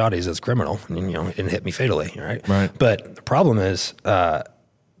good of a shot as criminal, and, you know, it didn't hit me fatally. Right. Right. But the problem is,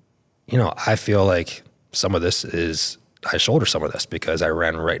 you know, I feel like some of this is, I shoulder some of this because I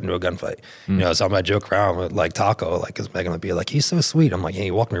ran right into a gunfight. You know, so I joke around with like Taco, like, cause Megan would be like, he's so sweet. I'm like, hey,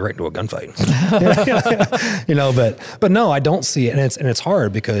 he walked me right into a gunfight. You know, but no, I don't see it. And it's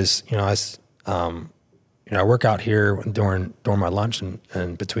hard because, you know, you know, I work out here during my lunch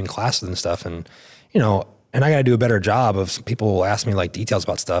and between classes and stuff. And, you know, and I got to do a better job of, some people will ask me like details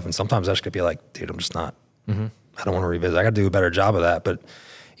about stuff. And sometimes I just could be like, dude, I'm just not, I don't want to revisit. I got to do a better job of that. But,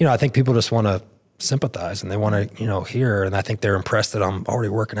 you know, I think people just want to sympathize and they want to, you know, hear, and I think they're impressed that I'm already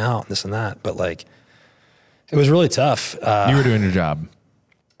working out and this and that. But like, it was really tough. You were doing your job.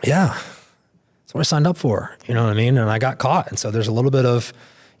 Yeah. That's what I signed up for. You know what I mean? And I got caught. And so there's a little bit of,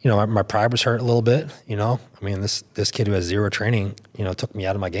 my pride was hurt a little bit, I mean, this kid who has zero training, took me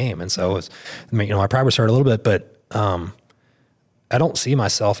out of my game. And so it was, my pride was hurt a little bit, but, I don't see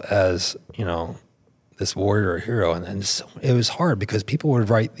myself as, this warrior or hero. And so it was hard because people would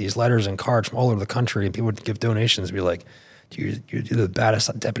write these letters and cards from all over the country, and people would give donations and be like, you're the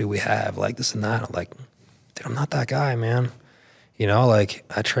baddest deputy we have, like this and that. I'm like, dude, I'm not that guy, man. Like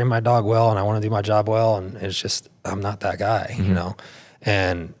I train my dog well and I want to do my job well. And it's just, I'm not that guy,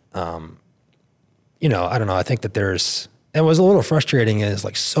 And, I don't know. I think that it was a little frustrating is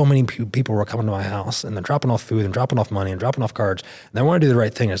like so many people were coming to my house and they're dropping off food and dropping off money and dropping off cards. And they want to do the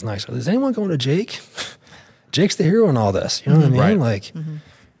right thing. It's nice. Is anyone going to Jake? Jake's the hero in all this. You know what I mean? Right. Like,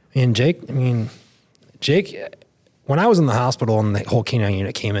 Jake, when I was in the hospital and the whole canine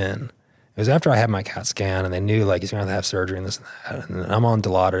unit came in, it was after I had my CAT scan and they knew like he's going to have surgery and this and that. And I'm on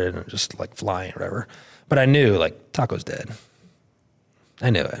Dilaudid and just like flying or whatever. But I knew like Taco's dead. I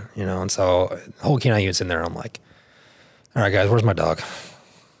knew it, and so the whole canine unit's in there. And I'm like, all right, guys, where's my dog?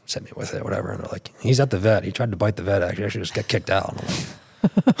 Sent me with it, whatever. And they're like, he's at the vet. He tried to bite the vet. Actually just got kicked out. And I'm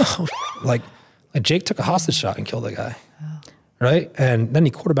like, oh, like Jake took a hostage shot and killed the guy. Oh. Right. And then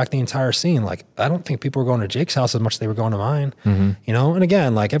he quarterbacked the entire scene. Like, I don't think people were going to Jake's house as much as they were going to mine, And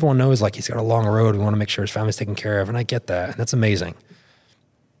again, like everyone knows, like he's got a long road. We want to make sure his family's taken care of. And I get that. And that's amazing.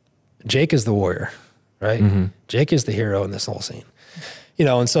 Jake is the warrior, right? Jake is the hero in this whole scene,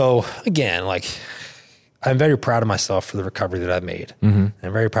 And so again, like, I'm very proud of myself for the recovery that I've made. I'm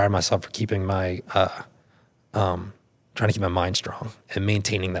very proud of myself for keeping my, trying to keep my mind strong and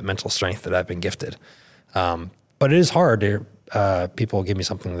maintaining that mental strength that I've been gifted. But it is hard to, people give me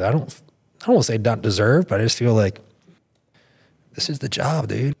something that I don't want to say don't deserve, but I just feel like this is the job,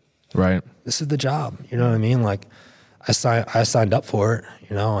 dude. Right. This is the job. You know what I mean? Like I signed up for it,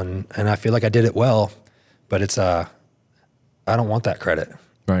 and I feel like I did it well, but it's, I don't want that credit.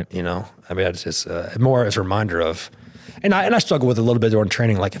 Right. I mean, it's just more as a reminder of, and I struggle with it a little bit during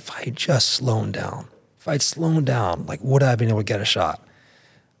training. Like if I had just slowed down, like would I have been able to get a shot?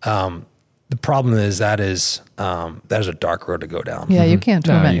 The problem is that is a dark road to go down. Yeah, you can't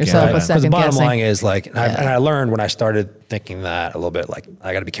torment yourself with second guessing. Because the bottom line is like, and I learned when I started thinking that a little bit, like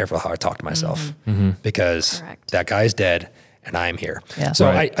I got to be careful how I talk to myself because that guy's dead and I'm here. Yeah. So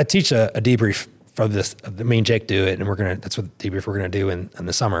I teach a debrief from this. Me and Jake do it, and that's what the debrief we're gonna do in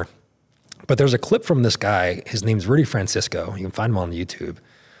the summer. But there's a clip from this guy. His name's Rudy Francisco. You can find him on YouTube.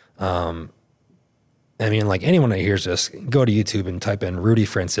 I mean, like anyone that hears this, go to YouTube and type in Rudy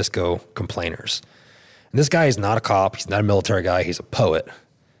Francisco complainers. And this guy is not a cop. He's not a military guy. He's a poet.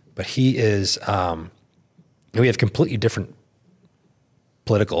 But he is, we have completely different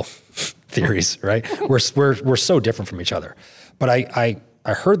political theories, right? We're so different from each other. But I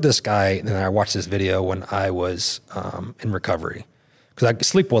heard this guy and then I watched this video when I was in recovery. Because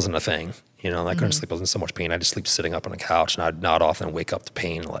sleep wasn't a thing. I couldn't sleep. I was in so much pain. I just sleep sitting up on a couch and I'd nod off and wake up to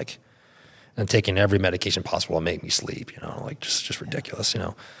pain and taking every medication possible to make me sleep, like just ridiculous,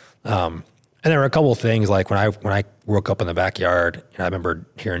 And there were a couple of things like when I woke up in the backyard, I remember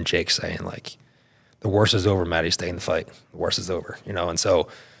hearing Jake saying like, the worst is over, Maddie, stay in the fight. The worst is over, And so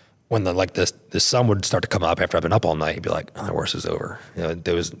when the sun would start to come up after I've been up all night, he'd be like, oh, the worst is over.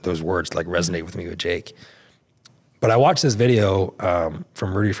 Those words like resonate with me with Jake. But I watched this video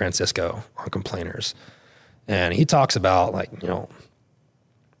from Rudy Francisco on complainers, and he talks about like,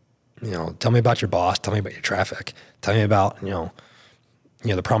 tell me about your boss, tell me about your traffic, tell me about,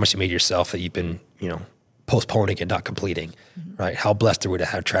 the promise you made yourself that you've been, postponing and not completing, right? How blessed are we to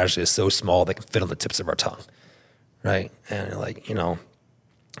have tragedies so small they can fit on the tips of our tongue, right? And like,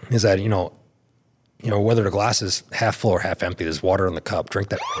 is that, whether the glass is half full or half empty, there's water in the cup, drink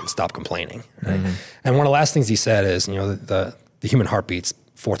that and stop complaining, right? And one of the last things he said is, the human heart beats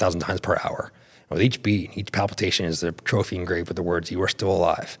 4,000 times per hour. And with each beat, each palpitation is a trophy engraved with the words, you are still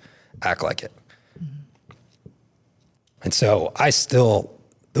alive. Act like it. And so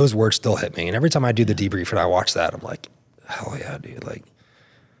those words still hit me. And every time I do the debrief and I watch that, I'm like, hell yeah, dude. Like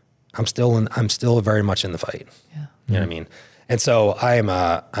I'm still very much in the fight. Yeah. You know what I mean? And so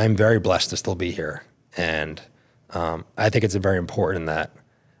I'm very blessed to still be here. And I think it's very important that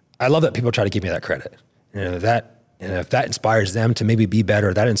I love that people try to give me that credit. And if that inspires them to maybe be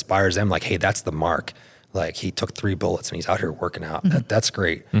better, that inspires them like, hey, that's the mark. Like he took 3 bullets and he's out here working out. That's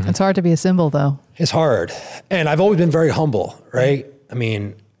great. It's hard to be a symbol though. It's hard. And I've always been very humble, right? I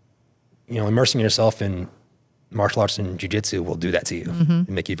mean, immersing yourself in martial arts and jiu-jitsu will do that to you and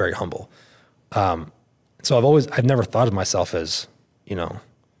make you very humble. So I've never thought of myself as,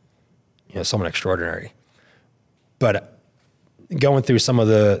 someone extraordinary. But going through some of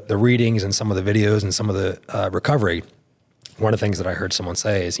the readings and some of the videos and some of the recovery, one of the things that I heard someone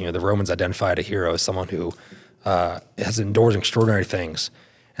say is, the Romans identified a hero as someone who has endured extraordinary things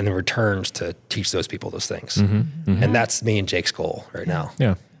and then returns to teach those people those things. And that's me and Jake's goal right now.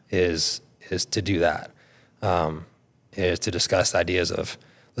 Yeah. Is to do that. Is to discuss ideas of,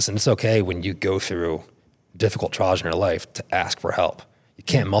 listen, it's okay when you go through difficult trials in your life to ask for help. You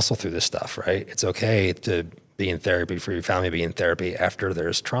can't muscle through this stuff, right? It's okay to be in therapy, for your family to be in therapy after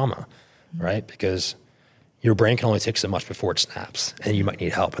there's trauma, right? Because your brain can only take so much before it snaps, and you might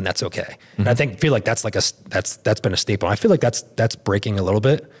need help, and that's okay. And I feel like that's that's been a staple. I feel like that's breaking a little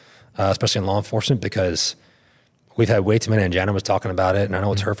bit, especially in law enforcement, because we've had way too many, and Jana was talking about it, and I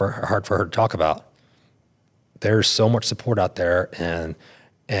know it's hard for her to talk about. There's so much support out there, and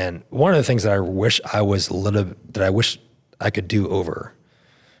one of the things that I wish I could do over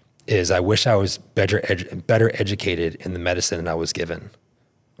is I wish I was better educated in the medicine that I was given.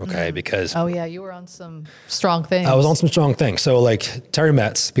 Okay, because you were on some strong things. I was on some strong things. So like Terry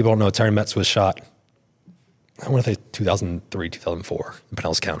Metz, people don't know Terry Metz was shot, I want to say 2003, 2004 in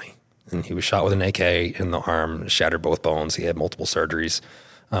Pinellas County. And he was shot with an AK in the arm, shattered both bones. He had multiple surgeries,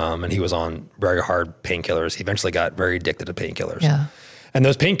 and he was on very hard painkillers. He eventually got very addicted to painkillers. Yeah. And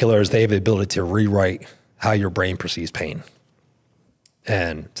those painkillers, they have the ability to rewrite how your brain perceives pain.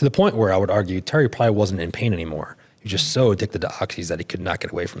 And to the point where I would argue Terry probably wasn't in pain anymore. He was just so addicted to oxys that he could not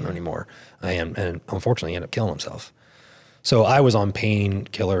get away from them anymore. And unfortunately, he ended up killing himself. So I was on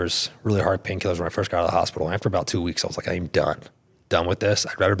painkillers, really hard painkillers when I first got out of the hospital. And after about 2 weeks, I was like, I'm done with this.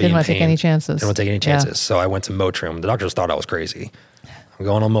 I'd rather be in pain. Didn't want to take any chances. Didn't want to take any chances. So I went to Motrin. The doctors thought I was crazy. I'm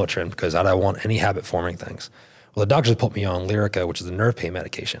going on Motrin because I don't want any habit-forming things. Well, the doctors put me on Lyrica, which is a nerve pain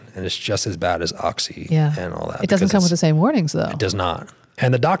medication, and it's just as bad as Oxy and all that. It doesn't come with the same warnings, though. It does not.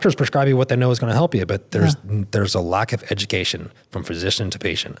 And the doctors prescribe you what they know is going to help you, but there's a lack of education from physician to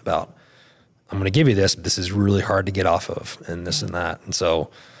patient about, I'm going to give you this, but this is really hard to get off of, and this and that. And so,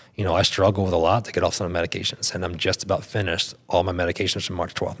 I struggle with a lot to get off some medications, and I'm just about finished all my medications from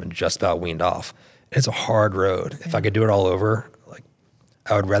March 12th and just about weaned off. It's a hard road. If I could do it all over,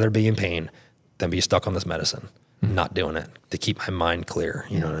 I would rather be in pain than be stuck on this medicine, not doing it, to keep my mind clear.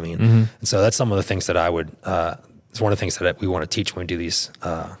 You know what I mean? And so that's some of the things that I would, it's one of the things that we want to teach when we do these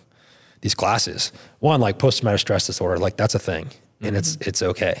classes. One, like post-traumatic stress disorder, that's a thing, and it's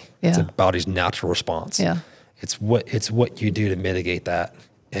okay. Yeah. It's a body's natural response. Yeah. It's what you do to mitigate that,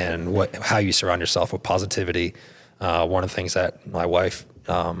 and how you surround yourself with positivity. One of the things that my wife,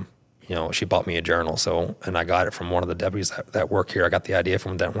 she bought me a journal. And I got it from one of the deputies that work here. I got the idea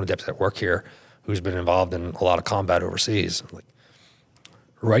from one of the deputies that work here, who's been involved in a lot of combat overseas.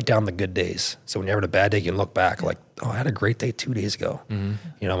 Write down the good days. So when you're having a bad day, you can look back I had a great day 2 days ago.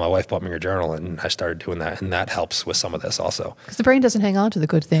 My wife bought me a journal, and I started doing that, and that helps with some of this also. Because the brain doesn't hang on to the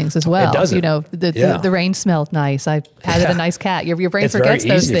good things as well. It doesn't. The rain smelled nice. I had a nice cat. Your brain forgets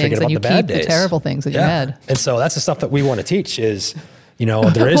those things, and you keep the terrible things in your head. And so that's the stuff that we want to teach is,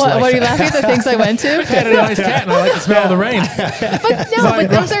 there is life. What are you laughing at? The things I went to? I had a nice cat, and I like the smell of the rain.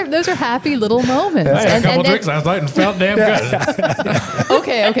 But those are happy little moments. I had a couple drinks last night and felt damn good.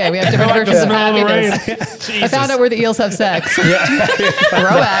 Okay, we have different versions of happiness. I found out where the eels have sex.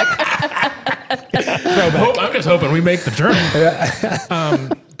 Throwback. I'm just hoping we make the journey.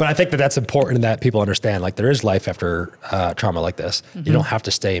 But I think that's important that people understand. There is life after trauma like this. You don't have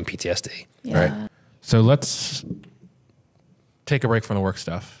to stay in PTSD, right? So let's take a break from the work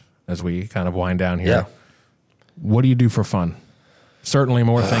stuff as we kind of wind down here. Yeah. What do you do for fun? Certainly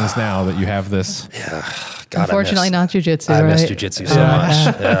more things now that you have this. Yeah. God, unfortunately, not jujitsu. I miss jujitsu so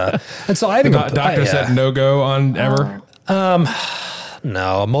much. Yeah. And so I haven't. The doctor said no go on ever.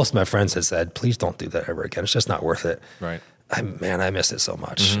 No, most of my friends have said, please don't do that ever again. It's just not worth it. Right. I miss it so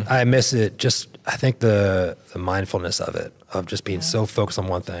much. I miss it. I think the mindfulness of it, of just being so focused on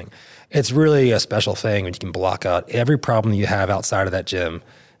one thing. It's really a special thing when you can block out every problem you have outside of that gym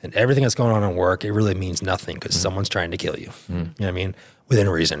and everything that's going on in work. It really means nothing because someone's trying to kill you. You know what I mean? Within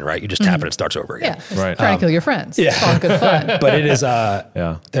reason, right? You just tap it and it starts over again. Yeah, right. Trying to kill your friends. Yeah. It's all good fun. But it is,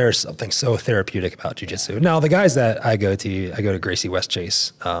 there's something so therapeutic about jiu-jitsu. Now, the guys that I go to Gracie West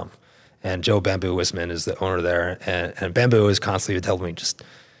Chase, and Joe Bamboo Wisman is the owner there. And Bamboo is constantly telling me,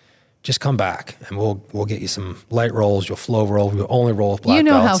 just come back and we'll get you some light rolls. You'll flow roll. You'll only roll with black belts. You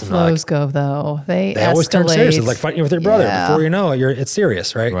know how flows go, though. They always turn serious. It's like fighting with your brother. Before you know it, it's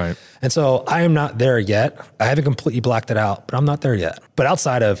serious, right? Right. And so I am not there yet. I haven't completely blacked it out, but I'm not there yet. But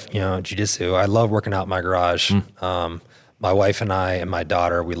outside of jiu-jitsu, I love working out in my garage. My wife and I and my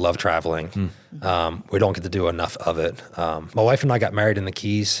daughter, we love traveling. We don't get to do enough of it. My wife and I got married in the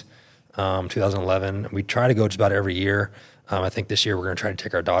Keys, 2011. We try to go just about every year. I think this year we're going to try to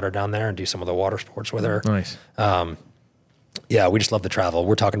take our daughter down there and do some of the water sports with her. Nice. Yeah, we just love to travel.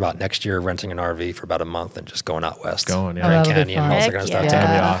 We're talking about next year renting an RV for about a month and just going out west. Going, yeah. Grand that'll be Canyon, fun. all that kind of stuff.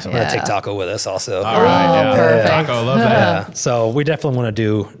 That'll be awesome. We're going to take Taco with us also. All right. Yeah. perfect. Taco, love that. Yeah. So we definitely want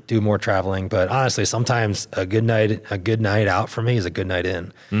to do more traveling, but honestly, sometimes a good night out for me is a good night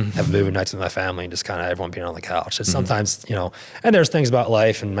in. Have movie nights with my family and just kind of everyone being on the couch. It's sometimes, you know, and there's things about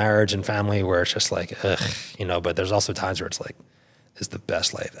life and marriage and family where it's just like, ugh, you know, but there's also times where it's like, it's the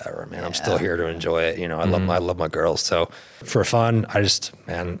best life ever, man. I'm still here to enjoy it. You know, I love my girls. So for fun, I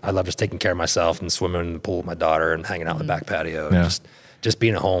love just taking care of myself and swimming in the pool with my daughter and hanging out in the back patio and just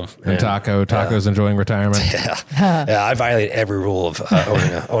being at home. And Taco's enjoying retirement. Yeah. I violate every rule of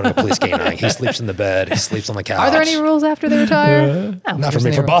owning a police canine. He sleeps in the bed. He sleeps on the couch. Are there any rules after they retire? No, Not for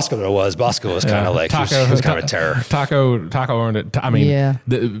me. For Bosco, there was. Bosco was kind of like, he was kind of a terror. Taco earned it. I mean,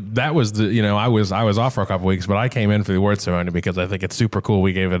 that was the, you know, I was off for a couple weeks, but I came in for the award ceremony because I think it's super cool.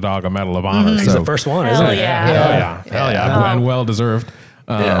 We gave a dog a Medal of Honor. He's the first one, isn't he? Hell yeah. And well deserved.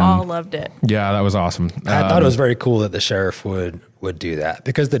 All loved it. Yeah, that was awesome. I thought it was very cool that the sheriff would do that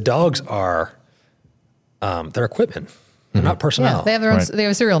because the dogs are, they're equipment. They're not personnel. Yeah, they have their own, they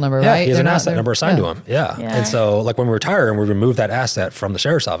have a serial number, Yeah, right? he has They're an not- asset number assigned to him. Yeah. Yeah. And so like when we retire and we remove that asset from the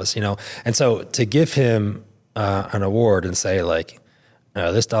sheriff's office, you know, and so to give him an award and say like,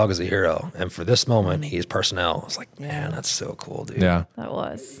 this dog is a hero. And for this moment, he's personnel. It's like, man, that's so cool, dude. Yeah. That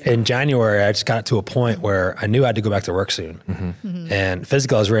was. In January, I just got to a point where I knew I had to go back to work soon. And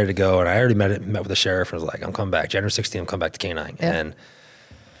physical, I was ready to go. And I already met with the sheriff and was like, I'm coming back. January 16th, I'm coming back to Canine. Yeah. And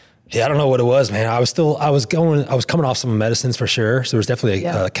I don't know what it was, man. I was coming off some medicines for sure. So there was definitely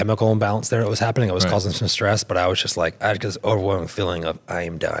a chemical imbalance there that was happening. It was causing some stress, but I was just like, I had this overwhelming feeling of I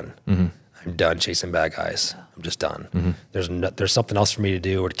am done. I'm done chasing bad guys. I'm just done. There's something else for me to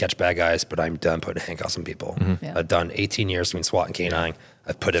do or to catch bad guys, but I'm done putting handcuffs on people. I've done 18 years between SWAT and Canine.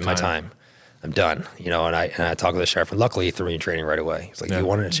 I've put in my time. I'm done. You know, and I talked to the sheriff, and luckily he threw me in training right away. He's like, you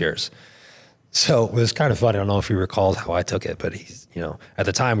want it, it's yours. So it was kind of funny. I don't know if he recalls how I took it, but he's, you know, at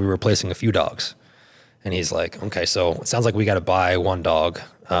the time we were replacing a few dogs, and he's like, okay, so it sounds like we got to buy one dog.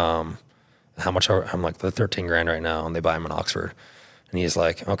 How much I'm like, they're 13 grand right now, and they buy him in Oxford. And he's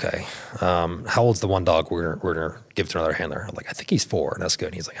like, okay, how old's the one dog we're gonna give to another handler? I'm like, I think he's 4, and that's good.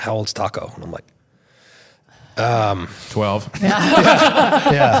 And he's like, how old's Taco? And I'm like, 12.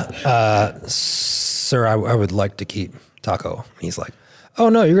 Sir, I would like to keep Taco. And he's like, oh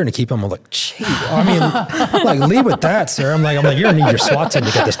no, you're gonna keep him. I'm like, gee, I mean, I'm like, leave with that, sir. I'm like, you're gonna need your SWAT team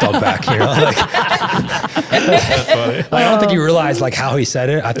to get this dog back. You know, like, That's funny. like, I don't think you realized like how he said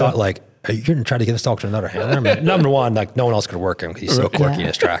it. I thought like, are you gonna try to give this dog to another handler? I mean, number one, like no one else could work him because he's so quirky in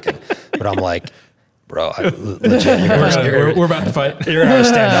his tracking. But I'm like, bro, legit, We're about to fight. you're gonna have to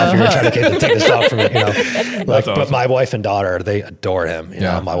stand up. You're gonna try to take this dog from me. You know, like, awesome. but my wife and daughter, they adore him. You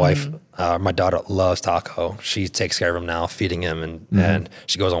Yeah. know, my wife, my daughter loves Taco. She takes care of him now, feeding him, and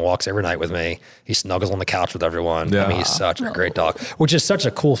she goes on walks every night with me. He snuggles on the couch with everyone. Yeah. I mean, he's such a great dog, which is such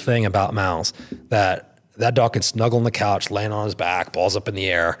a cool thing about Mouse that dog can snuggle on the couch, laying on his back, balls up in the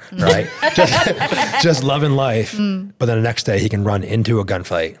air, right? just loving life. But then the next day he can run into a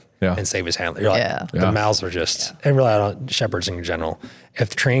gunfight and save his handler. You're like, the Mouse are just, and really on shepherds in general,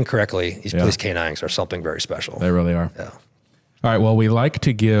 if trained correctly, these police canines are something very special. They really are. Yeah. All right. Well, we like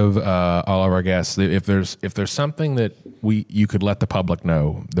to give all of our guests, if there's something that you could let the public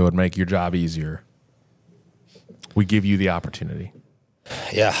know that would make your job easier, we give you the opportunity.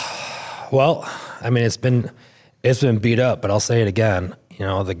 Yeah. Well, I mean, it's been beat up, but I'll say it again. You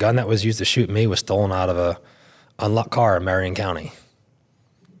know, the gun that was used to shoot me was stolen out of a unlocked car in Marion County.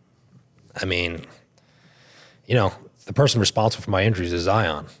 I mean, you know, the person responsible for my injuries is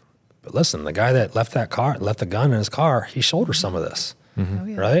Zion. But listen, the guy that left the gun in his car, he shouldered some of this,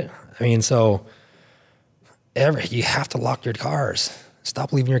 right? I mean, so you have to lock your cars.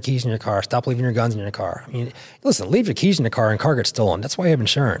 Stop leaving your keys in your car. Stop leaving your guns in your car. I mean, listen, leave your keys in your car and car gets stolen. That's why you have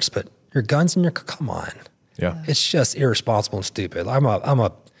insurance. But your guns in your car, come on. Yeah. It's just irresponsible and stupid. I'm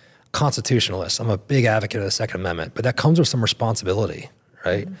a constitutionalist. I'm a big advocate of the Second Amendment, but that comes with some responsibility,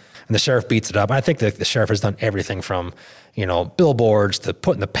 right? And the sheriff beats it up. And I think that the sheriff has done everything from, you know, billboards to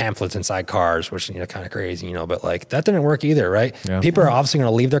putting the pamphlets inside cars, which, you know, kind of crazy, you know, but like that didn't work either, right? Yeah. People are obviously going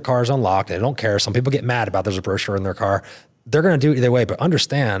to leave their cars unlocked. They don't care. Some people get mad about there's a brochure in their car. They're going to do it either way, but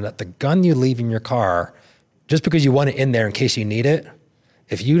understand that the gun you leave in your car, just because you want it in there in case you need it,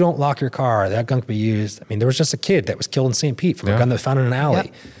 if you don't lock your car, that gun could be used. I mean, there was just a kid that was killed in St. Pete from a gun that was found in an alley.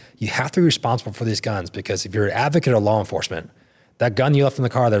 Yep. You have to be responsible for these guns because if you're an advocate of law enforcement, that gun you left in the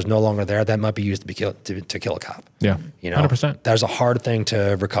car that's no longer there, that might be used to kill a cop. Yeah, you know, 100%. That's a hard thing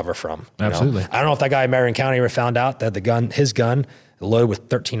to recover from. Absolutely. I don't know if that guy in Marion County ever found out that his gun load with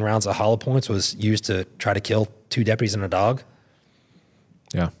 13 rounds of hollow points was used to try to kill 2 deputies and a dog.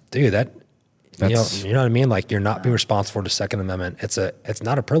 Yeah. Dude, you know what I mean? Like, you're not being responsible for the Second Amendment. It's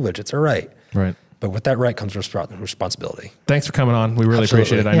not a privilege. It's a right. Right. But with that right comes responsibility. Thanks for coming on. We really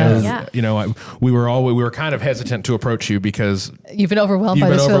appreciate it. I know, we were kind of hesitant to approach you because you've been overwhelmed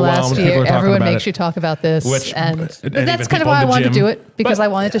by this for the last year. Everyone makes you talk about this, but that's kind of why I wanted to do it, because I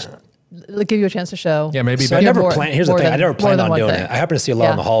wanted to give you a chance to show. Yeah, maybe. So I never planned. Here's the thing: I never planned on doing it. I happened to see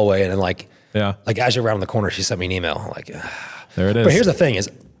Laura in the hallway, and then like as you're around the corner, she sent me an email. Like, there it is. But here's the thing: is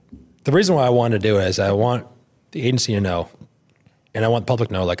the reason why I wanted to do it is I want the agency to know, and I want the public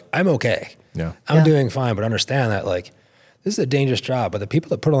to know, like, I'm okay. Yeah, I'm doing fine, but understand that, like, this is a dangerous job. But the people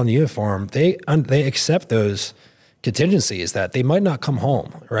that put on the uniform, they accept those contingencies that they might not come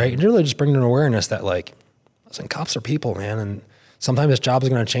home, right? And really just bring an awareness that, like, listen, cops are people, man, and sometimes this job is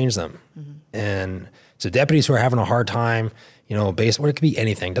going to change them. And so deputies who are having a hard time, you know, it could be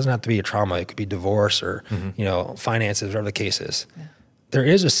anything. It doesn't have to be a trauma. It could be divorce or you know, finances, whatever the case is. Yeah. There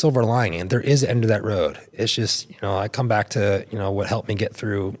is a silver lining, and there is an end to that road. It's just, you know, I come back to, you know, what helped me get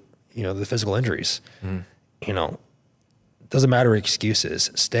through, you know, the physical injuries. You know, it doesn't matter excuses.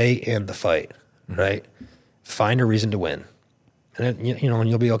 Stay in the fight, right? Find a reason to win, and then, you know, and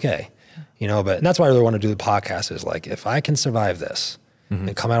you'll be okay. You know, but that's why I really want to do the podcast, is like, if I can survive this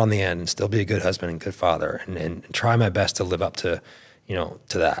and come out on the end and still be a good husband and good father and try my best to live up to, you know,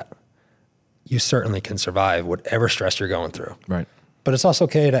 to that, you certainly can survive whatever stress you're going through. Right. But it's also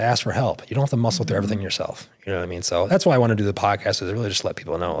okay to ask for help. You don't have to muscle through everything yourself. You know what I mean? So that's why I want to do the podcast, is really just let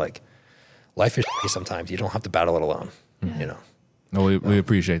people know, like, life is shitty sometimes. You don't have to battle it alone, you know? No, we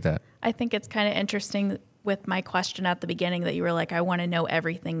appreciate that. I think it's kind of interesting with my question at the beginning that you were like, I want to know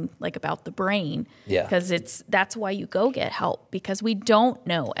everything, like, about the brain. Yeah. Because that's why you go get help, because we don't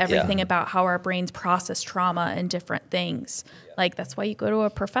know everything about how our brains process trauma and different things. Like, that's why you go to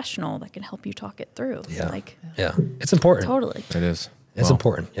a professional that can help you talk it through. Yeah. Like, it's important. Totally. It is. It's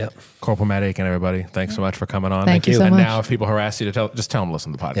important. Yep. Corporal Matt Aitken, everybody. Thanks so much for coming on. Thank you so and much. now if people harass you to just tell them to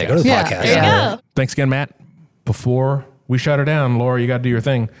listen to the podcast. Yeah, go to the podcast. There you go. Thanks again, Matt. Before we shut her down, Laura, you got to do your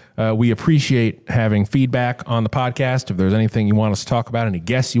thing. We appreciate having feedback on the podcast. If there's anything you want us to talk about, any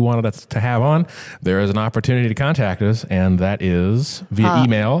guests you wanted us to have on, there is an opportunity to contact us, and that is via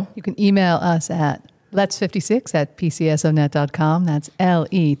email. You can email us at lets56@pcsonet.com. That's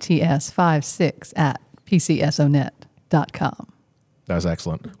LETS56@pcsonet.com. That was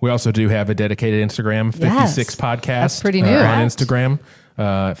excellent. We also do have a dedicated Instagram, 56 Podcast. That's pretty new. On Instagram.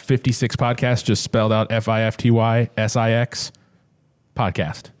 56 Podcast, just spelled out FIFTYSIX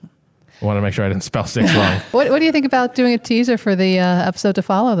podcast. I want to make sure I didn't spell 6 wrong. What do you think about doing a teaser for the episode to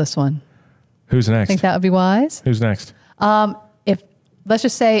follow this one? Who's next? Think that would be wise? Who's next? Let's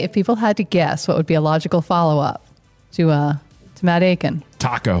just say, if people had to guess what would be a logical follow-up to Matt Aitken.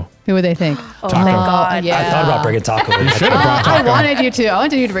 Taco. Who would they think? Oh, thank God. Yeah. I thought about bringing taco. You should have brought taco. I wanted you to. I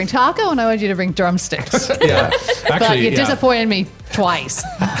wanted you to bring taco, and I wanted you to bring drumsticks. Yeah. But Actually, you disappointed me twice.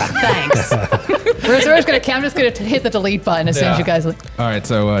 Thanks. I'm just going to hit the delete button as soon as you guys... All right,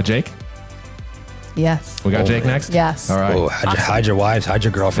 so Jake? Yes. We got Jake next? Yes. All right. Oh, hide your wives, hide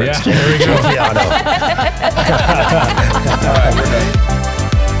your girlfriends. Yeah, there we go. Viano.